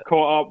just Uh,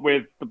 caught up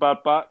with The Bad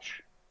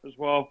Batch as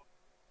well.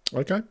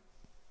 Okay. okay.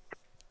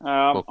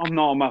 I'm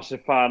not a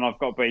massive fan. I've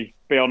got to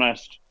be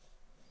honest.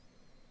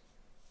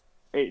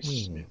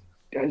 It's Hmm.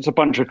 it's a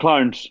bunch of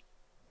clones.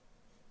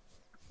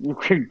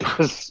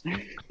 there's,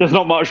 there's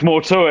not much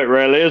more to it,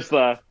 really, is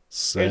there? It's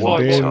Send like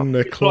What what a in the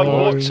it's like what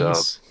what a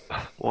clones.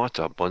 what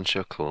a bunch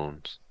of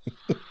clones.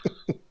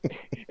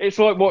 it's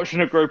like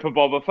watching a group of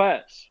Boba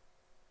Fett's,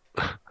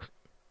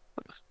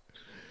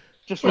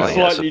 just I with Well, think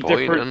that's the slightly point,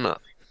 different, isn't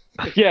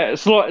it? yeah,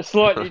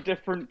 slightly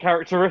different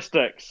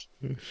characteristics.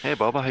 Hey,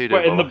 Baba, how you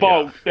doing, But in the Baba?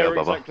 Yeah, bulk, yeah, they're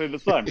Baba. exactly the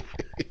same.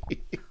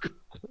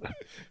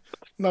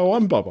 no,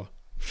 I'm Bubba.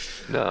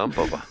 No, I'm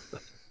Baba.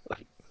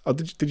 Oh,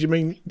 did you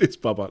mean this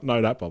Bubba?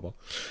 No, that Bubba.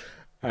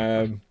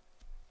 Um,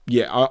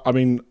 yeah, I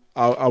mean,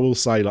 I will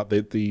say like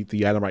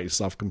the animated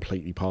stuff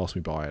completely passed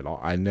me by. Like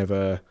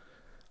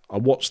I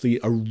watched the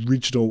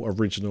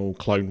original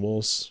Clone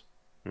Wars,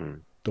 Hmm.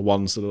 the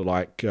ones that are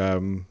like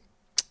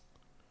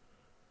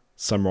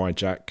Samurai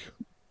Jack,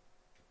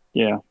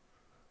 Yeah,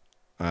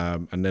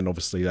 and then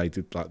obviously they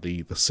did like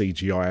the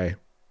CGI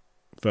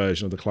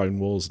version of the Clone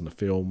Wars and the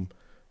film.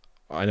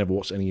 I never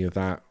watched any of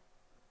that.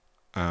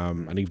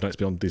 And even though it's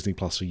been on Disney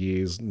Plus for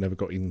years, never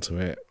got into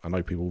it. I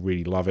know people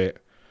really love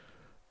it.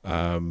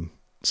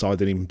 So I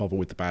didn't even bother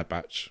with the Bad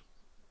Batch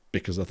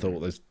because I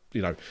thought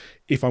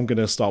if I'm going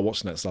to start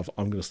watching that stuff,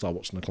 I'm going to start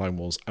watching the Clone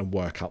Wars and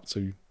work up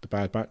to the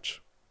Bad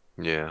Batch.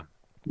 Yeah,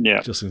 yeah,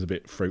 It just seems a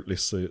bit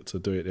fruitless to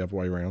do it the other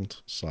way around.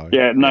 So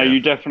yeah. No, yeah. you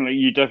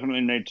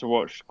definitely need to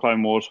watch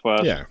Clone Wars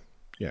first. yeah,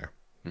 yeah.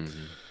 Hmm.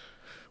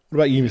 What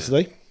about you, Yeah.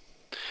 Mr. D?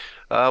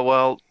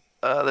 Well,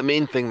 the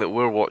main thing that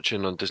we're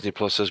watching on Disney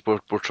Plus is we're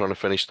trying to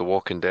finish The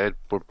Walking Dead.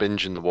 We're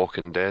binging The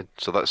Walking Dead,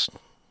 so that's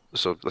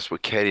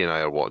what Kerry and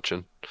I are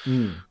watching.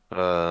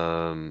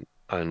 Mm.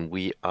 And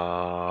we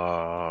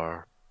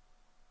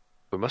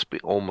must be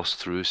almost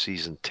through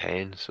season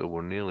 10, so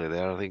we're nearly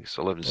there. I think it's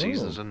 11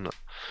 seasons, Oh, isn't it?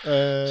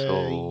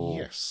 So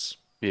yes.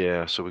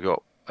 yeah, so we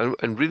got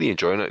and really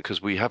enjoying it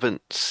because we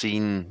haven't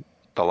seen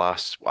the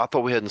last. I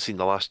thought we hadn't seen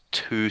the last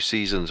two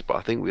seasons, but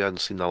I think we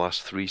hadn't seen the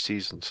last three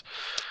seasons.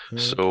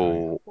 Okay.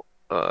 So,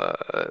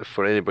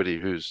 for anybody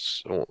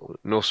who's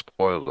no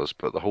spoilers,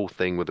 but the whole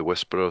thing with the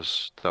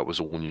Whisperers, that was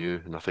all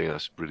new, and I think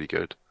that's really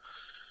good.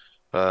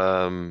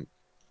 Um,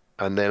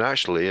 and then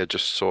actually, I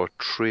just saw a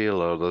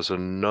trailer. There's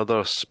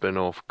another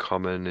spin-off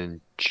coming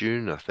in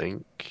June, I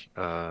think.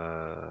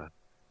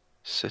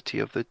 City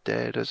of the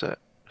Dead, is it?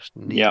 It's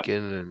Yeah.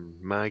 Negan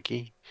and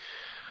Maggie.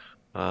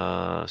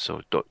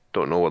 So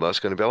don't know what that's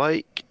going to be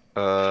like.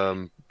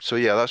 So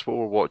yeah, that's what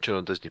we're watching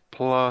on Disney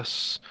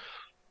Plus.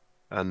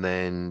 And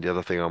then the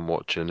other thing I'm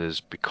watching is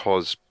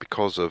because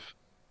of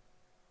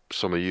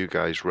some of you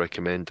guys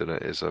recommending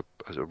it is a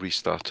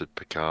restarted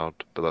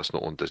Picard, but that's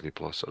not on Disney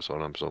Plus, that's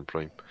on Amazon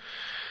Prime.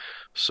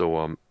 So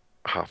I'm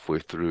halfway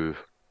through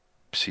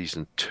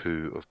season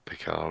 2 of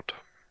Picard.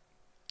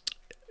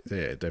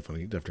 Yeah,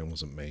 definitely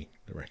wasn't me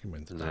that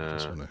recommended that. I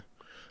just Nah, want to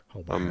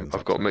hold my hands I've up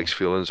to got that one. mixed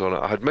feelings on it.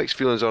 I had mixed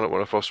feelings on it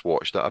when I first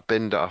watched it. I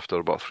binned it after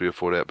about 3 or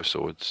 4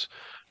 episodes,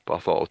 but I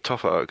thought I'll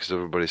tough it out because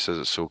everybody says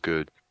it's so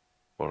good,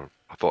 or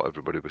I thought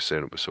everybody was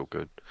saying it was so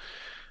good.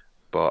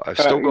 But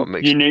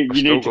You need I've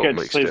you still need to got get to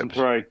mixed season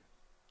episodes.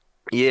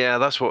 3. Yeah,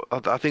 that's what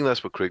I think.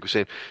 That's what Craig was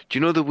saying. Do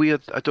you know the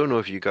weird? I don't know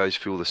if you guys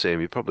feel the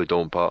same. You probably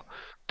don't, but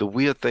the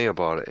weird thing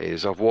about it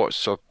is I've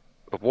watched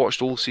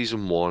all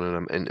season 1 and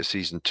I'm into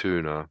season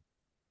 2 now,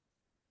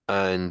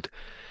 And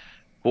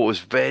what was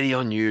very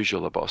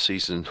unusual about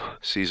season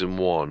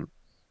one,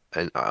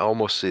 and I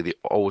almost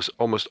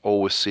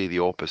always say the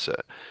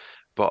opposite,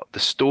 but the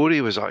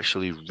story was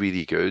actually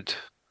really good.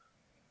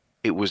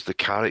 It was the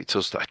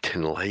characters that I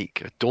didn't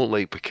like. I don't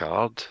like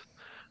Picard.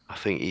 I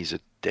think he's a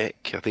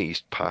dick. I think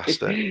he's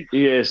past it.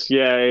 Yes,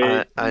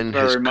 yeah, And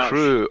his very much.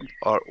 crew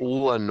are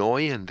all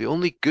annoying. The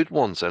only good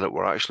ones in it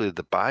were actually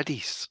the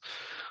baddies.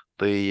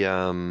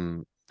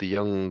 The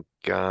young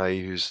guy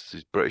who's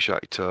the British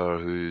actor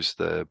who's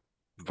the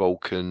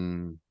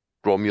Vulcan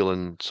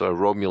Romulan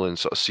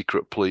sort of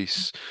secret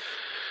police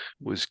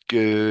was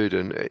good,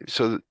 and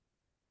so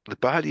the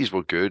baddies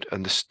were good,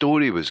 and the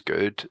story was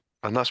good,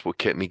 and that's what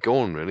kept me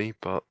going, really.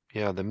 But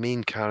yeah, the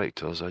main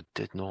characters I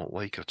did not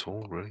like at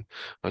all, really.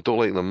 I don't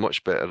like them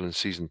much better in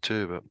season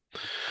two, but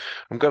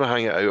I'm gonna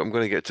hang it out. I'm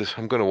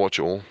gonna watch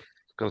it all. I'm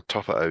gonna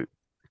tough it out.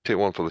 Take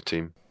one for the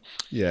team.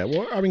 Yeah,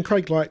 well, I mean,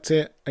 Craig liked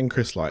it and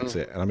Chris liked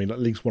it, and I mean, at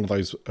least one of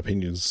those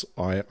opinions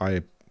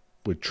I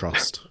would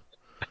trust.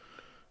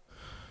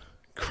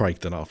 Craig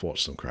didn't have to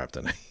watch some crap,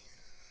 didn't he?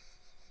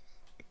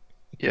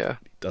 Yeah,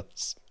 He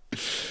does.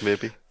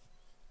 maybe.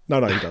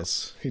 No, he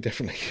does. He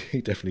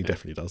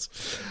definitely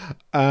does.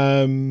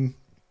 I'm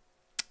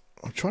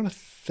trying to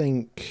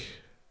think.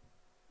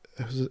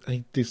 Was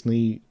any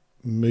Disney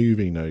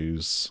movie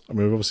news? I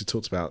mean, we've obviously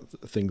talked about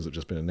things that have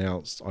just been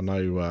announced. I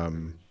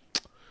know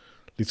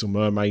Little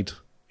Mermaid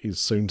is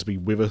soon to be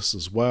with us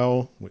as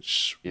well,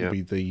 which will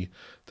be the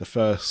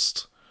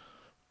first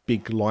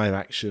big live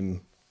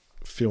action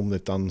film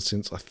they've done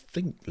since, I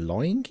think,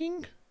 Lion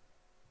King.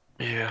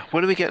 Yeah.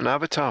 When are we getting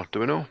Avatar? Do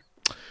we know?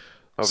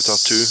 Avatar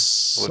 2?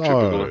 Electric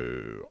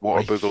Boogaloo?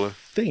 Water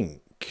Boogaloo?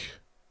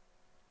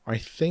 I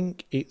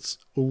think it's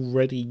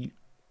already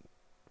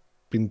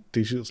been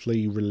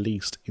digitally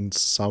released in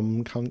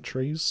some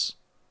countries.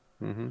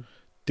 Mm-hmm.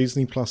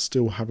 Disney Plus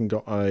still haven't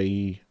got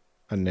a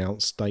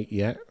announced date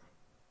yet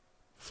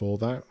for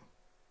that.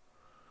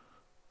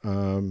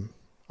 I mean,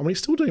 it's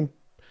still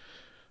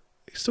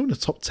in the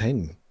top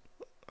 10,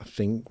 I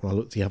think, when I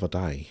looked the other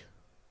day.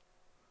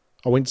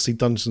 I went to see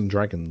Dungeons and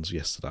Dragons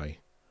yesterday.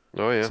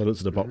 Oh yeah. So I looked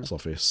at the box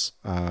office,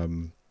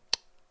 and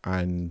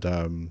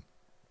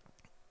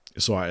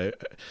so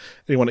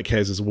anyone that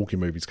cares, there's a walking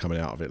movie's coming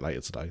out of it later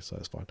today, so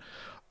that's fine.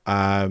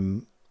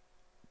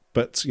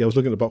 But yeah, I was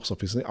looking at the box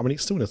office, and I mean,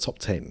 it's still in the top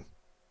 10,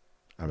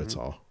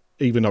 Avatar,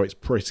 even though it's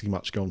pretty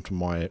much gone from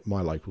my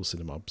local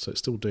cinema, so it's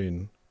still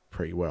doing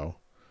pretty well.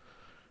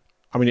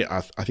 I mean,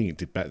 I think it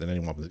did better than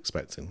anyone was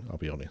expecting, I'll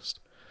be honest.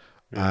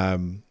 Yeah.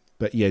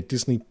 But yeah,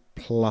 Disney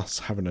Plus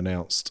haven't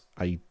announced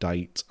a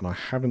date, and I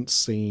haven't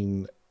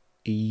seen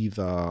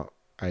either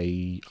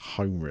a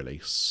home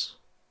release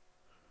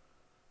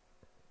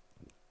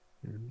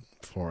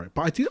for it.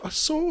 But I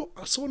saw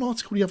an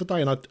article the other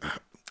day, and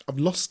I've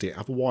lost it.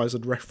 Otherwise,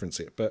 I'd reference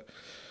it. But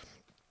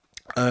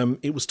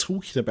it was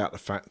talking about the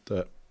fact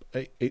that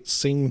it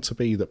seemed to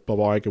be that Bob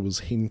Iger was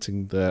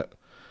hinting that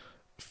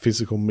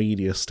physical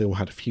media still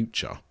had a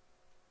future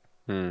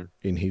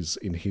in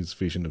his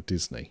vision of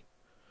Disney.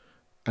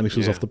 And this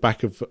was off the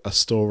back of a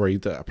story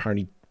that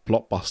apparently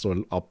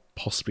Blockbuster are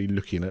possibly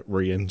looking at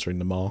re-entering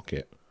the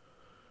market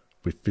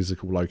with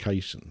physical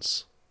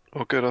locations.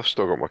 Oh, good. I've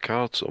still got my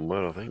card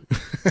somewhere, I think.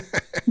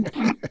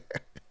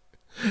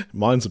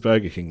 Mine's a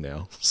Burger King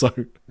now, so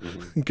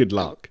good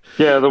luck.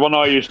 Yeah, the one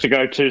I used to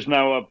go to is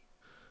now a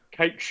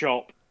cake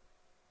shop.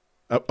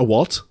 A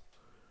what?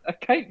 A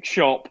cake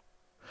shop.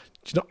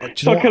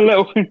 It's like a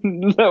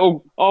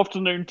little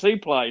afternoon tea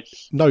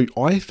place. No,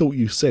 I thought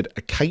you said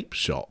a cape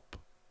shop.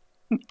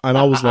 And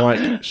I was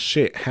like,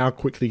 shit, how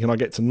quickly can I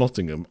get to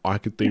Nottingham? I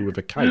could do with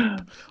a cape.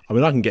 I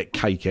mean, I can get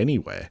cake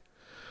anywhere.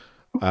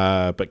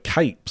 But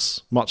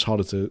capes, much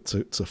harder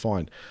to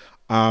find.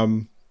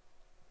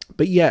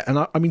 But yeah, and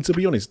I mean, to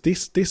be honest,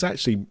 this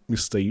actually,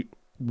 Misty,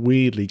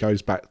 weirdly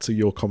goes back to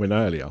your comment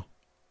earlier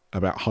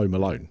about Home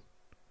Alone.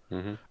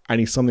 Mm-hmm.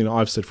 And it's something that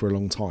I've said for a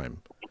long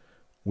time,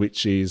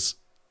 which is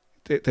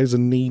there's a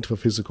need for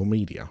physical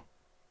media.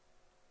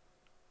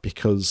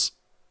 Because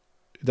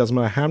it doesn't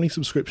matter how many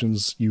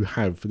subscriptions you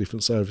have for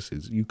different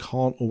services, you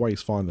can't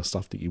always find the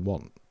stuff that you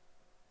want.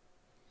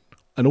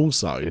 And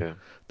also,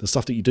 the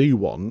stuff that you do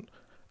want,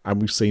 and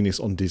we've seen this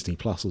on Disney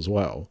Plus as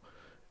well,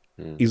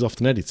 is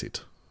often edited.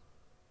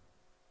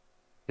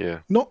 Yeah.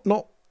 Not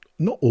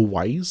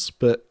always,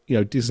 but you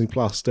know, Disney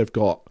Plus, they've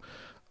got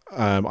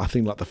I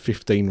think like the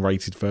 15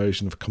 rated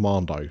version of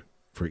Commando,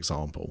 for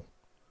example.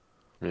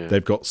 Yeah.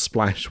 They've got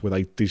Splash where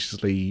they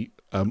digitally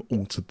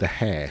altered the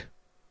hair.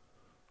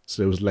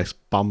 So there was less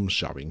bum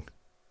showing.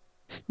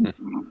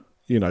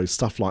 You know,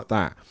 stuff like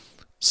that.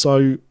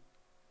 So,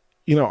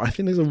 you know, I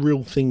think there's a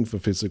real thing for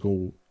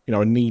physical, you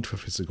know, a need for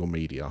physical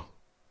media.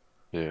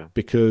 Yeah.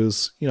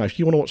 Because, you know, if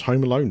you want to watch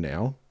Home Alone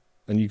now,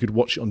 and you could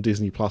watch it on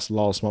Disney Plus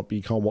last month, but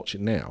you can't watch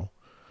it now,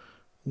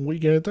 what are you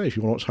going to do if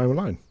you want to watch Home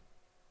Alone?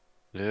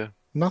 Yeah.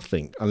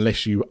 Nothing,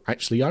 unless you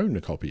actually own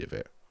a copy of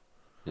it.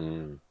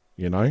 You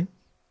know?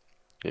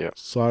 Yeah.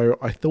 So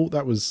I thought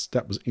that was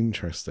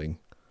interesting.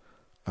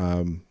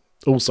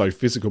 Also,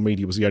 physical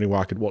media was the only way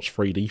I could watch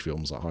 3D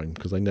films at home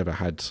because they never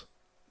had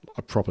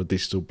a proper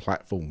digital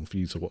platform for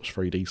you to watch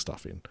 3D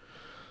stuff in.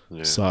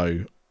 Yeah.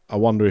 So I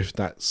wonder if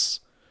that's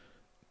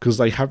because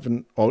they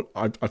haven't.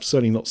 I've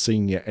certainly not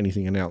seen yet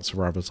anything announced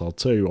for Avatar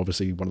 2.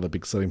 Obviously, one of the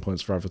big selling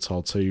points for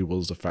Avatar 2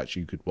 was the fact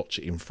you could watch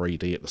it in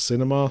 3D at the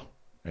cinema,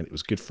 and it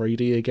was good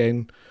 3D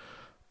again.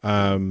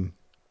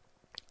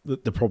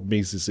 The problem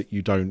is that they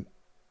don't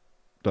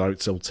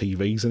sell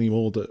TVs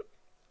anymore that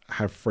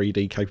have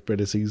 3D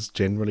capabilities,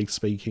 generally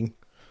speaking.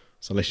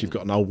 So unless you've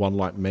got an old one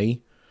like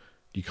me,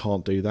 you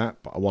can't do that.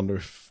 But I wonder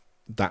if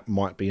that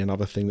might be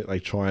another thing that they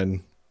try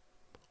and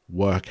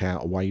work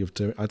out a way of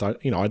doing. I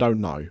don't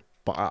know.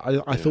 But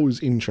I thought it was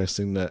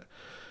interesting that,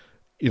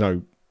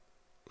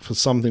 for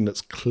something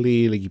that's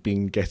clearly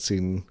been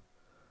getting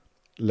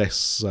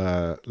less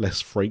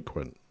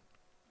frequent,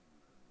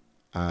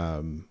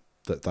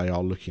 that they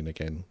are looking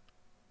again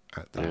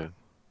at that.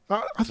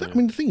 Yeah. I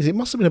mean, the thing is, it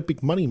must have been a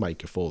big money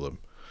maker for them.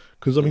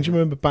 Because, I mean, do you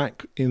remember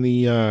back in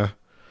the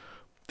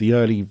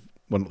early,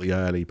 well, not the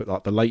early, but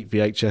like the late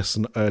VHS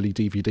and early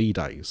DVD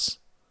days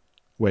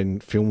when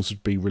films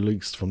would be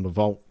released from the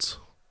vault?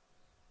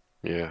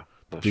 Yeah.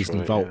 That's Disney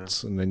right,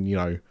 vaults. And then,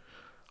 I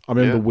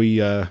remember we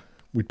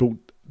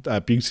bought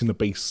Beauty and the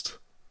Beast.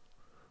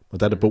 My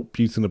dad had bought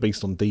Beauty and the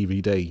Beast on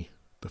DVD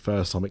the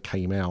first time it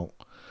came out.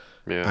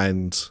 Yeah.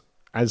 And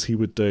as he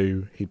would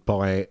do, he'd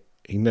buy it.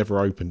 He never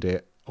opened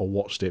it or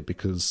watched it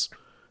because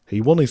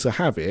he wanted to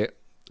have it,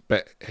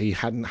 but he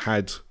hadn't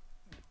had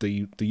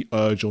the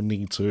urge or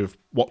need to have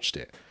watched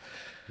it.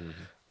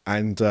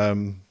 And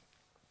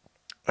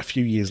a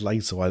few years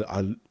later,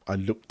 I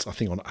looked, I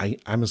think, on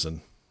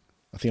Amazon.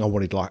 I think I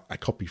wanted like a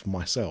copy for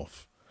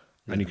myself.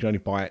 And you can only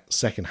buy it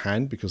second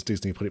hand because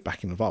Disney put it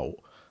back in the vault.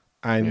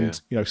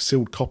 And,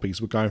 sealed copies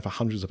were going for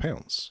hundreds of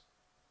pounds.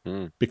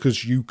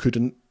 Because you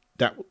couldn't,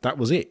 that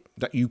was it.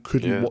 That you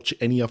couldn't watch it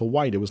any other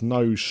way. There was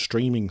no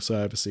streaming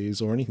services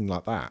or anything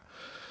like that.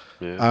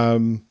 Yeah.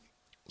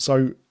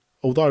 So,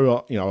 although,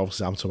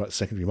 obviously I'm talking about the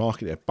secondary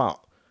market there,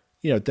 but,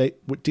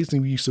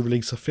 Disney used to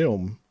release a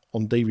film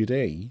on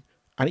DVD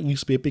and it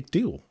used to be a big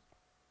deal.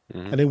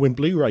 And then when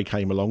Blu-ray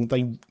came along,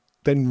 they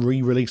then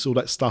re-released all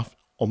that stuff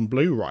on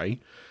Blu-ray.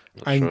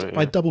 And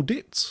I double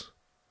dipped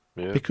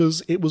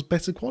because it was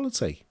better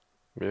quality.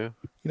 Yeah.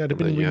 They've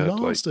been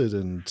remastered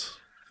and,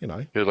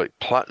 You had like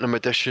platinum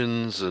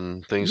editions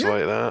and things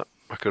like that.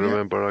 I can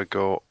remember I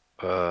got,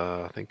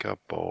 I think I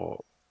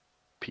bought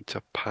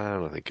Peter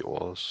Pan, I think it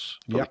was,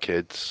 for the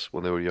kids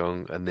when they were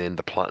young. And then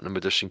the platinum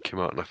edition came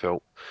out and I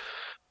felt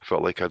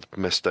like I'd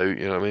missed out,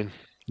 you know what I mean?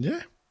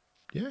 Yeah.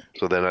 Yeah.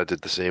 So then I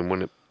did the same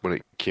when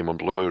it came on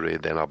Blu-ray,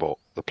 then I bought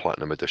the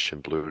platinum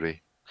edition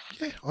Blu-ray.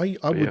 Yeah. I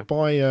would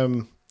buy, I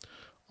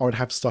would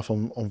have stuff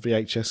on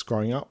VHS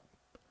growing up.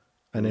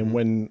 And then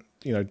when,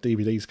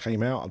 DVDs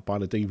came out, I'd buy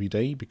the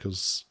DVD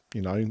because,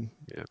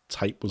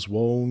 tape was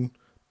worn,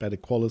 better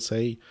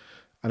quality.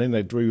 And then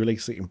they'd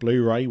re-release it in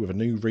Blu-ray with a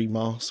new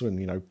remaster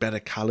and, better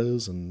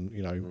colours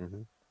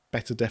and,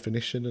 better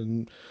definition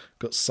and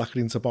got suckered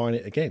into buying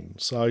it again.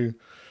 So,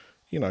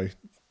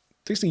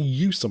 Disney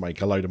used to make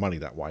a load of money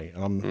that way.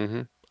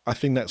 And I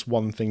think that's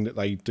one thing that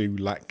they do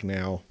lack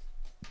now.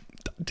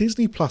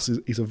 Disney Plus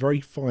is a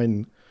very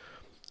fine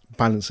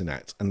balancing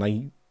act,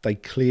 and they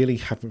clearly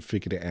haven't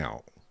figured it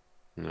out.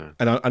 No.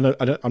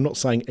 And I'm not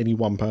saying any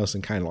one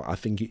person can. Like, I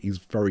think it is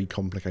very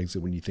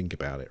complicated when you think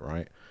about it,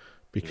 right?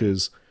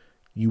 Because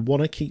you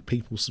want to keep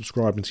people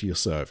subscribing to your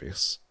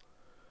service,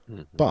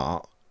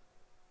 but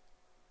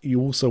you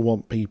also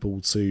want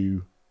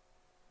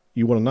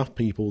you want enough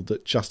people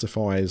that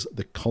justifies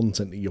the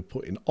content that you're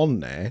putting on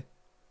there.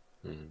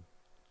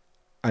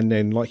 And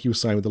then, like you were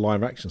saying with the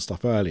live action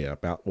stuff earlier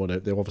about, well,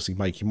 they're obviously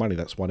making money,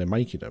 that's why they're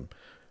making them.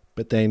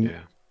 But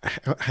then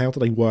how do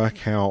they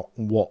work out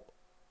what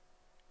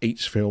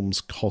each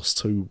film's cost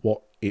to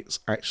what it's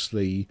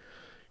actually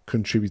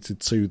contributed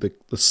to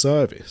the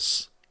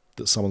service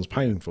that someone's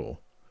paying for?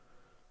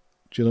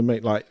 Do you know what I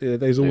mean? Like,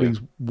 there's all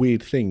these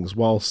weird things.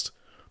 Whilst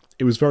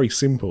it was very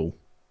simple,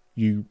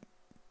 you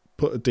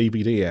put a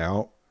DVD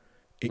out,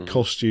 it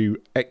cost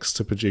you X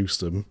to produce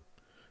them,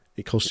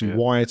 it cost you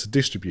Y to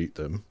distribute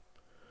them.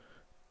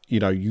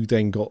 You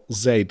then got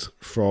Z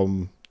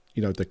from,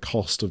 the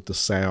cost of the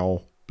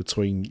sale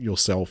between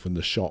yourself and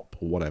the shop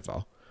or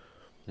whatever.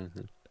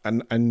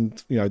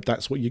 And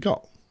that's what you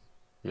got.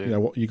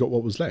 What you got,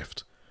 what was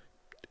left.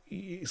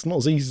 It's not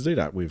as easy to do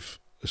that with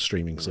a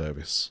streaming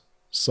service.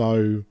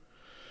 So,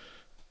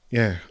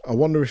 I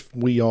wonder if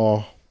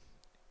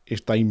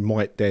they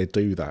might dare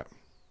do that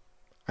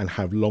and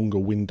have longer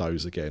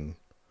windows again.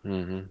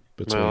 Well,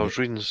 I was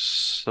reading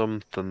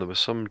something, there was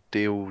some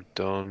deal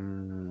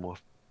done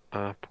with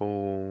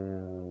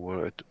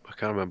Apple, I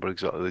can't remember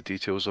exactly the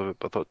details of it,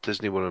 but I thought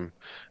Disney were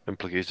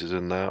implicated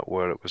in that,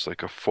 where it was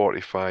like a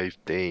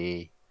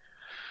 45-day,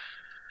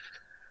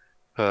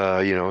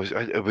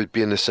 it would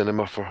be in the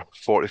cinema for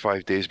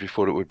 45 days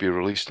before it would be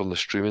released on the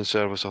streaming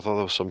service. I thought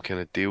there was some kind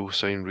of deal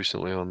signed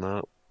recently on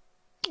that.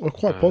 Well,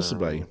 quite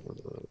possibly.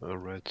 I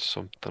read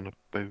something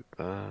about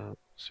that.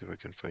 See if I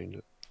can find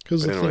it.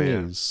 Because the Anyway,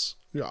 thing yeah. is,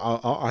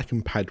 I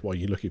can pad while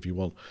you look if you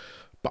want.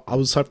 But I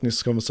was having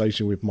this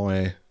conversation with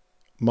my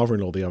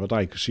mother-in-law the other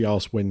day because she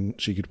asked when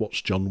she could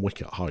watch John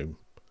Wick at home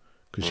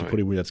because she Right.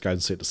 probably wanted to go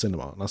and see it at the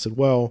cinema. And I said,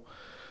 well,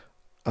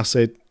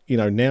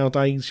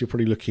 nowadays you're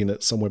probably looking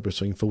at somewhere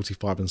between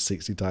 45 and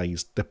 60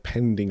 days,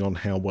 depending on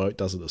how well it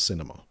does at the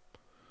cinema.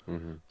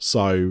 Hmm.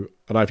 So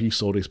I don't know if you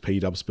saw this,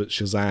 P-Dubs, but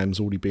Shazam's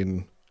already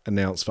been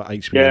announced for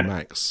HBO Yeah.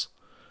 Max.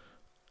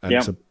 And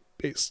Yeah.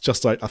 it's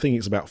just like, I think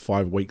it's about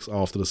 5 weeks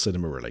after the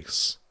cinema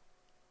release,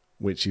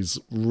 which is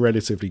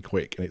relatively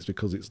quick, and it's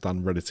because it's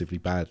done relatively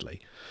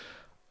badly.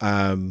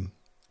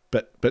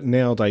 But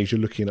nowadays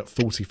you're looking at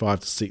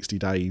 45 to 60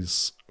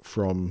 days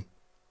from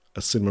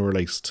a cinema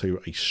release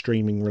to a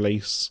streaming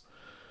release.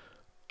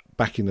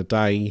 Back in the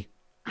day,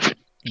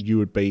 you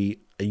would be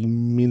a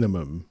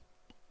minimum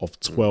of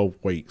 12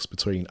 weeks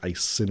between a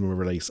cinema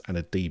release and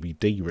a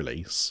DVD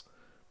release,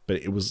 but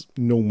it was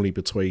normally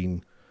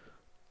between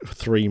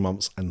 3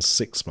 months and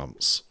 6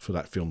 months for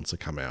that film to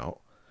come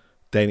out.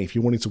 Then if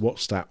you wanted to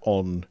watch that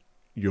on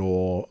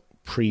your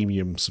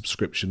premium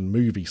subscription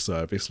movie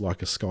service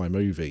like a Sky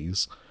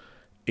Movies,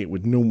 it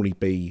would normally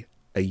be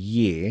a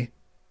year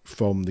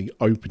from the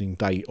opening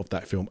day of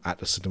that film at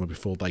the cinema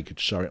before they could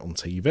show it on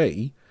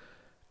TV,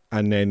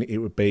 and then it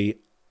would be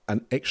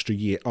an extra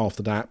year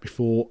after that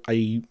before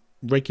a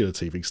regular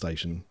TV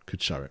station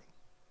could show it.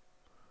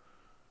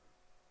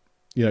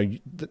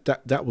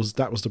 That was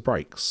the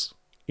breaks.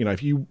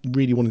 If you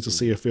really wanted to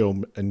see a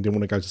film and didn't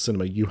want to go to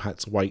cinema, you had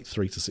to wait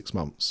 3 to 6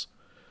 months.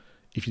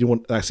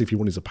 That's if you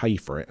wanted to pay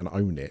for it and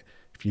own it.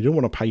 If you didn't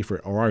want to pay for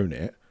it or own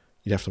it,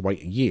 you'd have to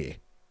wait a year.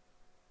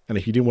 And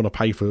if you didn't want to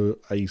pay for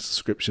a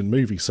subscription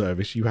movie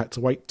service, you had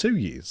to wait 2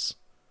 years.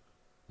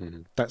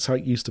 Mm-hmm. That's how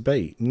it used to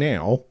be.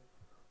 Now,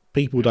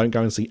 people don't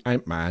go and see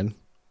Ant-Man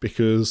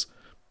because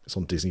it's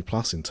on Disney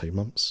Plus in 2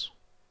 months.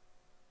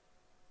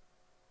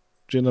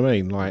 Do you know what I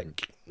mean?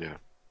 Like, Yeah.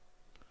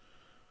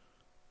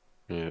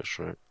 Yeah, that's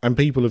right. and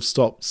people have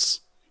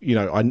stopped.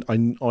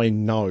 I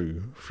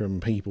know from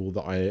people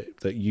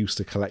that used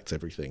to collect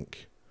everything,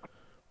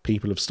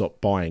 people have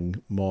stopped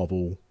buying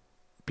Marvel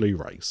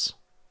Blu-rays.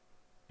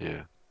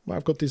 Yeah. Well,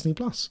 I've got Disney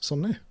Plus. It's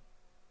on there.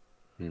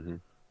 Mm-hmm.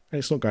 And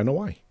it's not going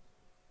away.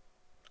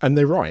 And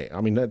they're right. I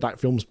mean, that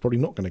film's probably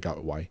not going to go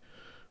away.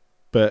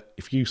 But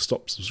if you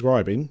stop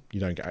subscribing, you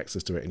don't get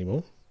access to it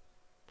anymore.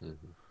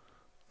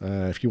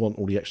 Mm-hmm. If you want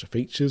all the extra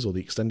features or the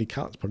extended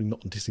cut, it's probably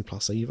not on Disney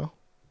Plus either.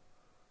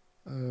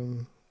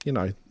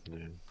 Yeah.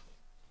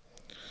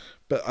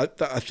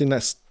 But I think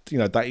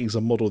that is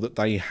a model that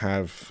they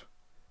have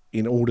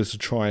in order to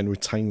try and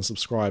retain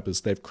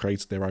subscribers. They've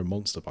created their own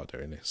monster by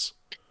doing this.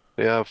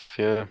 Yeah,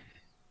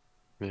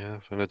 yeah.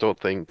 And I don't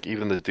think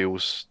even the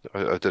deals.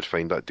 I did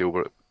find that deal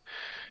where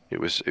it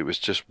was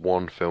just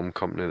one film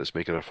company that's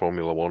making a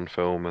Formula One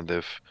film, and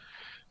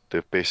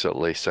they've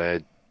basically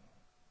said,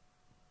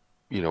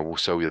 we'll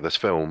sell you this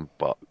film,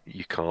 but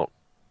you can't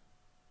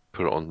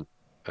put it on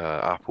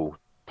Apple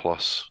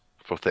Plus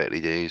for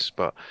 30 days.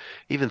 But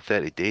even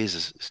 30 days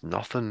is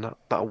nothing.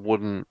 That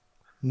wouldn't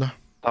No.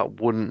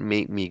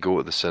 make me go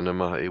to the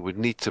cinema. It would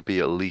need to be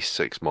at least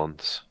 6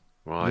 months,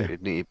 right? Yeah.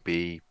 It'd need to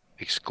be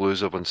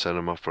exclusive on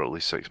cinema for at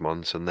least 6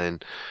 months, and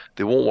then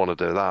they won't want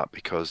to do that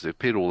because they've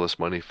paid all this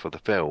money for the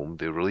film.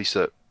 They release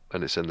it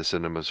and it's in the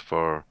cinemas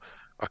for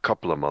a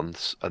couple of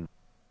months, and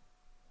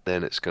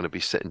then it's going to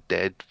be sitting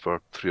dead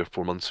for 3 or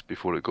 4 months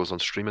before it goes on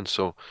streaming.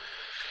 So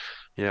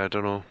yeah, I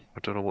don't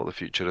know what the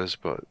future is,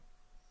 but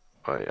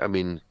I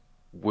mean,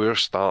 we're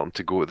starting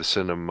to go to the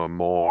cinema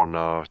more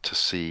now to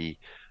see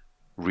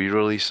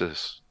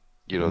re-releases.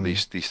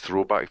 These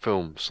throwback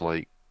films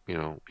like,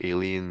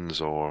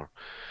 Aliens or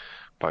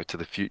Back to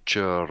the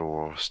Future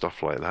or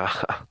stuff like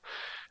that,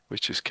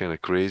 which is kind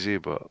of crazy,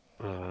 but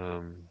I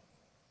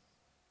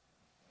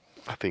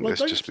think Well,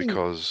 that's just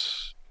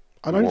because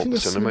I we don't want think the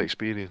the cinema cin-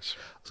 experience.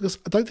 Because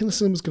I don't think the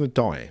cinema's going to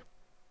die.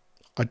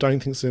 I don't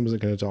think cinemas are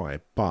going to die,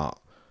 but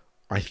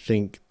I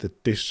think the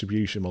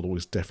distribution model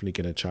is definitely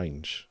going to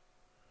change.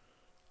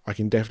 I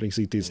can definitely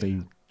see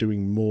Disney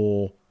doing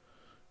more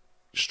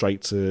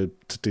straight to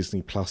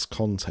Disney Plus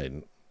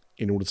content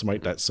in order to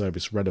make that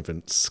service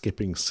relevant,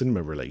 skipping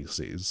cinema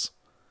releases,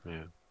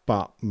 Yeah.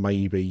 but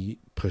maybe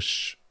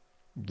push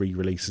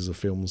re-releases of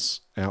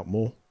films out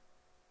more.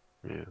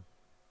 Yeah.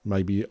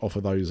 Maybe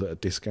offer those at a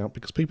discount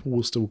because people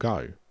will still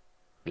go.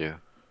 Yeah.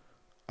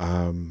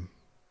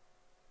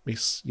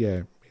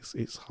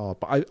 It's hard,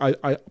 but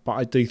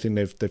I do think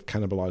they've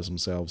cannibalized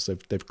themselves.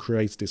 They've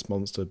created this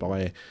monster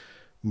by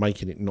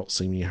making it not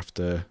seem you have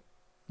to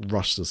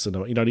rush to the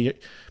cinema.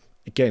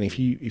 Again, if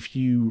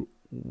you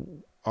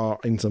are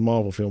into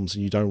Marvel films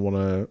and you don't want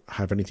to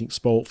have anything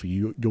spoilt for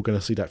you, you're going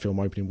to see that film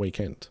opening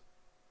weekend.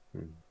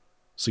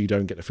 So you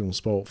don't get the film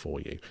spoilt for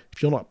you.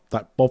 If you're not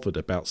that bothered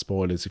about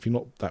spoilers, if you're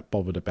not that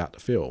bothered about the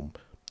film,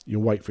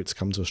 you'll wait for it to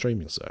come to a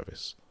streaming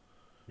service.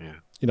 Yeah.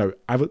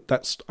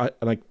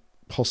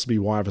 Possibly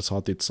why Avatar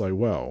did so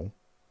well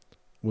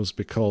was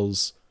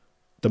because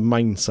the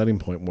main selling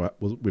point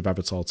with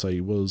Avatar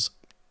 2 was,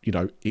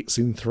 it's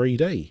in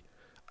 3D.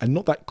 and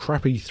not that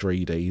crappy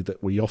 3D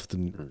that we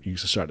often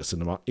used to show at the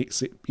cinema.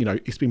 It's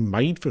been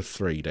made for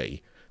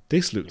 3D.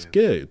 This looks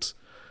good,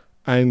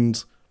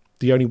 and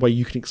the only way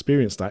you can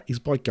experience that is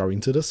by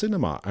going to the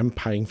cinema and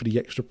paying for the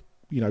extra,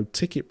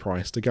 ticket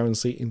price to go and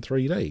see it in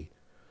 3D.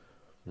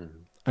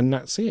 And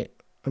that's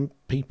it. And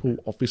people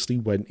obviously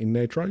went in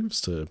their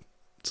droves to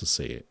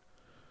see it.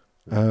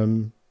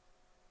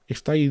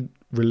 If they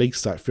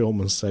released that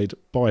film and said,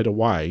 by the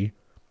way,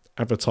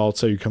 Avatar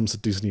 2 comes to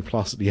Disney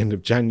Plus at the end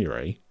of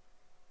January,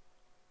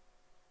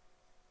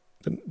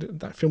 then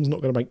that film's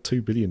not going to make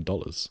 $2 billion.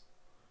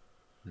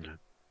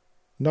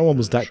 No one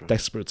was that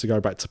desperate to go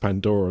back to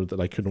Pandora that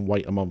they couldn't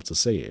wait a month to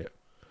see it.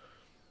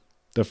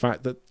 The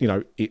fact that,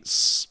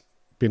 it's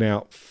been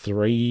out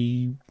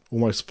 3,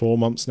 almost 4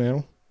 months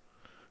now,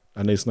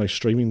 and there's no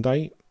streaming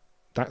date,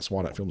 that's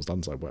why that film's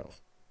done so well.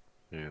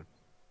 Yeah.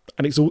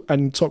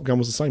 And Top Gun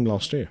was the same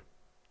last year.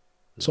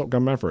 Top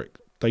Gun Maverick,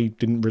 they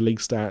didn't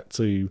release that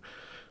to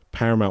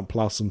Paramount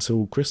Plus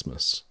until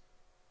Christmas.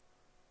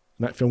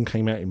 And that film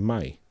came out in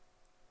May.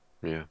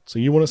 Yeah. So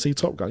you want to see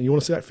Top Gun, you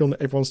want to see that film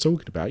that everyone's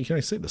talking about, you can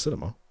only see it at the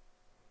cinema.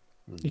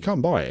 You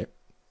can't buy it.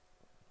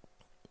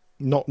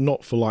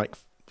 Not for like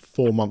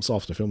 4 months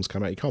after the film's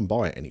come out. You can't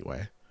buy it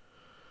anywhere.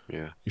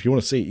 Yeah. If you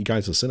want to see it, you go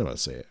to the cinema to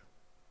see it.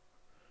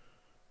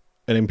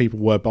 And then people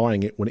were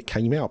buying it when it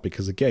came out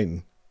because,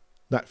 again,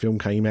 that film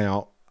came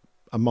out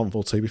a month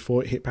or two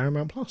before it hit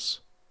Paramount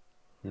Plus.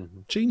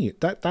 Genius.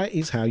 That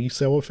is how you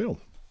sell a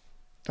film.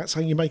 That's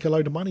how you make a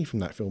load of money from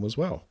that film as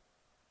well.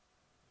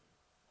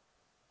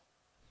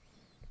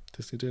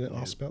 Disney doing it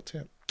last about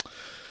 10.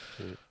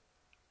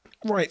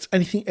 Right.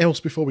 Anything else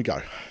before we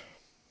go?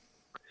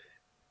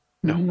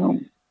 No.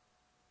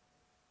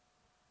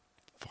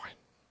 Fine.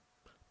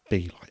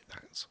 Be like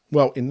that.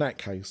 Well, in that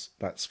case,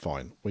 that's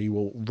fine. We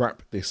will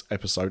wrap this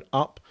episode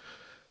up.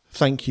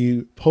 Thank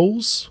you,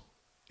 Pauls.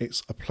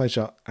 It's a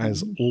pleasure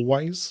as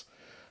always.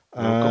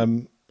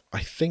 I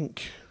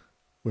think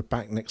we're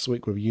back next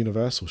week with a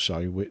Universal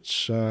show,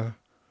 which,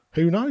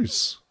 who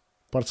knows?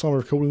 By the time we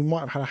record, we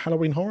might have had a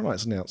Halloween Horror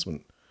Nights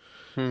announcement.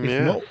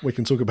 If not, we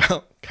can talk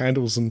about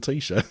candles and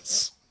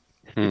T-shirts.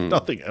 If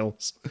nothing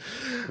else.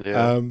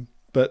 Yeah.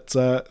 But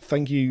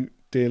thank you,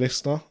 dear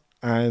listener.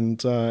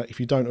 And if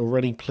you don't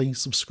already,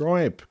 please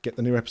subscribe. Get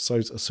the new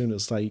episodes as soon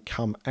as they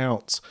come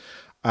out.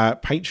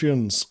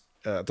 Patreons,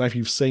 I don't know if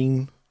you've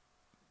seen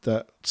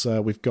that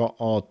we've got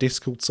our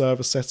Discord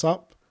server set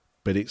up,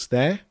 but it's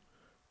there.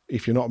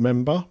 If you're not a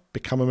member,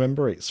 become a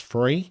member. It's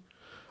free.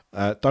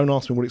 Don't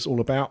ask me what it's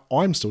all about.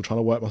 I'm still trying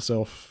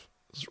to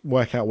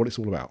work out what it's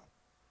all about.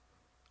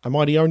 Am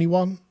I the only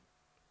one?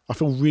 I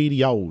feel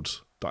really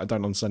old that I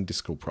don't understand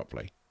Discord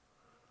properly.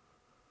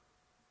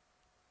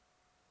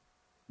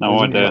 No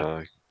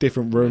idea.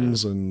 Different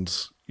rooms and,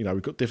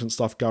 we've got different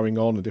stuff going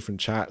on and different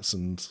chats,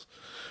 and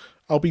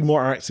I'll be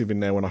more active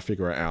in there when I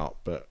figure it out,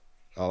 but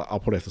I'll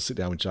probably have to sit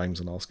down with James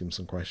and ask him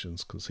some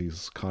questions because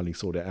he's kindly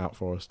sorted it out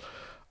for us.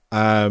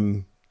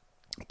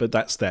 But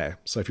that's there.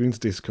 So if you're into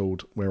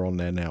Discord, we're on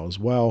there now as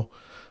well.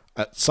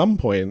 At some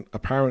point,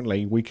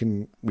 apparently, we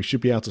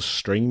should be able to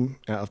stream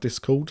out of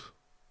Discord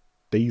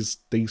these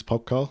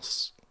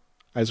podcasts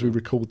as we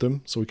record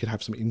them, so we could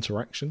have some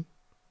interaction.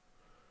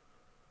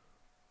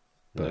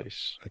 But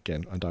nice.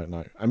 Again, I don't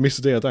know. And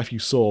Mr. D, I don't know if you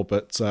saw,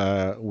 but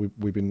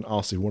we've been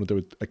asked if we want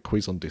to do a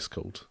quiz on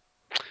Discord.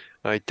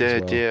 I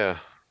did, well.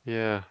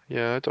 yeah.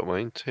 I don't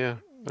mind. Yeah,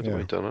 I don't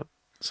mind doing it.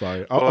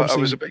 So I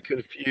was a bit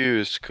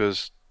confused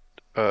because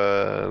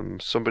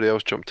somebody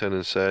else jumped in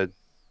and said,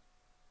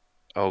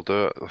 "I'll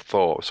do it." I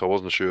thought so. I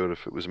wasn't sure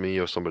if it was me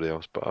or somebody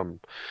else, but I'm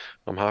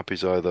happy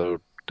to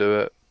either do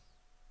it,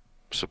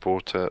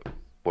 support it,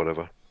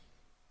 whatever.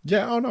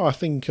 Yeah. Oh no, I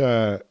think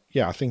I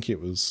think it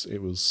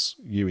was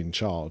you in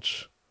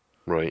charge,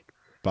 right?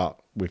 But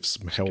with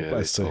some help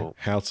as to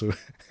how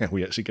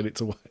we actually get it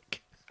to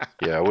work.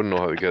 Yeah, I wouldn't know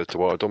how to get it to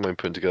work. I don't mind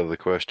putting together the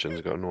questions.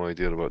 I've got no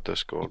idea about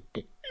Discord.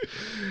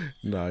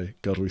 No,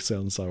 God, we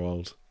sound so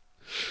old.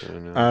 I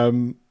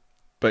know.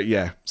 But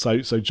yeah,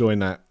 so join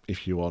that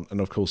if you want,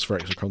 and of course for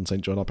extra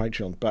content, join our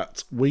Patreon.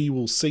 But we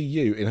will see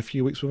you in a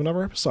few weeks with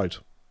another episode.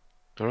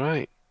 All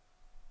right.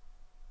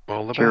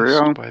 All the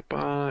Cheerio. best.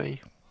 Bye.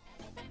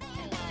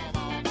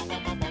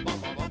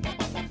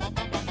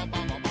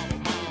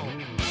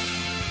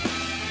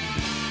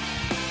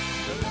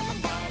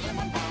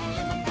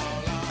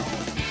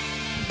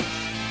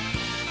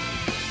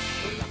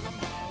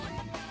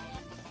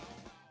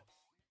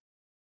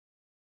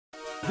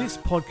 This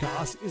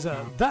podcast is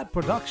a That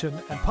production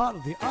and part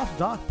of the After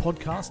Dark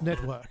Podcast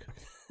Network.